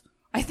jokes,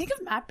 I think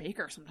of Matt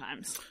Baker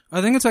sometimes.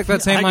 I think it's like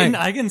that same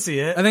I can see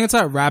it. I think it's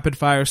that rapid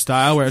fire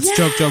style where it's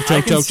joke, Smooth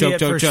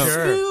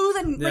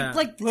and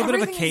like a little bit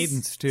of a everything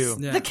cadence too.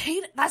 The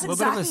cadence. That's a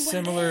little exactly bit of a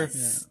similar what it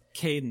is.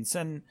 cadence,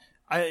 and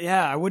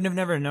I wouldn't have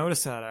never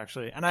noticed that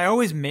actually. And I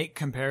always make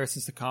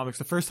comparisons to comics.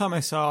 The first time I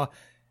saw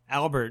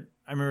Albert,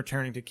 I remember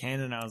turning to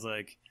Cannon and I was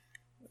like,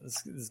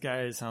 this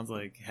guy sounds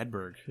like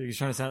Hedberg. He's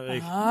trying to sound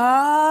like.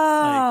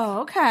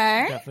 Oh,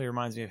 okay. Definitely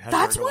reminds me of Hedberg.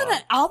 That's one.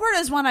 Albert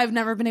is one I've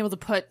never been able to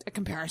put a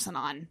comparison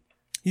on.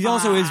 He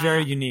also is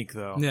very unique,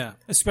 though. Yeah,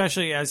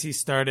 especially as he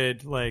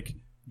started like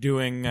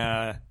doing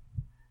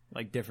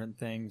like different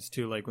things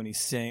too. Like when he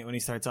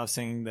starts off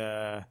singing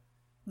the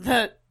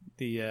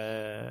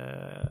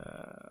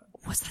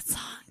what's that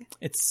song?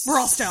 It's We're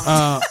All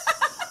Stoned.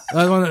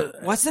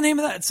 What's the name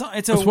of that song?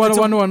 It's What a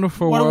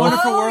Wonderful World. What a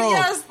Wonderful World.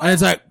 Yes, and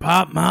it's like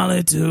Pop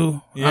Molly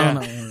too. Yeah. I don't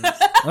know.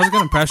 That was a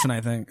good impression,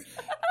 I think.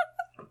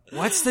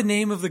 What's the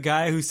name of the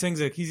guy who sings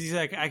it? He's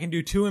like, I can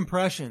do 2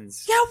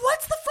 impressions. Yeah,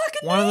 what's the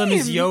fucking One name? of them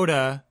is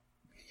Yoda,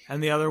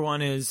 and the other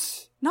one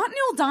is not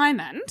Neil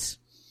Diamond.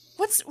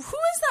 Who is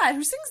that?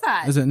 Who sings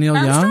that? Is it Neil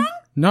Armstrong? Young?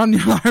 No,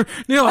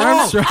 Neil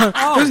Armstrong.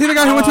 Was he the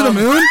guy who went to the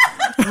moon?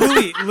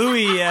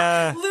 Louis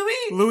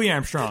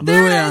Armstrong.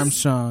 Louis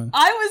Armstrong.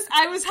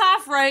 I was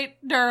half right,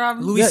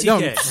 Durham. Louis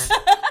C.K.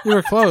 You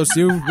were close.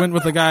 You went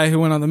with the guy who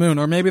went on the moon,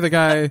 or maybe the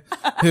guy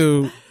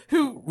who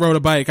rode a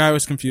bike. I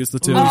always confused the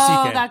two.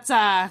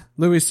 That's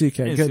Louis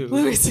C.K. Good.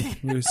 Louis C.K.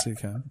 Louis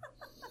C.K.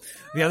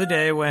 The other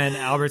day when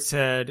Albert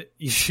said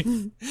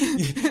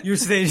your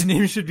stage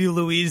name should be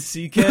Louise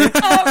C.K. Oh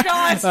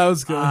god, that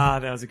was good.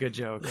 That was a good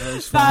joke.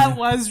 That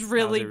was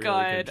really good.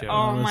 Really good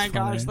Oh my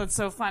funny. gosh, that's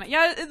so funny.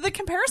 Yeah, the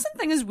comparison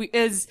thing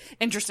is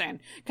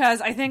interesting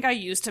because I think I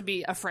used to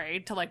be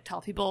afraid to like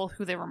tell people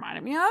who they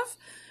reminded me of,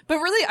 but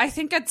really I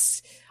think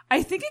it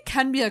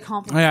can be a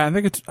compliment. Yeah,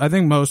 I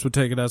think most would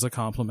take it as a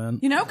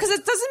compliment. You know, because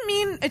it doesn't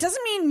mean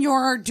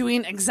you're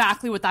doing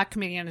exactly what that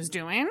comedian is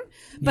doing,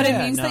 but it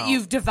means that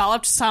you've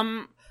developed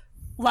some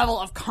level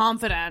of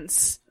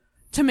confidence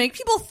to make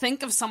people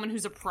think of someone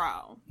who's a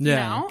pro, you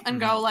know, and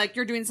go like,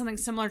 you're doing something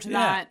similar to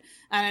that,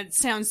 and it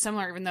sounds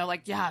similar, even though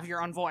like you have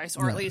your own voice,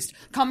 or at least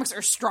comics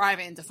are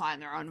striving to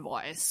find their own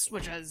voice,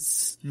 which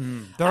is,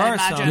 I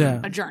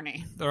imagine, a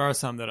journey. There are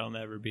some that I'll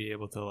never be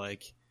able to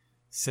like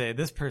say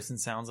this person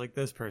sounds like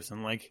this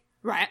person, like.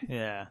 Right.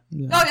 Yeah.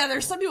 Oh yeah,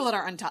 there's some people that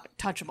are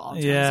untouchable.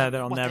 Yeah,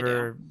 that I'll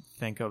never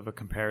think of a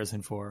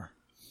comparison for.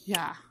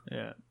 Yeah.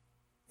 Yeah.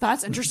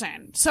 That's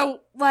interesting.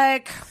 So,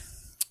 like,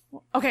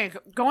 okay,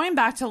 going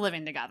back to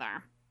living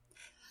together.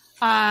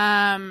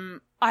 I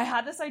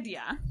had this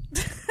idea.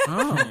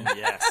 Oh,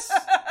 yes.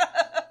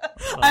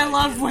 I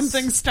love when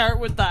things start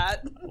with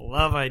that.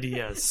 Love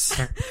ideas.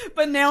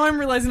 But now I'm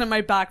realizing it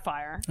might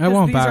backfire. It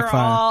won't backfire. These are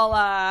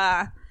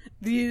all,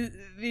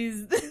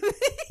 these some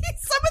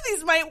of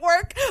these might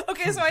work.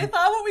 Okay, so I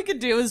thought what we could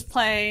do is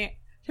play.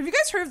 Have you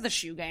guys heard of the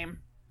shoe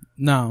game?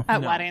 No.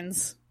 At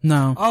weddings?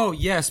 No. Oh,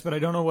 yes, but I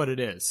don't know what it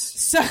is.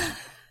 So I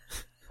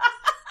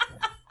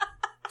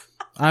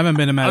haven't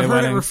been to many I've heard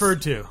weddings. it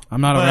referred to.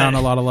 I'm not around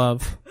a lot of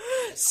love.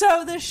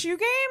 So the shoe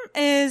game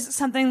is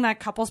something that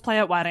couples play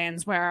at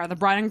weddings where the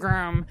bride and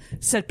groom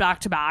sit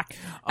back to back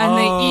and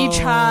they each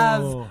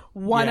have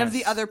one of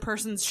the other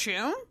person's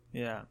shoe.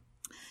 Yeah.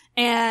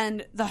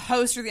 And the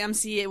host or the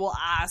MC will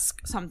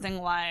ask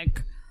something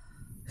like,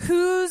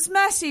 who's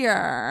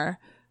messier?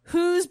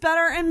 Who's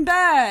better in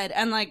bed?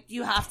 And like,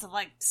 you have to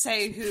like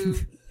say who.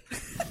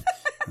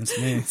 That's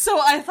me. So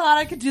I thought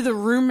I could do the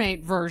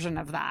roommate version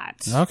of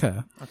that. Okay.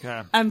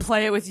 And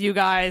play it with you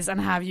guys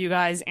and have you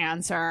guys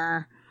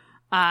answer,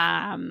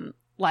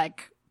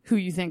 like who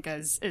you think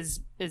is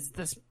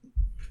this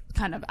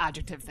kind of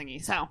adjective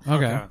thingy. So.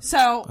 Okay.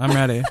 So. I'm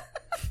ready.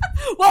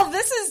 Well,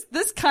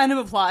 this kind of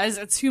applies.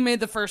 It's who made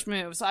the first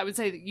move. So I would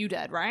say that you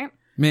did, right?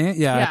 Me?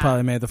 Yeah, I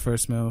probably made the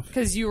first move.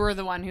 Because you were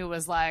the one who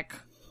was like,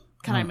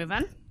 can I move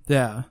in?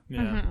 Yeah.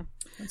 Yeah. Mm-hmm.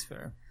 That's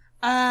fair.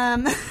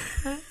 Who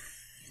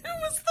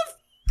was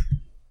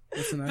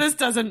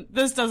the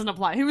This doesn't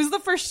apply. Who was the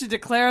first to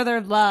declare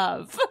their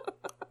love?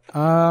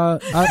 I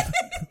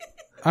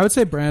would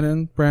say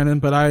Brandon,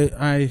 but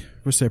I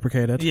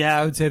reciprocated. Yeah,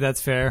 I would say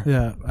that's fair.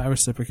 Yeah, I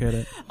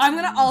reciprocated. I'm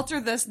going to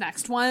alter this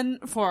next one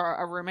for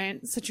a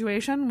roommate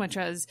situation, which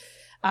is,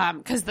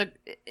 cause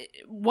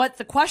what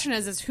the question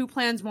is who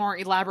plans more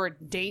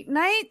elaborate date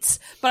nights,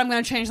 but I'm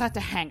going to change that to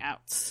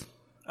hangouts.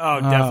 Oh,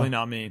 definitely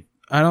not me.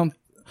 I don't,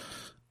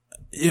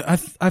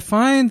 I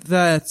find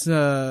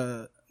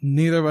that,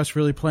 neither of us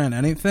really plan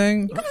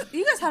anything.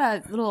 You guys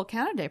had a little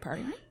Canada Day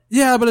party, right?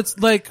 Yeah, but it's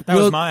like... That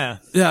was Maya.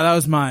 Yeah, that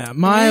was Maya.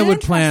 Maya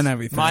would plan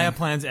everything. Maya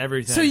plans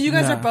everything. So you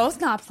guys are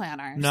both not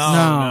planners?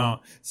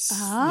 No.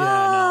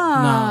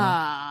 Ah.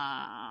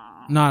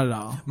 Yeah, no. Not at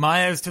all.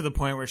 Maya is to the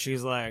point where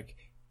she's like,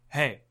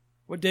 hey,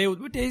 what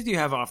days do you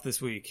have off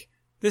this week?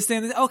 This day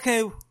and this?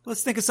 Okay,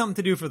 let's think of something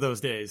to do for those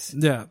days.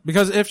 Yeah,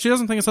 because if she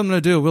doesn't think of something to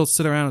do, we'll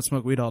sit around and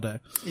smoke weed all day.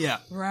 Yeah.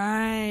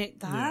 Right.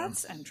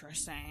 That's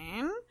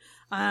interesting.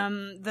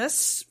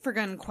 This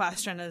friggin'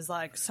 question is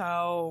like,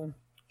 so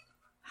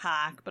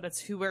hack, but it's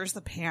who wears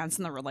the pants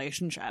in the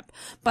relationship.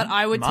 But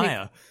I would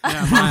Maya.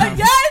 Yeah, Maya.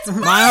 Yeah, it's Maya.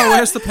 Maya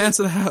wears the pants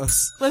of the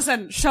house.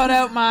 Listen, shout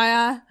out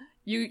Maya.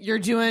 You're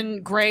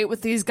doing great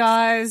with these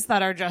guys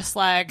that are just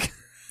like.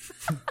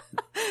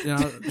 You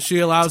know, she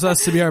allows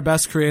us to be our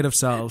best creative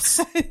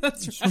selves.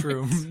 That's right.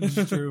 True.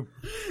 It's true.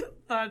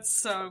 That's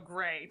so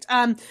great.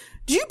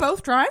 Do you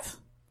both drive?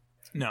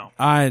 No.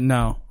 I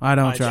don't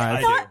I drive.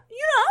 do.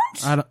 You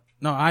don't? I don't.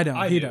 No, I don't.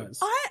 I He do.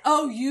 does.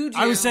 You do.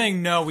 I was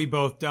saying no, we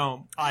both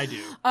don't. I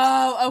do.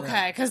 Oh,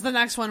 okay. Because the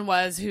next one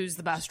was who's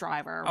the best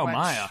driver. Oh, which-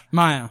 Maya.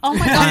 Maya. Oh my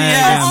god!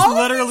 Yes, All of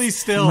literally these-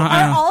 still.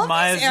 Maya. Are all of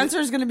Maya's, these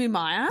answers going to be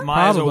Maya?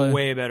 Maya's Probably. a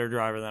way better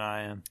driver than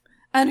I am.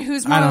 And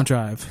who's more? I don't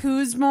drive.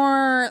 Who's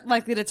more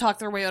likely to talk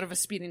their way out of a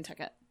speeding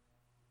ticket?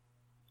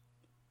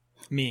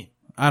 Me.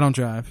 I don't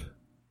drive.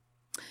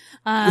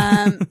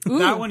 Ooh.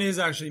 That one is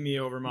actually me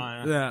over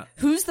Maya. Yeah.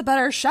 Who's the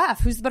better chef?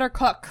 Who's the better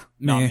cook?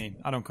 Not me.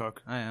 I don't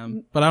cook. I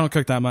am, but I don't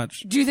cook that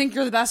much. Do you think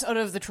you're the best out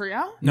of the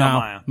trio?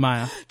 No,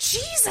 Maya.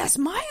 Jesus,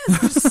 Maya's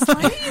just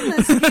slaying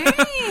this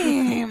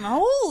game.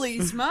 Holy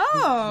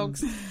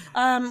smokes.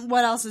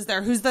 What else is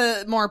there? Who's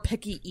the more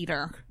picky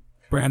eater?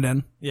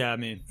 Brandon. Yeah,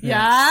 me.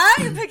 Yeah,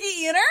 you're a picky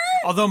eater?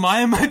 Although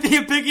Maya might be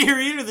a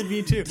pickier eater than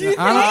me too. you think?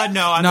 No, I'm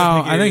No,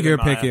 a pickier I think than you're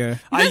Maya.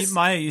 pickier.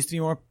 Maya used to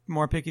be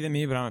more picky than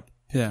me, but I'm a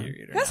Yeah. pickier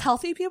eater. You guys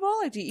healthy people?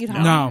 Like, do you eat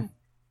healthy? No.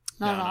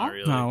 Not at all? Not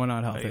really. No, we're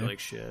not I healthy. eat like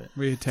shit.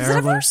 We're Does that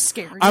terrible. ever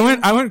scare you?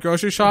 I went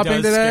grocery shopping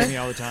It does scare me today.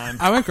 all the time.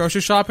 I went grocery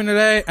shopping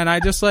today, and I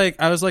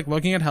was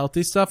looking at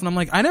healthy stuff, and I'm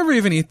like, I never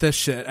even eat this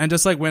shit, and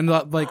just like went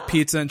up like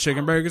pizza and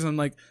chicken burgers, and I'm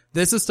like,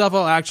 this is stuff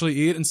I'll actually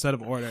eat instead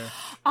of order.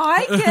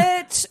 I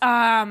get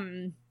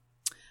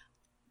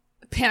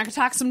panic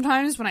attacks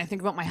sometimes when I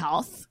think about my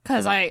health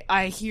because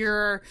I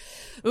hear,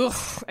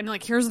 and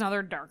like here's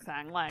another dark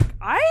thing. Like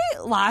I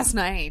last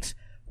night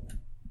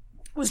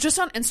was just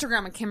on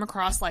Instagram and came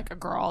across like a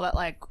girl that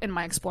like in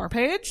my Explore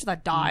page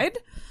that died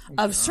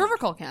of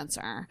cervical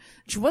cancer.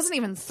 She wasn't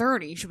even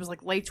 30; she was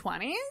like late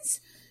 20s,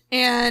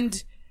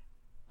 and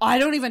I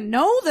don't even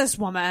know this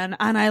woman.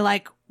 And I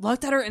like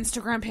looked at her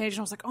Instagram page and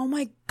I was like, oh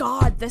my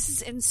god, this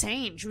is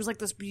insane. She was like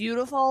this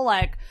beautiful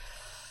like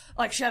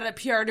she had a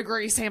PR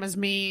degree, same as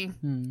me,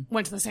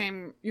 went to the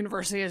same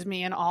university as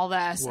me and all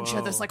this. And she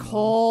had this like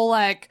whole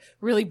like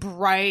really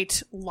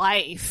bright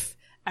life.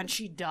 And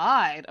she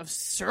died of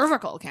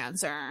cervical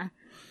cancer.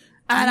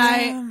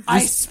 And I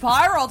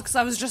spiraled because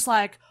I was just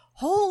like,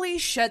 holy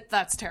shit,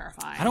 that's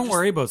terrifying. I don't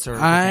worry about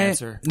cervical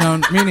cancer. No,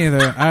 me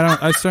neither.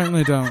 I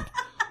certainly don't.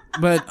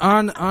 But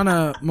on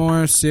a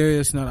more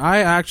serious note,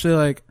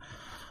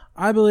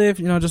 I believe,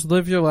 just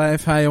live your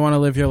life how you want to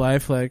live your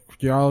life. Like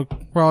we're all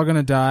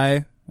gonna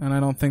die. And I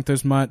don't think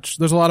there's a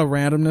lot of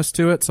randomness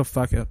to it, so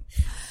fuck it.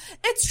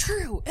 It's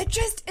true. It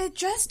just, I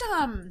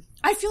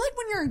feel like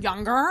when you're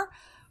younger,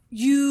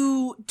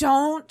 you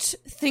don't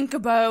think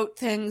about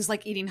things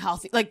like eating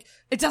healthy. Like,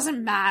 it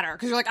doesn't matter,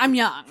 because you're like, I'm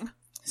young,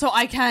 so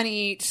I can't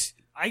eat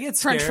I get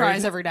French scared.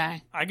 fries every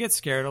day. I get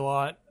scared a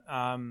lot,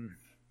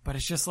 but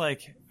it's just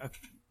like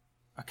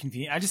a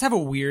convenient. I just have a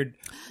weird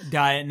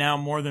diet now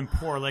more than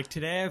poor. Like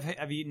today,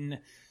 I've eaten.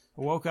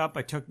 I woke up,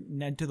 I took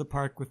Ned to the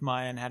park with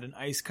Maya and had an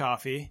iced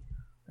coffee.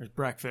 There's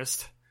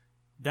breakfast.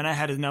 Then I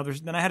had a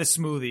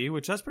smoothie,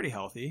 which that's pretty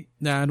healthy.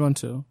 Yeah, I had one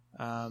too.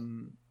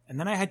 And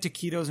then I had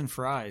taquitos and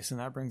fries, and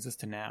that brings us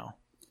to now.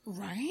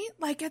 Right?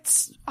 Like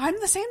I'm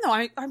the same though.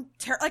 I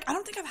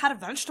don't think I've had a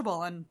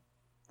vegetable in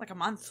like a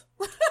month.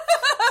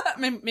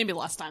 maybe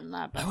less time than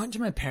that. But. I went to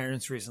my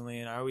parents recently,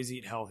 and I always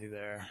eat healthy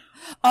there.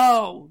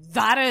 Oh,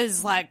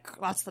 that's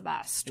the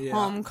best. Yeah.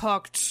 Home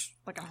cooked,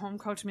 like a home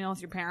cooked meal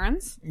with your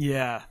parents.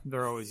 Yeah,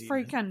 they're always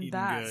Freaking eating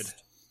best.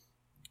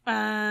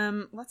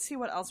 good. Let's see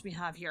what else we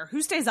have here.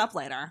 Who stays up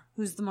later?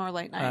 Who's the more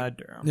late night?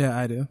 Durham. Yeah,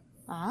 I do.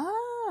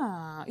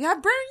 Yeah,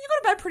 Brandon, you go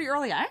to bed pretty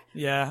early, eh?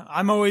 Yeah,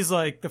 I'm always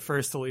like the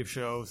first to leave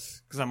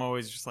shows because I'm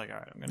always just like, all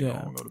right, I'm gonna go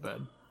home and go to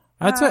bed.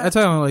 I'd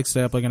say I like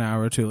stay up like an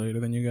hour or two later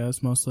than you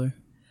guys mostly.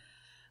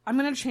 I'm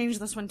gonna change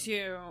this one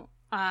too.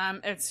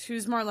 It's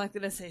who's more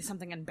likely to say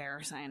something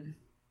embarrassing.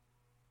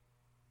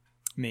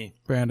 Me.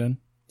 Brandon.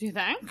 Do you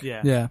think?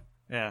 Yeah. Yeah.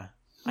 Yeah.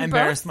 You I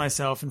embarrassed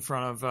myself in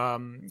front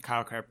of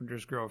Kyle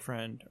Carpenter's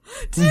girlfriend.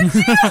 Did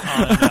you?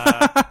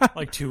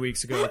 Like 2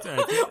 weeks ago at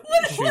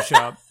a shoe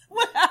shop.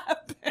 What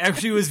happened?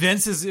 Actually, it was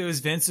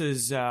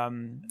Vince's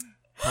partner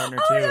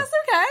too. Oh, that's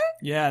okay.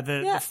 Yeah,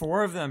 the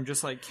four of them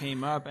just like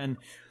came up, and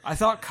I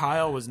thought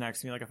Kyle was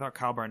next to me. Like I thought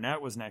Kyle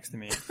Barnett was next to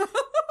me.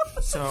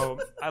 So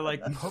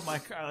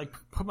I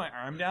put my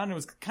arm down. It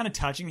was kind of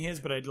touching his,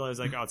 but I was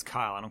like, oh, it's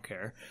Kyle. I don't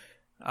care.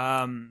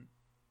 And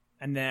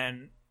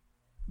then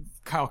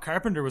Kyle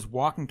Carpenter was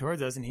walking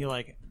towards us, and he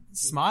like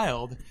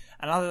smiled,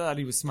 and I thought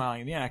he was smiling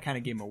at me, and I kind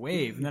of gave him a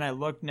wave, and then I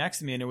looked next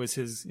to me, and it was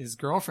his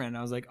girlfriend, and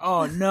I was like,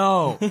 oh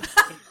no.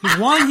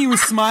 One, he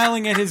was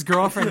smiling at his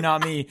girlfriend,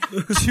 not me.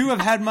 Two, I've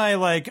had my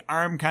like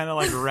arm kind of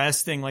like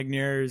resting like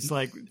near his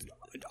like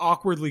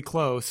awkwardly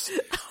close,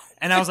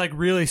 and I was like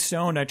really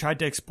stoned. I tried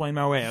to explain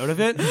my way out of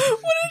it,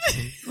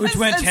 which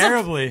went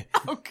terribly.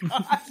 Oh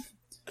god.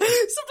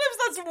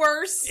 Sometimes that's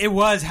worse. It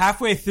was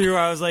halfway through.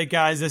 I was like,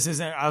 guys, this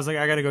isn't. I was like,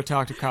 I got to go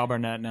talk to Kyle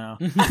Barnett now.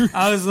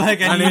 I was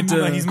like, I need to.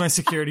 Like, he's my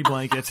security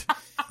blanket.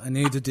 I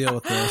need to deal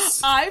with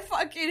this. I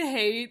fucking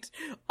hate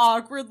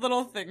awkward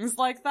little things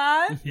like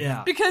that.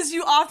 Yeah. Because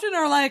you often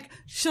are like,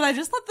 should I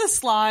just let this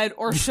slide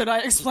or should I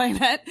explain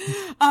it?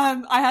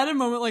 I had a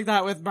moment like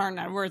that with Martin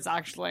Edwards,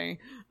 actually.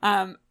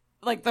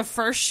 Like the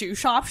first shoe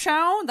shop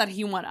show that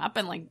he went up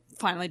and like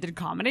finally did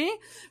comedy.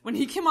 When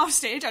he came off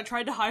stage, I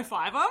tried to high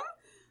five him.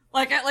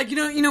 Like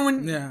you know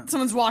when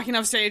someone's walking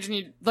off stage and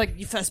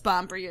you fist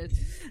bump and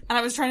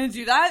I was trying to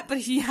do that, but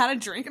he had a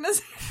drink in his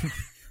hand.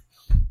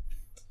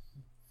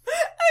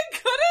 I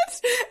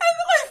couldn't, and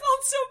then I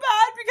felt so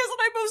bad because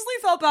I mostly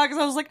felt bad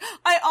because I was like,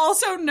 I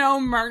also know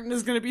Martin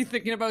is going to be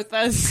thinking about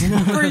this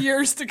for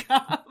years to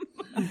come.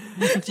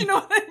 Do you know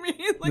what I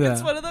mean? Like,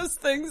 it's one of those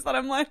things that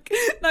I'm like,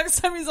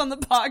 next time he's on the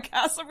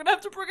podcast, I'm going to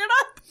have to bring it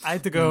up. I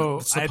had to go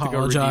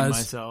redeem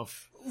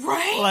myself.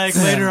 Right? Like,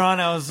 later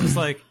on, I was just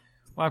like,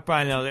 walk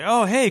by and I was like,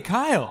 oh, hey,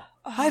 Kyle.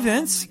 Hi,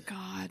 Vince. Oh my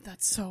God,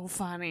 that's so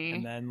funny.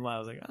 And then I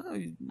was like,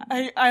 oh,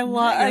 I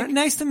love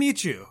nice to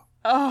meet you.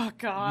 Oh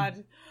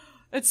God.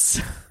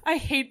 I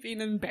hate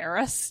being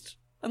embarrassed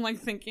and like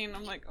thinking,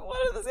 I'm like,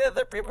 what are the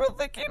other people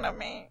thinking of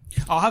me?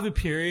 I'll have a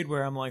period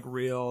where I'm like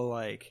real,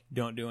 like,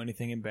 don't do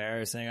anything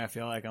embarrassing. I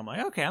feel like I'm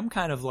like, okay, I'm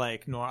kind of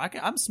like,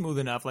 I'm smooth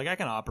enough. Like I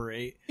can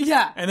operate.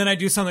 Yeah. And then I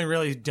do something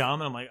really dumb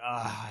and I'm like,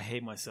 I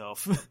hate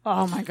myself.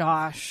 Oh my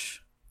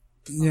gosh.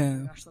 Yeah. Oh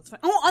my gosh, that's fine.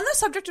 Oh, on the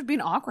subject of being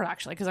awkward,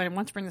 actually, because I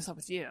want to bring this up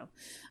with you.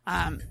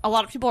 A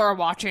lot of people are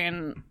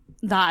watching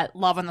that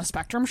Love on the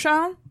Spectrum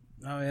show.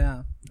 Oh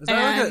yeah. Is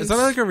that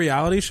like a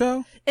reality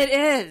show? It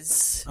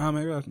is. Oh,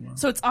 maybe I can know.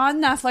 So it's on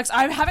Netflix.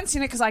 I haven't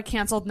seen it because I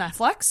canceled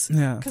Netflix.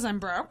 Yeah. Because I'm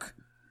broke.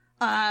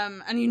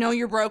 And you know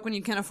you're broke when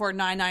you can afford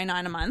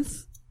 $9.99 a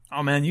month.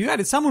 Oh man,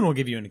 someone will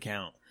give you an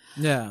account.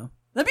 Yeah.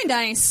 That'd be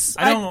nice.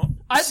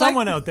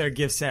 Someone out there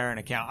give Sarah an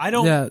account. I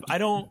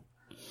don't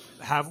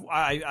have.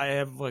 I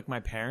have like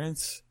my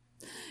parents.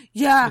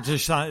 Yeah.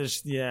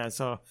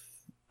 So.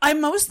 I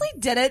mostly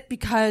did it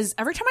because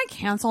every time I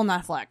cancel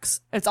Netflix,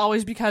 it's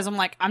always because I'm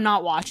like, I'm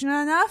not watching it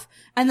enough.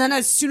 And then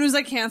as soon as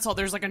I cancel,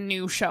 there's like a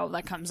new show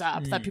that comes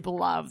up that people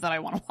love that I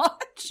want to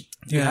watch.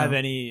 Do you have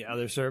any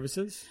other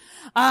services?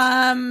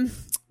 Right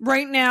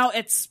now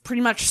it's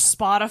pretty much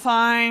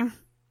Spotify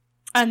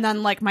and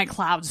then like my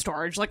cloud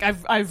storage. Like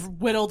I've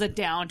whittled it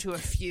down to a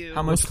few.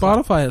 How much?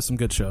 Spotify has some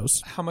good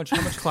shows. How much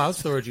cloud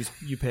storage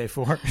you pay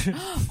for?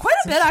 Quite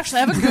a bit,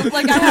 actually. I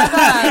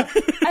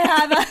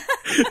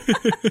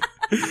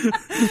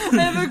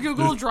have a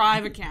Google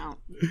Drive account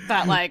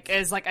that like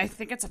is like, I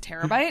think it's a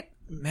terabyte.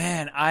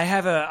 Man, I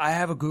have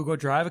a Google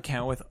Drive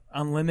account with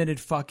unlimited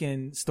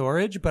fucking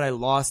storage, but I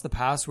lost the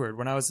password.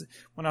 When I was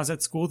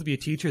at school to be a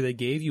teacher, they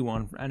gave you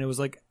one and it was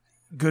like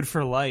good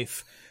for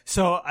life.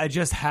 So I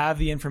just have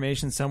the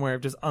information somewhere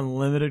of just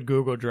unlimited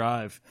Google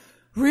Drive.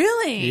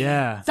 Really?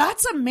 Yeah.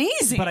 That's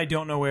amazing. But I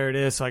don't know where it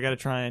is, so I got to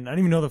try and I don't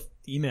even know the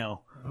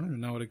email. I don't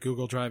even know what a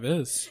Google Drive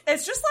is.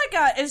 It's just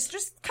like it's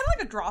just kind of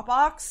like a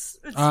Dropbox.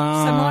 It's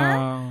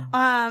similar.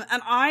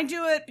 And I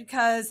do it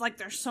because like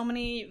there's so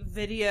many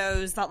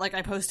videos that like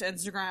I post to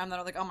Instagram that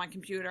are like on my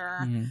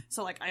computer. Mm-hmm.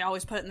 So like I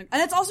always put it in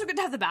and it's also good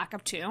to have the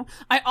backup too.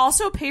 I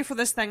also pay for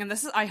this thing, and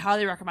I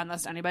highly recommend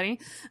this to anybody.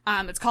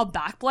 It's called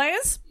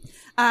Backblaze.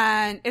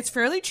 And it's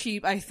fairly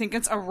cheap. I think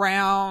it's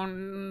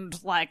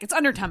around like, it's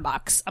under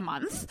 $10 a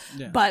month.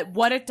 Yeah. But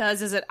what it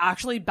does is it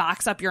actually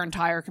backs up your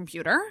entire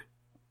computer.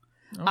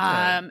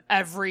 Okay.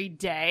 Every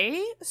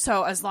day.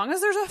 So as long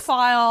as there's a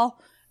file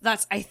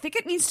I think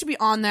it needs to be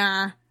on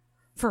there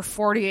for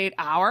 48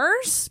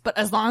 hours, but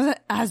as long as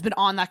it has been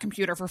on that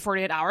computer for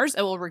 48 hours,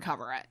 it will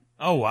recover it.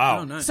 Oh, wow.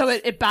 Oh, nice. So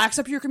it backs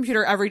up your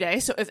computer every day.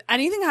 So if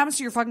anything happens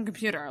to your fucking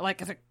computer,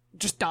 like if it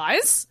just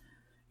dies,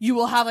 you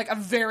will have like a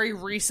very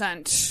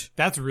recent.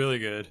 That's really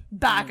good.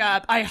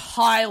 Backup. I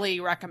highly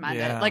recommend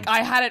it. Like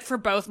I had it for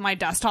both my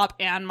desktop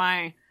and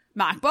my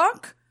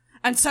MacBook.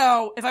 And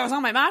so if I was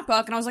on my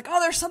MacBook and I was like, oh,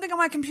 there's something on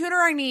my computer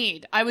I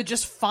need, I would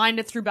just find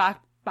it through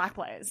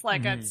Backblaze.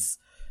 Like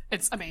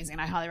it's amazing.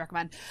 I highly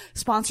recommend.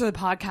 Sponsor the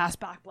podcast,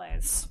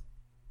 Backblaze.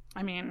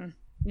 I mean,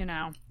 you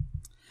know.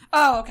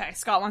 Oh, okay.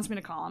 Scott wants me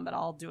to call him, but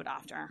I'll do it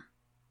after.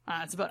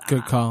 It's about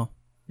Good call.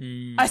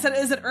 I said,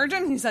 is it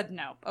urgent? He said,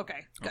 no.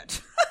 Okay, good.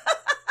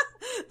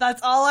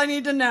 That's all I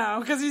need to know.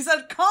 Because he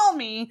said, call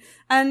me.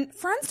 And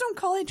friends don't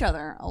call each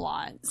other a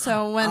lot.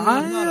 So when...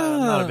 I'm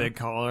not a big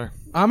caller.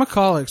 I'm a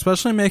caller,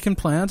 especially making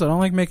plans. I don't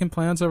like making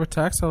plans over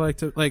text. I like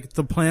to, like,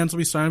 the plans will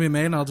be starting to be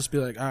made, and I'll just be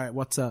like, all right,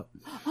 what's up?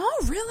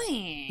 Oh,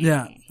 really?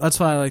 Yeah, that's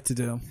what I like to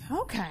do.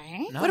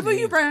 Okay. What about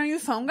you, Brian? Are you a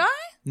phone guy?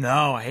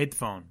 No, I hate the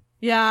phone.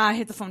 Yeah, I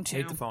hate the phone too. I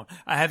hate the phone.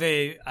 I have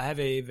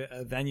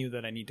a venue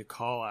that I need to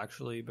call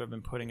actually, but I've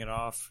been putting it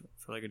off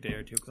for like a day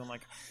or two because I'm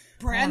like,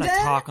 Brandon, I want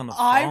to talk on the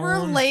phone. I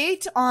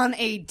relate on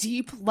a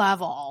deep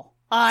level.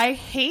 I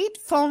hate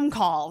phone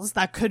calls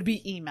that could be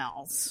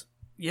emails.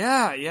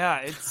 Yeah,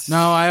 it's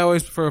no. I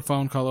always prefer a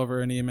phone call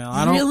over an email.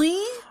 Really?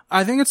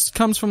 I think it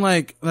comes from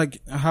like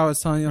how I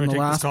was telling you on the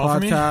last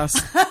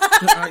podcast.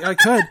 I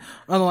could.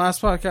 On the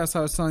last podcast,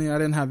 I was telling you I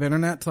didn't have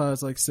internet till I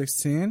was like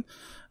 16.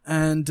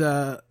 And,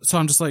 so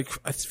I'm just like,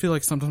 I feel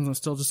like sometimes I'm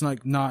still just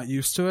like not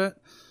used to it.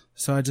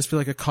 So I just feel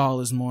like a call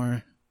is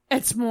more.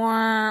 It's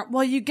more,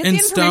 well, you get in the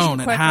information stone.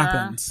 quicker. It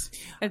happens.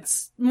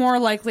 It's more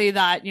likely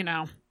that,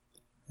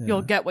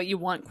 you'll get what you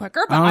want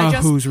quicker. But I don't know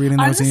who's reading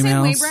those I'm the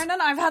same way, emails. Brandon.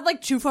 I've had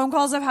like 2 phone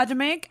calls I've had to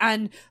make,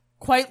 and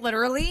quite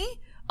literally,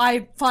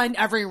 I find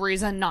every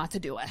reason not to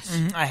do it.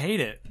 I hate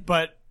it,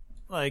 but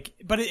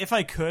if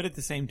I could at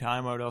the same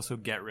time, I would also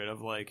get rid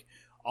of like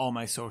all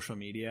my social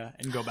media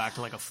and go back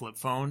to like a flip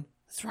phone.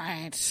 That's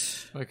right.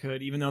 If I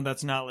could, even though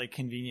that's not like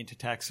convenient to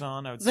text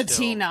on, I would. The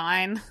still...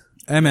 T9.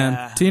 Hey man,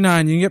 Yeah.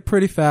 T9, you can get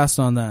pretty fast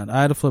on that.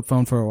 I had a flip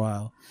phone for a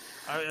while.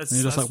 And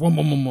you're just like, boom,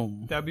 boom, boom,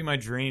 boom. That'd be my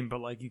dream, but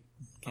like you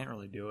can't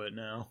really do it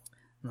now.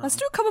 Let's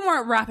do a couple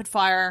more rapid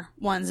fire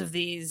ones of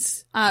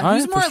these. right,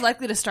 Who's more for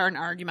likely to start an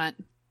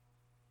argument?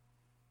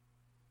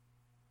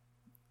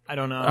 I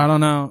don't know. I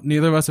don't know.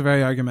 Neither of us are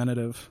very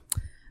argumentative.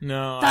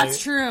 No,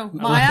 That's true. I let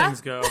Maya?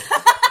 things go.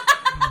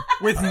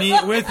 with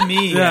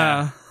me,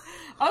 Yeah.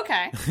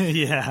 Okay.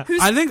 yeah.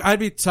 I think I'd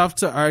be tough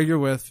to argue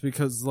with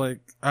because, like,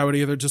 I would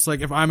either just,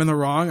 like, if I'm in the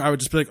wrong, I would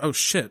just be like, oh,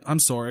 shit, I'm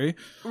sorry.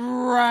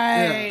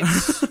 Right.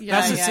 Yeah,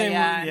 That's the same.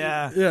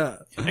 yeah. Yeah.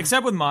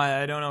 Except with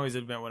Maya, I don't always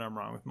admit when I'm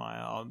wrong with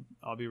Maya.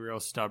 I'll be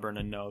real stubborn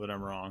and know that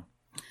I'm wrong.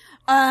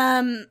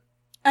 And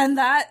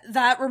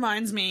that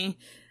reminds me,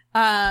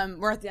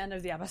 we're at the end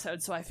of the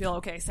episode, so I feel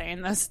okay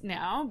saying this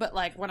now, but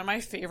like one of my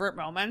favorite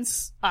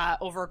moments,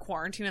 over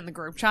quarantine in the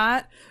group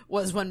chat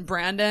was when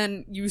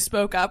Brandon, you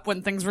spoke up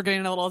when things were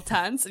getting a little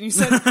tense and you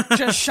said,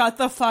 just shut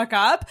the fuck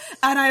up.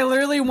 And I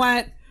literally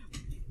went,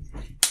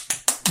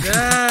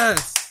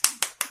 Yes.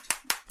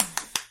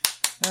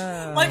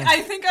 like,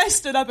 I think I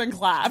stood up and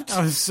clapped.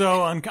 I was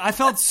so I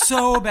felt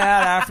so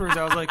bad afterwards.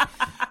 I was like,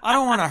 I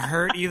don't want to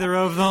hurt either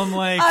of them.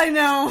 Like, I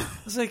know. I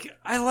was like,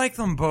 I like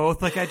them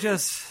both. Like, I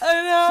just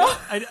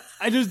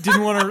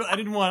didn't want to.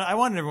 I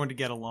wanted everyone to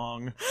get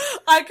along.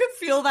 I could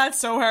feel that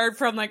so hard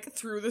from like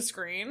through the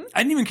screen. I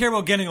didn't even care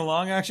about getting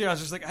along. Actually, I was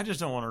just like, I just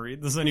don't want to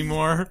read this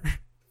anymore.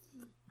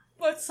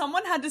 But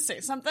someone had to say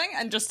something,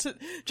 and just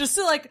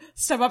to like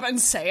step up and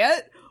say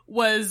it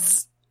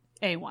was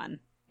A1.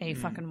 A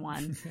fucking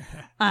one.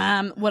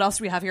 What else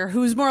do we have here?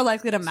 Who's more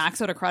likely to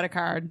max out a credit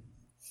card?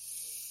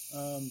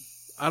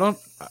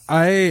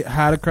 I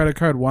had a credit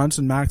card once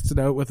and maxed it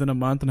out within a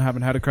month and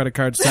haven't had a credit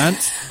card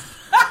since.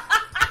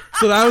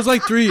 So that was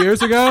like 3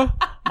 years ago.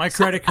 My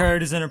credit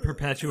card is in a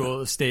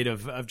perpetual state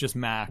of just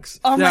max.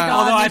 Oh my Yeah. god!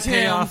 Although me I too.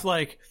 pay off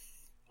like,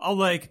 I'll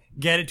like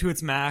get it to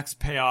its max,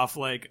 pay off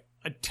like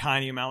a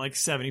tiny amount, like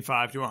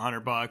 $75 to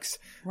 $100,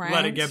 Right.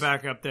 let it get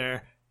back up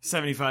there.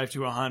 75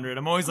 to 100.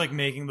 I'm always like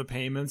making the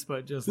payments,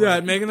 but just Yeah,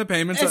 like, making the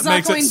payments It's that not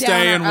makes it going stay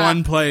down in or up.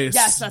 one place.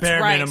 Yes, that's bare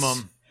right.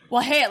 minimum.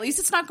 Well, hey, at least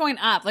it's not going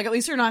up. Like, at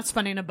least you're not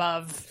spending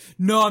above.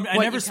 No, I what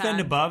never you spend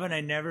can. above, and I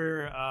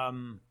never I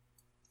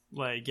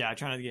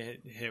try not to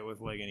get hit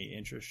with like any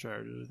interest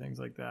charges or things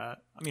like that.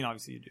 I mean,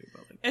 obviously you do,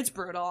 but like It's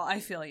brutal. I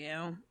feel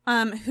you.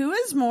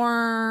 Who's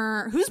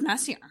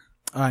messier?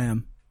 I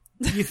am.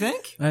 you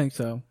think? I think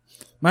so.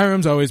 My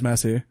room's always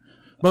messy.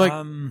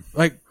 But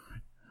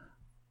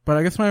but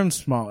I guess my room's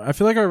smaller. I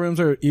feel like our rooms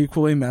are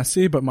equally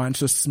messy, but mine's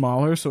just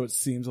smaller, so it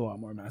seems a lot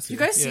more messy. You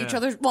guys see Yeah. each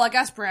other. Well, I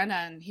guess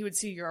Brandon, he would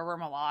see your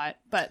room a lot,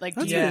 but like,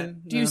 do That's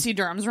you see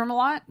Durham's room a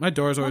lot? My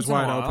door's always Once in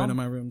a wide while. open and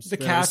my room's The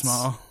very cats,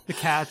 small. the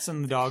cats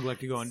and the dog like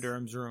to go in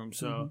Durham's room,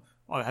 so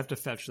I have to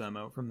fetch them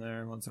out from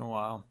there once in a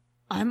while.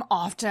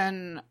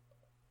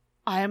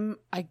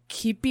 I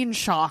keep being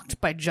shocked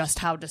by just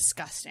how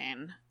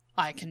disgusting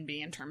I can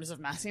be in terms of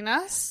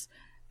messiness.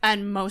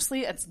 And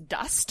mostly it's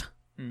dust.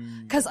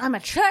 Cause I'm a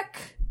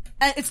chick.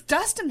 And it's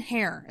dust and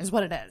hair is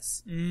what it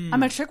is.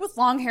 I'm a chick with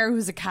long hair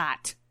who's a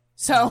cat.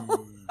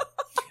 So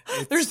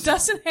there's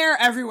dust and hair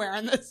everywhere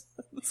in this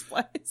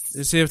place.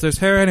 You see, if there's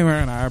hair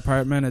anywhere in our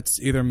apartment, it's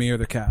either me or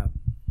the cat.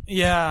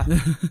 Yeah,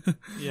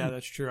 yeah,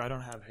 that's true. I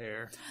don't have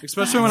hair.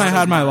 Especially when I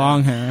had my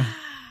long hair.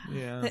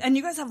 Yeah, And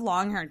you guys have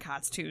long-haired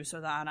cats too,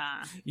 so that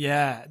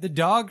yeah. The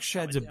dog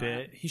sheds a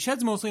bit. He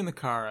sheds mostly in the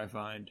car, I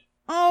find.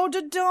 oh,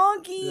 the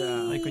doggy.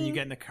 Yeah, like when you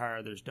get in the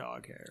car, there's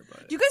dog hair.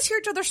 But Do you guys hear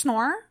each other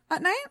snore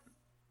at night?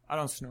 I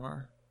don't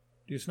snore.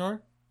 Do you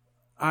snore?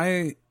 I Do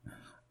you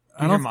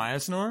hear don't. Maya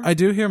snore? I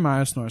do hear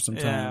Maya snore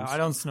sometimes. Yeah, I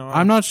don't snore.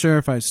 I'm not sure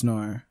if I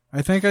snore.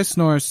 I think I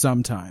snore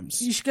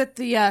sometimes. You should get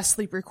the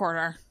sleep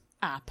recorder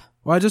app.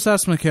 Well, I just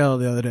asked Michaela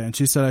the other day, and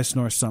she said I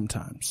snore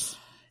sometimes.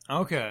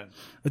 Okay.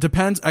 It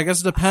depends. I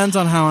guess it depends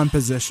on how I'm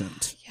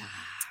positioned.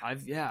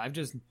 I've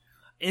just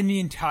in the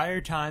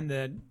entire time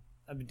that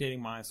I've been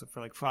dating Maya, so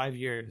for like 5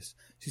 years,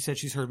 she said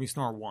she's heard me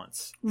snore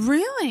once.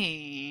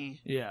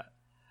 Really? Yeah.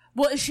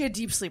 Well, is she a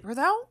deep sleeper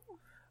though?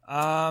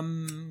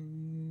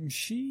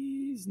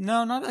 She's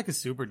not like a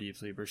super deep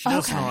sleeper. She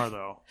does Okay. snore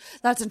though.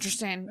 That's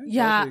interesting. Both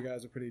Yeah. of you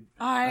guys are pretty.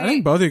 I I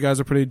think both of you guys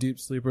are pretty deep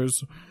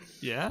sleepers.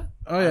 Yeah.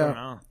 Oh I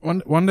yeah. don't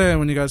know. One day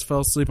when you guys fell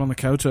asleep on the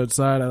couch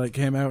outside, I like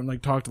came out and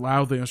like talked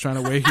loudly. I was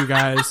trying to wake you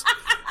guys.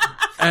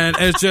 and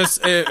it's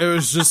just it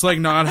was just like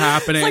not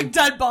happening. It's like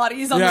dead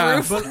bodies on the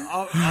roof. But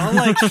I'll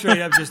like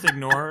straight up just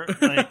ignore,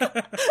 like,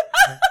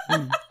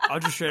 I'll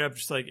just straight up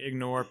just like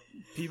ignore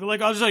people.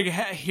 Like, I'll just like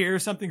hear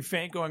something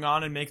faint going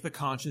on and make the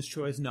conscious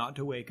choice not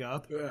to wake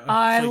up.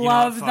 I Like,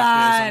 love fuck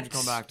that. this, I'm just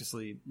going back to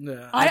sleep.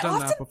 Yeah, I I've done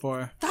often- that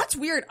before. That's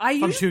weird.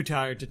 I'm too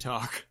tired to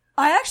talk.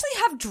 I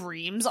actually have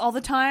dreams all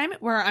the time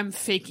where I'm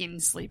faking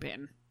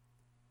sleeping.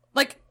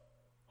 Like,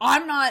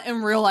 I'm not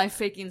in real life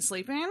faking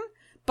sleeping,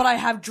 but I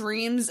have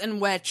dreams in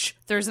which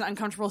there's an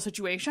uncomfortable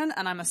situation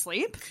and I'm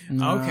asleep.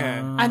 Okay.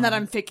 And that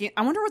I'm faking.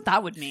 I wonder what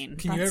that would mean.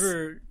 Can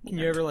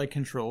you ever like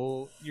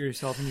control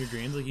yourself in your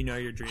dreams? Like, you know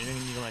you're dreaming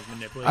and you can like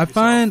manipulate I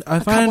yourself? A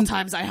couple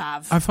times I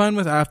have. I find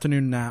with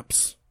afternoon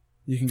naps,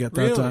 you can get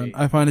that Really? done.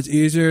 I find it's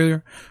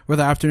easier with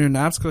afternoon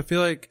naps because I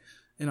feel like,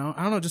 you know,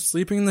 I don't know, just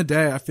sleeping in the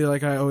day, I feel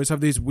like I always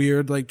have these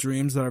weird like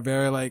dreams that are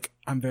very like,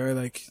 I'm very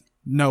like,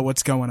 know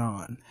what's going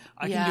on.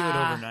 I can do it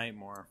overnight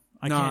more.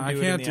 I can't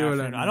do it in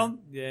the afternoon. I don't.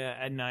 Yeah,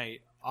 at night.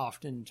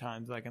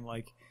 Oftentimes, I can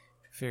like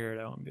figure it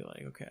out and be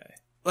like, okay.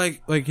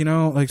 Like you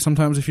know, like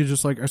sometimes if you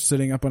just like are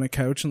sitting up on a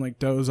couch and like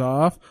doze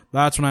off,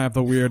 that's when I have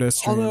the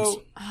weirdest dreams.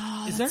 Although,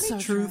 is there any so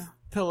truth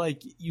to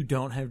like you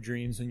don't have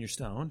dreams when you're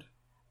stoned?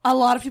 A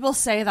lot of people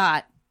say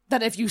that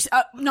if you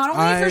not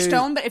only if you're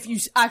stoned, but if you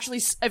actually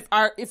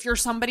if you're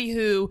somebody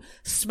who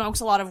smokes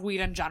a lot of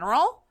weed in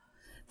general,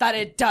 that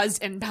it does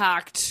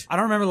impact. I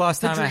don't remember the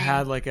last time I dream.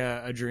 had like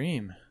a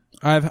dream.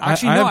 I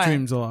have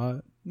dreams a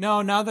lot.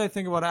 No, now that I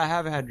think about it, I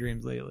have had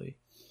dreams lately.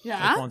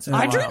 Yeah, Like once in a I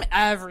while. dream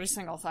every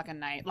single fucking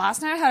night.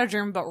 Last night I had a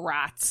dream about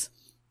rats,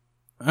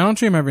 I don't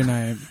dream every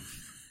night.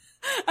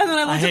 and then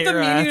I looked hate at the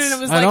meaning rats. and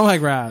it was I like, don't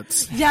like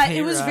rats. yeah, hate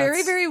it was rats.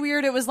 very, very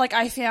weird. It was like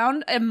I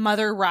found a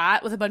mother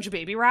rat with a bunch of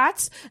baby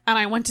rats, and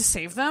I went to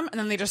save them, and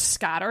then they just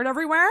scattered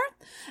everywhere,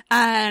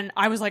 and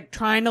I was like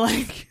trying to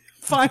like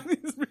find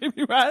these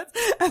baby rats,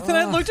 and then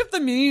I looked up the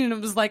meaning, and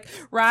it was like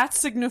rats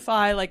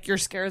signify like you're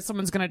scared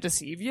someone's gonna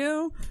deceive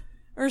you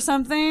or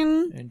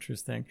something.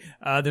 Interesting.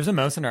 There's a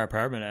mouse in our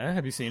apartment.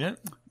 Have you seen it?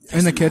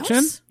 In the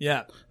kitchen?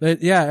 Yeah.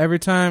 Yeah, every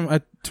time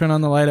I turn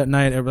on the light at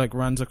night, it like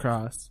runs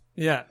across.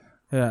 Yeah.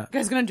 Yeah. You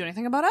guys gonna do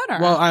anything about it? Or?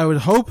 Well, I would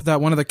hope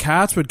that one of the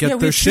cats would get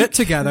their shit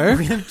together.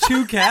 We have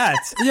 2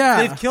 cats.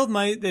 Yeah. They've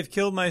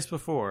killed mice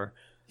before.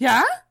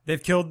 yeah.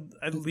 They've killed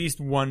at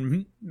least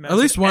one mouse. At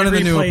least one in the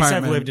Every new place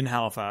apartment. I've lived in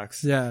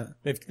Halifax. Yeah.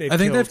 They've I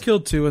think they've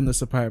killed 2 in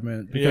this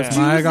apartment because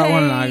Yeah. I got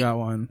one and they- I got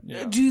one.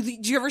 Yeah. Do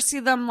you ever see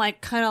them like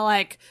kind of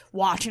like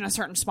watching a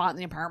certain spot in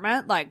the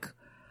apartment? Like,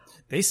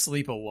 They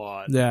sleep a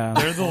lot. Yeah.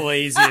 They're the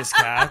laziest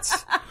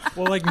cats.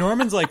 Well, like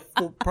Norman's like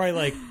probably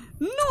like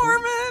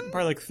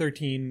Norman,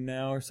 13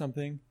 now or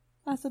something.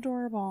 that's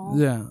adorable.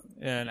 Yeah.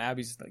 And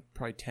Abby's like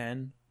probably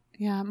 10.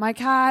 Yeah, my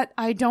cat,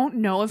 I don't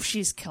know if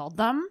she's killed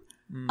them.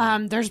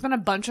 There's been a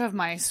bunch of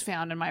mice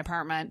found in my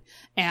apartment,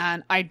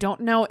 and I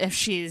don't know if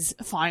she's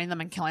finding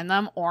them and killing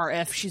them or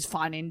if she's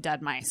finding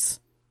dead mice.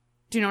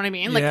 Do you know what I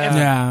mean? Like, Yeah.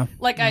 Yeah.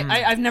 like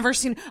I've never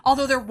seen,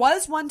 although there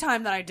was one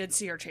time that I did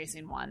see her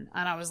chasing one,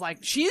 and I was like,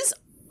 she's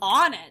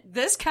on it.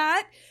 This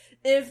cat,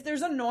 if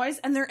there's a noise,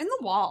 and they're in the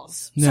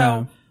walls. Yeah.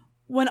 So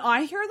when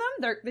I hear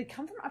them, they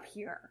come from up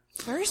here.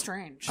 It's very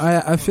strange.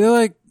 I feel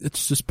like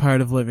it's just part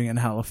of living in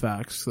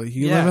Halifax. Like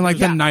you Yeah. live in like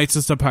Yeah. the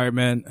nicest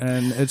apartment,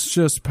 and it's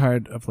just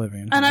part of living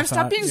in And I've Halifax.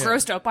 stopped being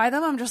grossed out by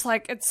them. I'm just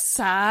like, it's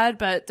sad,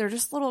 but they're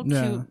just little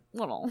Yeah. cute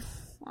little.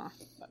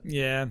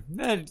 Yeah.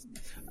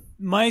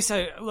 Mice,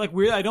 I like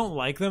weird. I don't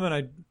like them, and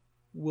I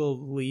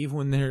will leave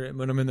when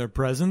I'm in their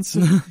presence.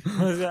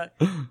 But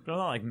I'm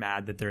not like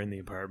mad that they're in the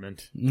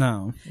apartment.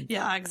 No.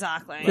 Yeah,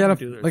 exactly. Yeah,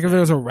 do their like if there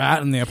was a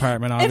rat in the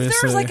apartment, obviously.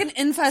 If there's like an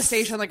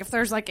infestation, like if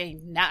there's like a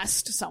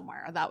nest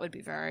somewhere, that would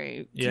be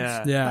very.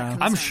 Yeah. Yeah.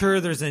 I'm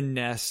sure there's a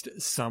nest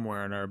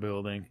somewhere in our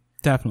building.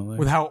 Definitely.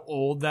 With how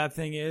old that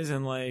thing is,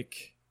 and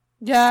like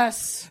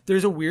Yes.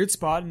 there's a weird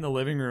spot in the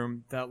living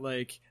room that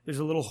like there's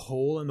a little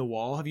hole in the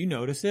wall. Have you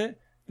noticed it?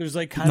 There's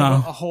like kind of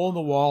a hole in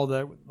the wall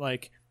that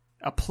like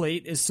a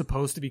plate is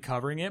supposed to be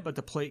covering it, but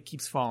the plate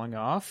keeps falling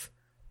off.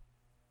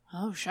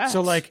 Oh shit. So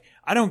like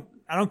I don't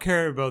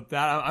care about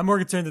that. I'm more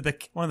concerned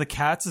that one of the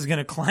cats is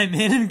gonna climb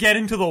in and get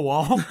into the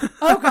wall.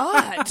 Oh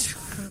god.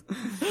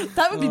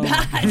 That would be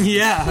bad.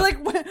 Yeah. Like,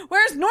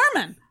 where's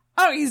Norman?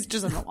 Oh, he's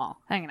just on the wall,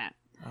 hanging out.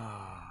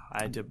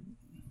 I had to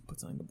put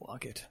something to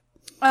block it.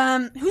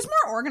 Who's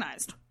more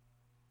organized?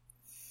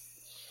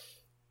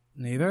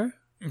 Neither?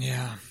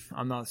 Yeah,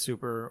 I'm not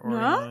super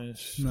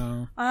organized.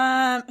 No.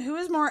 Who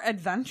is more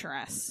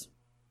adventurous?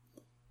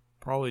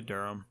 Probably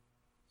Durham.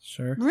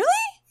 Sure. Really?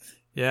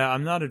 Yeah,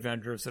 I'm not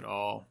adventurous at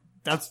all.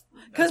 That's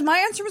Because my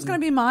answer was going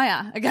to be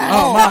Maya again.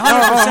 Oh,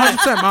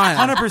 100% Maya.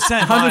 100%.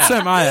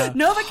 100% Maya.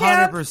 Nova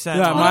Camp. 100%.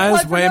 Yeah, Oh, Maya's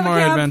what, way Nova more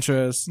Camp?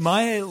 adventurous.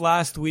 My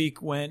last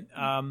week went.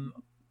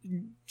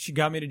 She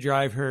got me to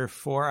drive her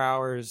 4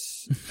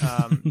 hours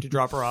to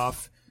drop her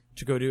off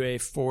to go do a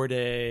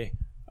 4-day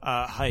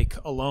hike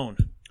alone.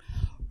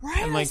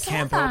 Right, And I like saw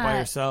camp out by that.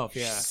 herself.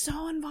 Yeah. She's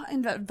so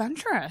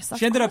adventurous. That's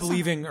She ended up awesome.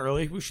 leaving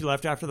early. She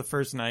left after the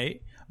first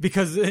night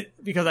because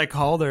I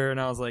called her and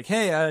I was like,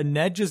 "Hey,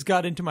 Ned just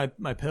got into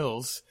my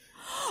pills."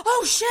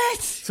 Oh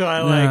shit! So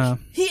I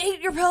He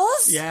ate your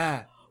pills?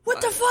 Yeah. What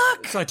the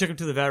fuck? So I took him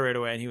to the vet right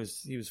away, and he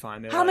was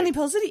fine. How many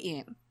pills did he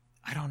eat?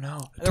 I don't know.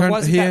 There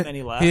wasn't that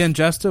many left. He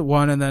ingested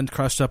one and then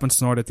crushed up and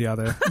snorted the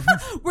other.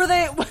 Were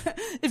they?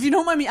 If you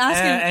don't mind me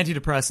asking,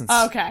 antidepressants.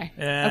 Oh, okay.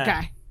 Yeah.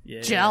 Okay.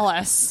 Yeah.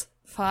 Jealous.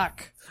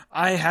 Fuck.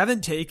 I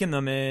haven't taken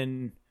them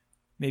in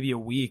maybe a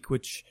week,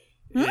 which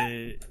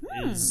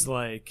is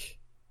like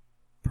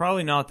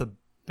probably not the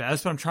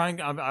best. But I'm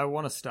trying. I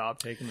want to stop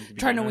taking them.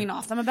 Trying to wean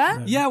off them a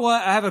bit. Yeah. Well,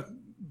 I have a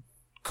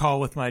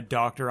call with my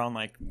doctor on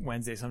like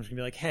Wednesday, so I'm just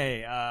gonna be like,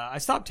 hey, I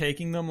stopped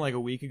taking them like a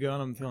week ago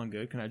and I'm feeling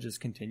good. Can I just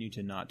continue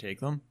to not take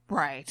them?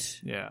 Right.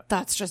 Yeah.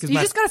 That's just, you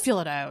just gotta feel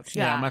it out.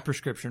 Yeah. My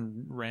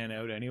prescription ran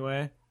out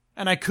anyway.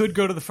 And I could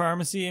go to the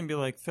pharmacy and be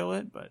like, fill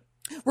it, but.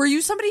 Were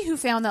you somebody who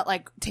found that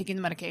like taking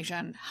the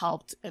medication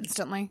helped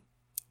instantly?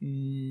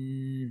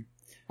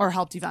 Or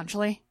helped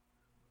eventually?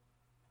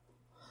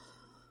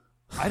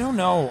 I don't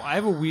know.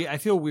 I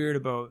feel weird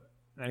about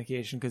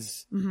medication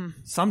because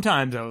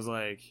sometimes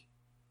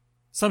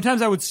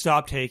I would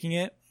stop taking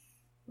it,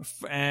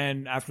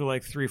 and after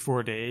like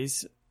 3-4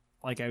 days,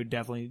 like I would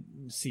definitely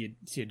see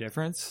a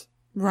difference.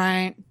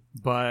 Right.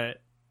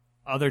 But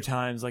other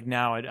times, like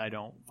now, I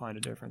don't find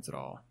a difference at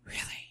all.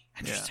 Really?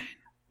 Interesting.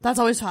 Yeah. That's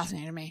always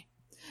fascinated me.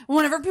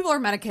 Whenever people are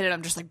medicated,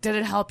 I'm just like, did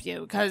it help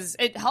you? Because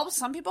it helps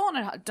some people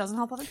and it doesn't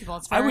help other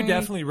people. I would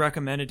definitely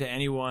recommend it to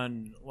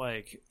anyone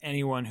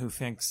who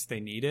thinks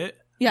they need it.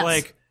 Yes.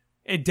 Like,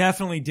 it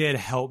definitely did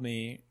help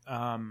me.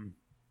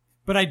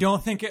 But I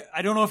don't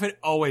know if it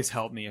always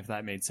helped me, if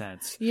that made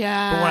sense.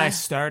 Yeah. But when I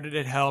started,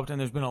 it helped, and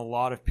there's been a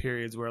lot of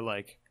periods where,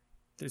 like,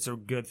 it's a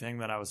good thing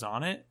that I was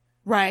on it.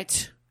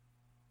 Right.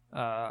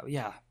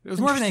 Yeah. It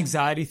was more of an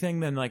anxiety thing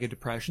than, like, a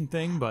depression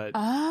thing, but...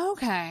 Oh,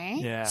 okay.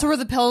 Yeah. So were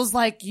the pills,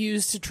 like,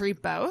 used to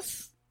treat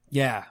both?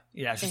 Yeah.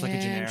 Yeah, it's just like a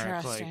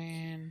generic, like...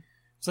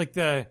 It's like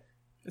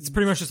it's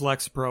pretty much just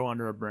Lexapro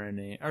under a brand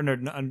name. Or no,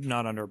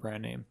 not under a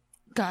brand name.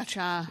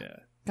 Gotcha. Yeah.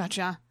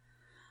 Gotcha.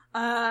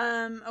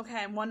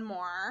 Okay, one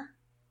more.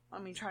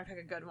 Let me try to pick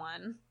a good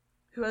one.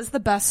 Who has the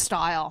best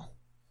style?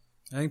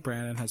 I think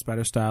Brandon has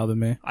better style than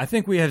me. I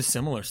think we have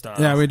similar styles.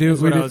 Yeah, we do.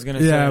 That's what I was gonna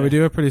say. Yeah, we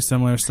do a pretty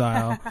similar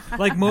style.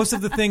 Like most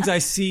of the things I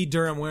see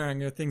Durham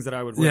wearing are things that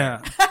I would wear.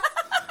 Yeah.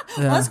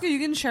 Well, that's good. You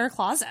can share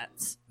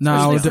closets.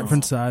 No,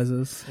 different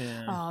sizes.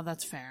 Yeah. Oh,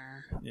 that's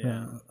fair.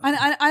 Yeah.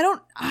 I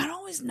don't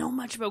always know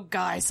much about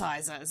guy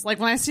sizes. Like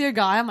when I see a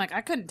guy, I'm like,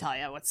 I couldn't tell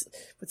you what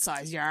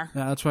size you are.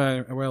 Yeah, that's why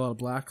I wear a lot of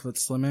black.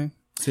 That's slimming.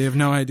 So you have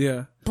no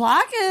idea.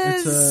 Black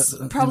is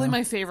probably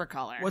my favorite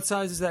color. What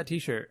size is that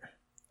t-shirt?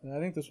 I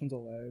think this one's a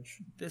large.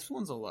 This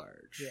one's a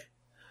large.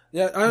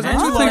 Yeah, I was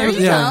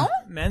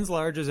Men's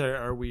larges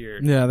are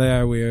weird. Yeah, they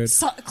are weird.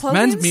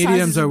 Men's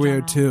mediums are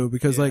weird too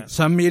because like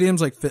some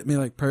mediums like fit me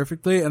like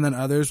perfectly, and then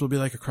others will be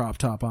like a crop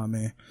top on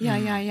me.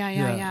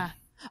 Yeah.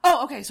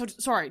 Oh, okay. So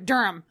sorry,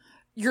 Durham.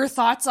 Your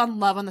thoughts on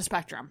Love on the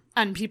Spectrum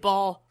and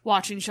people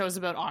watching shows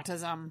about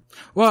autism?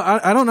 Well,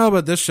 I don't know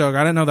about this show.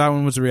 I didn't know that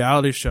one was a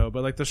reality show,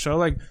 but like the show,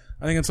 like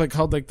I think it's like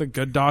called like The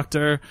Good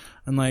Doctor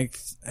and like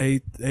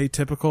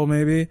Atypical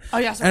maybe. Oh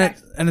yes, okay.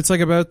 And it's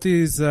like about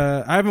these.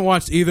 I haven't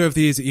watched either of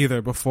these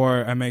either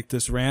before I make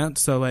this rant.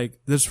 So like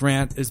this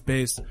rant is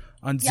based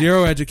on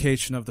zero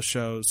education of the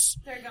shows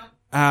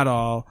at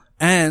all,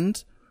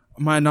 and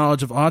my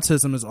knowledge of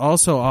autism is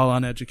also all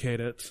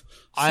uneducated.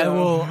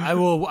 So.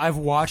 I've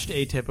watched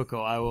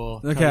Atypical. I will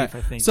tell you if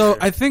I think so.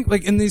 I think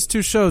like in these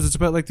two shows, it's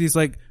about like these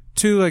like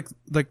two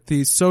like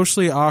these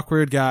socially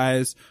awkward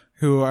guys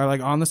who are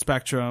like on the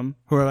spectrum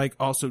who are like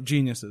also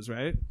geniuses,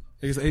 right?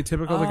 Like, is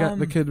Atypical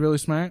the kid really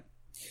smart?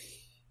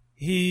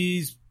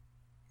 He's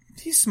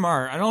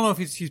smart. I don't know if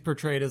he's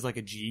portrayed as like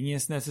a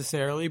genius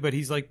necessarily, but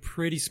he's like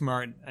pretty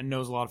smart and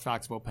knows a lot of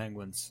facts about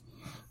penguins.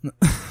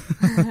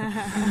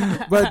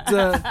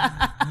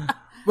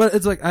 But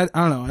it's like I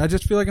don't know. I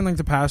just feel like in like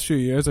the past few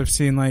years, I've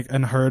seen like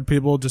and heard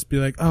people just be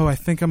like, "Oh, I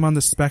think I'm on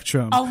the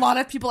spectrum." A lot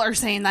of people are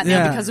saying that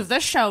now because of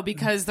this show,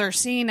 because they're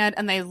seeing it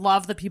and they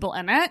love the people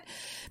in it,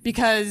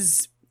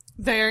 because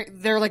they're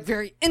like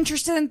very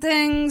interested in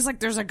things. Like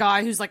there's a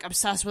guy who's like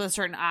obsessed with a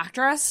certain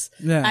actress,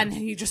 and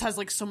he just has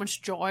like so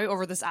much joy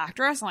over this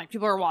actress, and like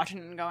people are watching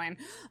and going,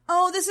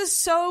 "Oh, this is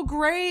so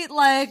great!"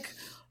 Like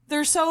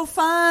they're so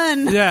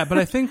fun. Yeah, but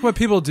I think what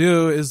people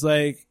do is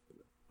like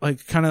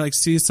kind of like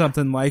see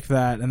something like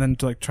that and then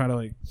to like try to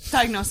like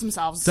diagnose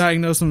themselves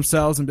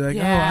and be like,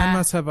 oh, I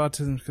must have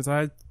autism because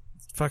I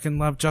fucking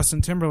love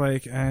Justin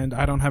Timberlake and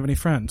I don't have any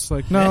friends.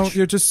 Like, no,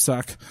 you just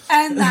suck.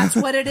 And that's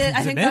what it is.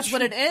 I think that's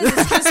what it is.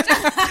 It's just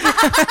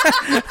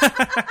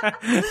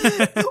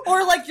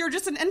or like you're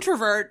just an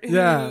introvert.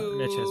 Who,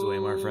 Mitch has way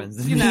more friends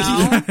than me.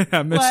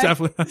 Yeah, Mitch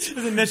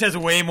definitely. Mitch has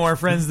way more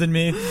friends than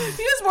me. He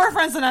has more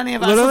friends than any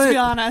of us, let's be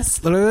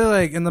honest. Literally,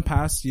 like in the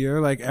past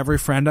year, like every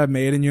friend I've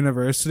made in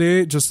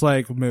university just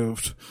like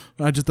moved.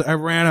 I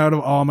ran out of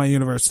all my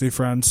university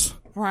friends.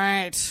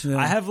 Right. Yeah.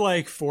 I have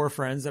like 4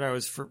 friends that I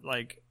was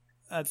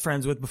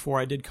friends with before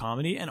I did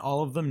comedy, and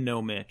all of them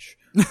know Mitch.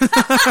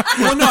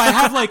 Well, no, I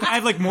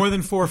have like more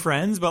than 4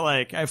 friends, but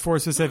like I have 4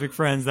 specific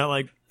friends that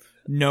like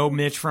know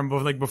Mitch from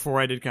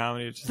before I did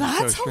comedy. It's just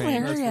That's so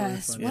strange. hilarious.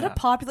 That's really What funny. a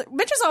popular.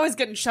 Mitch is always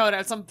getting shout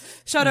outs.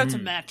 Shout out to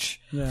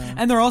Mitch. Yeah.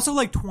 And they're also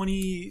like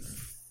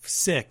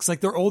 26.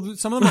 Like they're old.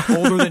 Some of them are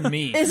older than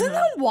me. Isn't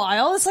that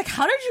wild? It's like,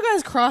 how did you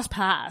guys cross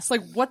paths?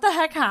 Like, what the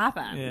heck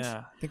happened?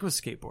 Yeah, I think it was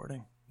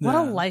skateboarding. What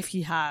a life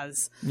he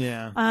has.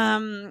 Yeah.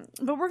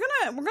 But we're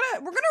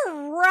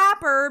gonna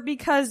wrap her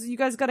because you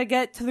guys gotta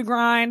get to the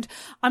grind.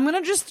 I'm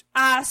gonna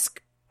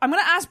ask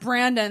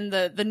Brandon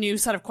the new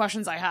set of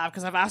questions I have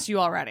because I've asked you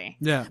already.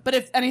 Yeah. But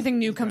if anything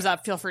new comes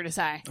up, feel free to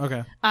say.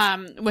 Okay.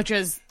 Which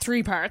is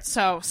 3 parts.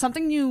 So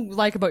something you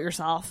like about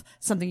yourself,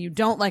 something you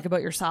don't like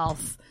about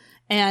yourself,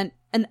 and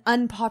an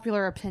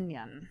unpopular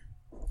opinion.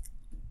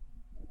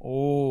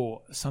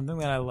 Oh, something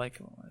that I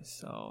like about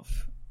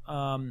myself.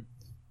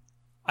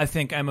 I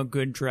think I'm a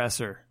good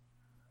dresser.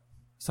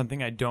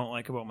 Something I don't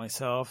like about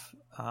myself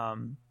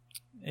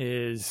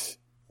is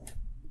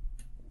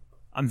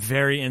I'm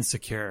very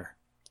insecure.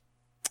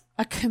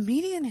 A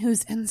comedian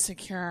who's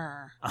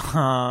insecure.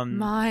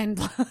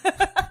 Mind.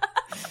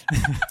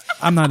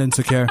 I'm not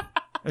insecure.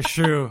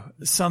 True.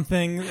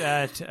 Something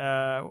that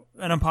an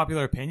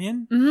unpopular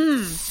opinion.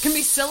 Can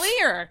be silly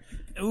or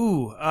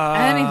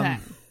anything.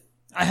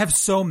 I have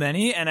so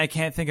many, and I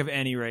can't think of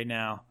any right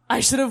now. I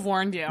should have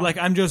warned you. Like,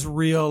 I'm just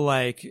real,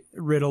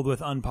 riddled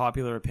with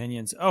unpopular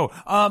opinions.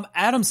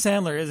 Adam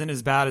Sandler isn't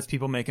as bad as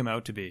people make him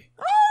out to be.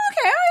 Oh,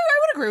 okay. I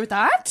would agree with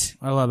that.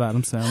 I love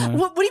Adam Sandler.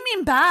 What do you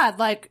mean bad?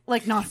 Like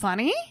not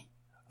funny?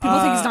 People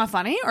think he's not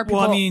funny? Or people...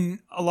 Well, I mean,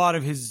 a lot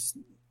of his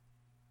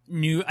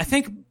I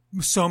think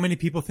so many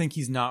people think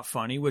he's not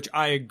funny, which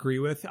I agree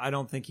with. I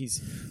still think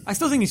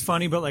he's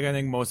funny, but I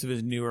think most of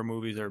his newer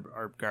movies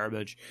are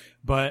garbage.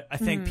 But I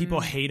think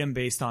people hate him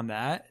based on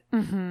that.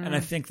 Mm-hmm. And I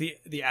think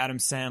the Adam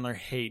Sandler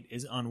hate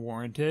is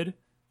unwarranted.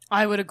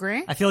 I would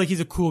agree. I feel like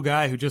he's a cool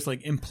guy who just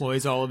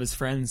employs all of his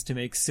friends to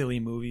make silly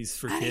movies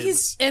for kids.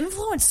 He's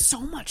influenced so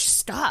much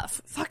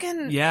stuff.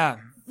 Fucking yeah.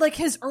 Like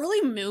his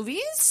early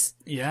movies.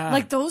 Yeah.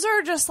 Like those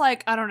are just I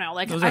don't know.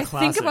 Like those are I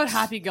classics. think about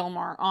Happy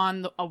Gilmore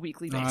on a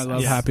weekly basis. I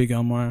love Happy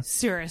Gilmore.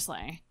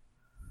 Seriously.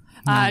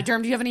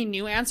 Durham, do you have any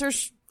new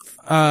answers?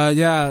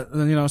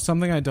 Yeah.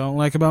 Something I don't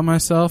like about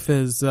myself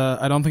is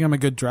I don't think I'm a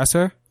good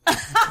dresser.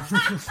 That's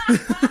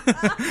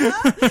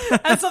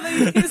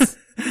something he's...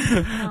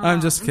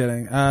 I'm just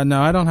kidding.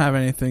 No, I don't have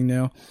anything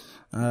new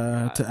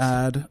to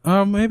add.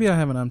 Maybe I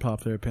have an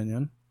unpopular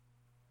opinion.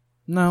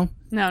 No,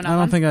 I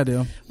don't think I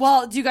do.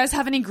 Well, do you guys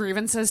have any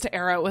grievances to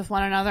air out with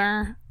one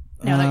another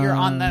now that you're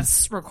on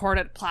this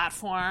recorded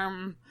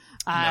platform?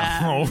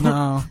 No.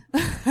 No,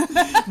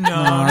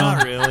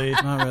 not really.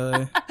 Not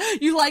really.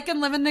 You liking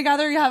living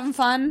together? You having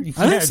fun?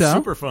 I think so. It's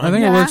super fun. I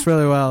think it works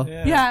really well.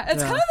 Yeah,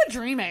 it's kind of the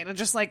dream, to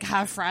just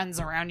have friends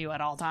around you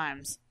at all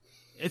times.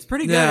 It's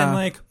pretty good. Yeah.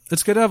 And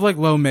it's good to have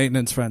low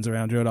maintenance friends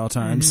around you at all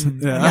times.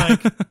 Yeah.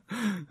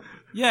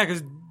 Yeah,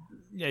 because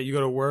you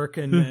go to work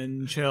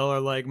and chill,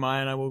 or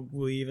mine, I will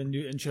leave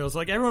and chill.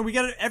 So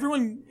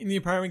everyone in the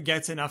apartment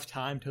gets enough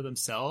time to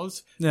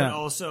themselves, but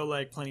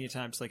also plenty of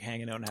time just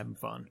hanging out and having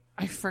fun.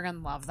 I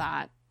friggin' love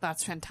that.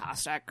 That's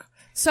fantastic.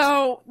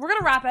 So we're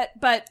gonna wrap it,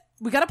 but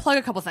we gotta plug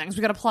a couple things.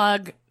 We gotta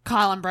plug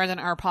Kyle and Brandon,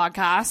 our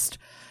podcast.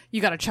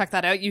 You gotta check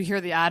that out. You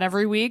hear the ad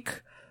every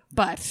week.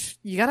 But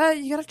you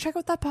gotta check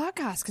out that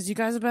podcast because you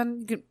guys have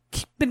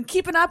been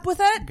keeping up with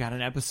it. Got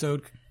an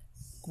episode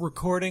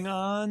recording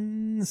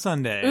on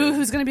Sunday. Ooh,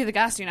 who's gonna be the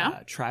guest? You know,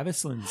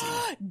 Travis Lindsay.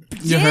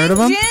 You heard of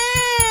him?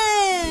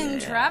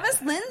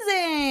 Travis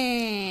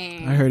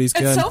Lindsay. I heard he's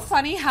good. It's so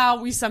funny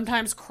how we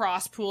sometimes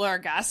cross pool our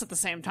guests at the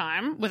same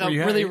time without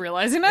really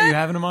realizing it. Are you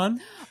having him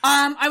on?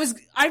 I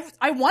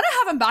want to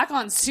have him back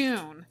on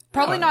soon.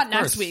 Probably not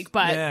next week,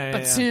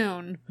 but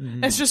soon.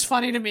 Mm-hmm. It's just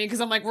funny to me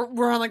because I'm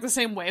we're on the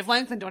same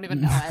wavelength and don't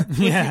even know it.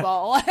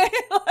 People.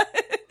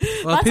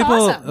 Well, That's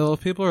awesome. Well,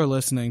 people are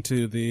listening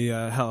to the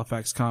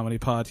Halifax Comedy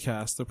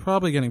Podcast. They're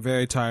probably getting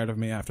very tired of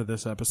me after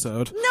this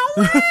episode.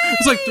 No way!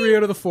 It's 3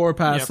 out of the 4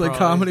 past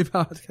comedy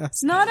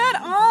podcasts. Not at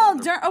all.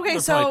 Okay,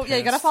 so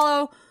you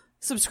gotta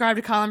subscribe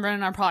to Kyle and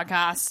Brandon, our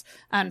podcast,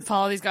 and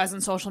follow these guys on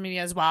social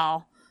media as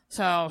well.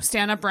 So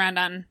Stand Up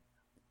Brandon.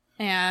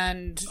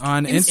 And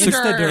on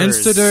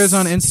Instadurs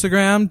on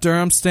Instagram,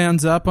 Durham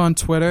Stands Up on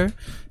Twitter.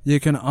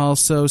 You can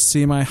also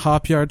see my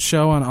Hop Yard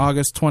show on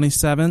August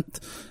 27th.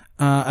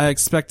 I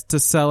expect it to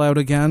sell out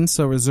again,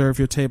 so reserve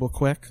your table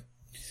quick.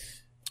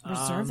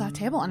 Reserve that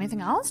table.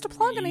 Anything else to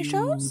plug? Any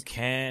shows? You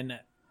can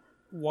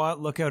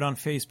look out on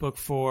Facebook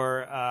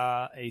for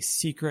a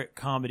secret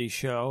comedy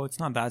show. It's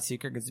not that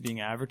secret because it's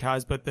being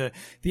advertised, but the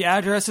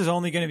address is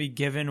only going to be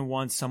given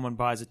once someone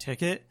buys a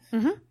ticket.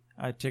 Mm-hmm.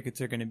 Tickets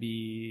are going to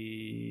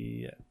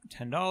be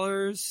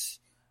 $10.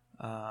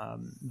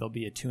 There'll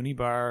be a toonie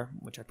bar,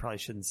 which I probably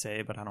shouldn't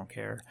say, but I don't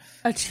care.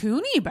 A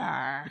toonie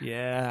bar?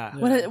 Yeah.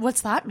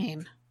 What's that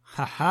mean?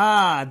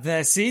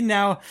 Haha. See,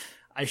 now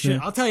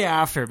I'll tell you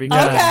after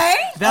because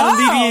that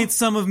alleviates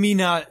some of me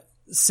not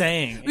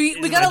saying.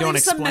 We gotta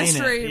leave some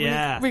mystery.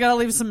 We gotta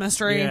leave some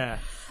mystery. Yeah.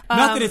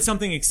 Not that it's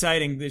something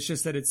exciting, it's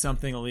just that it's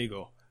something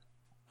illegal.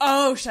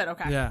 Oh shit!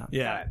 Okay. Yeah.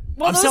 Yeah.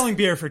 Well, I'm those- selling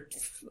beer for.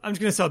 I'm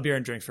just gonna sell beer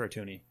and drinks for a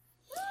toonie.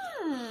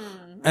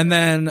 And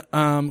then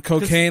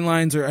cocaine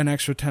lines are an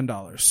extra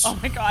 $10. Oh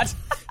my god.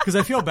 Because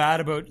I feel bad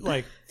about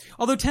like.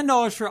 Although I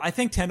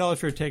think $10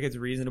 for a ticket's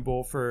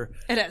reasonable for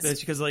It is. this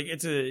because like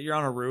you're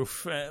on a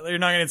roof. You're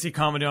not going to see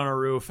comedy on a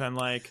roof, and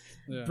like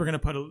we're going to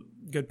put a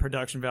good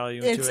production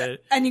value into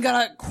it. And you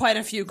got quite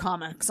a few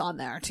comics on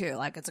there too.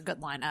 Like it's a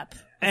good lineup.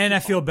 And I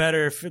feel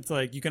better if it's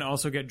like you can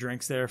also get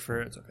drinks there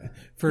for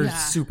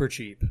super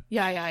cheap.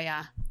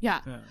 Yeah.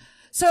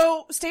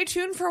 So stay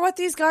tuned for what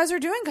these guys are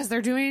doing because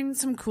they're doing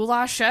some cool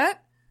ass shit.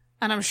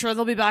 And I'm sure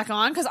they'll be back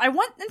on because I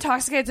want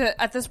Intoxicated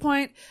to, at this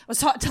point, I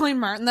was telling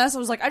Martin this. I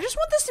was like, I just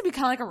want this to be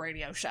kind of like a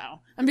radio show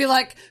and be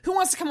like, who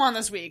wants to come on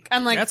this week?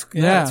 And like, That's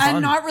and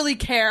fun. not really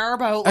care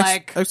about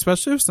like,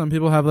 Especially if some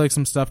people have like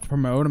some stuff to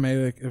promote, and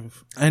maybe like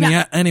if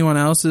anyone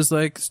else is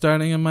like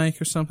starting a mic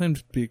or something,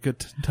 it'd be a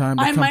good time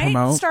to I come might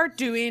promote. start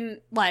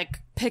doing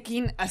like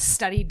picking a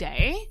steady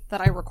day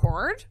that I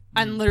record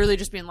and literally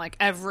just being like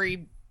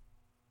every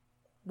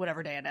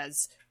whatever day it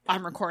is,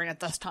 I'm recording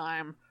at this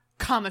time.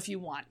 Come if you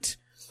want.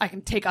 I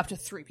can take up to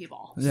 3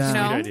 people. Yeah. You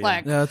know? Sweet idea.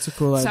 Like, Yeah, that's a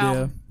cool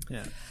idea.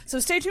 Yeah. So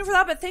stay tuned for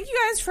that. But thank you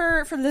guys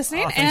for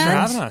listening. Oh, thanks for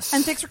having us.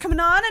 And thanks for coming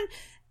on and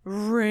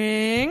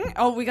ring.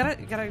 Oh, we gotta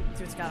do it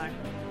together.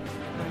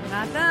 Ring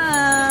that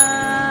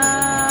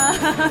down.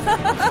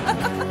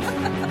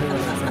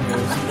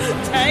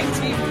 Tag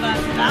team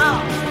that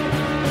now.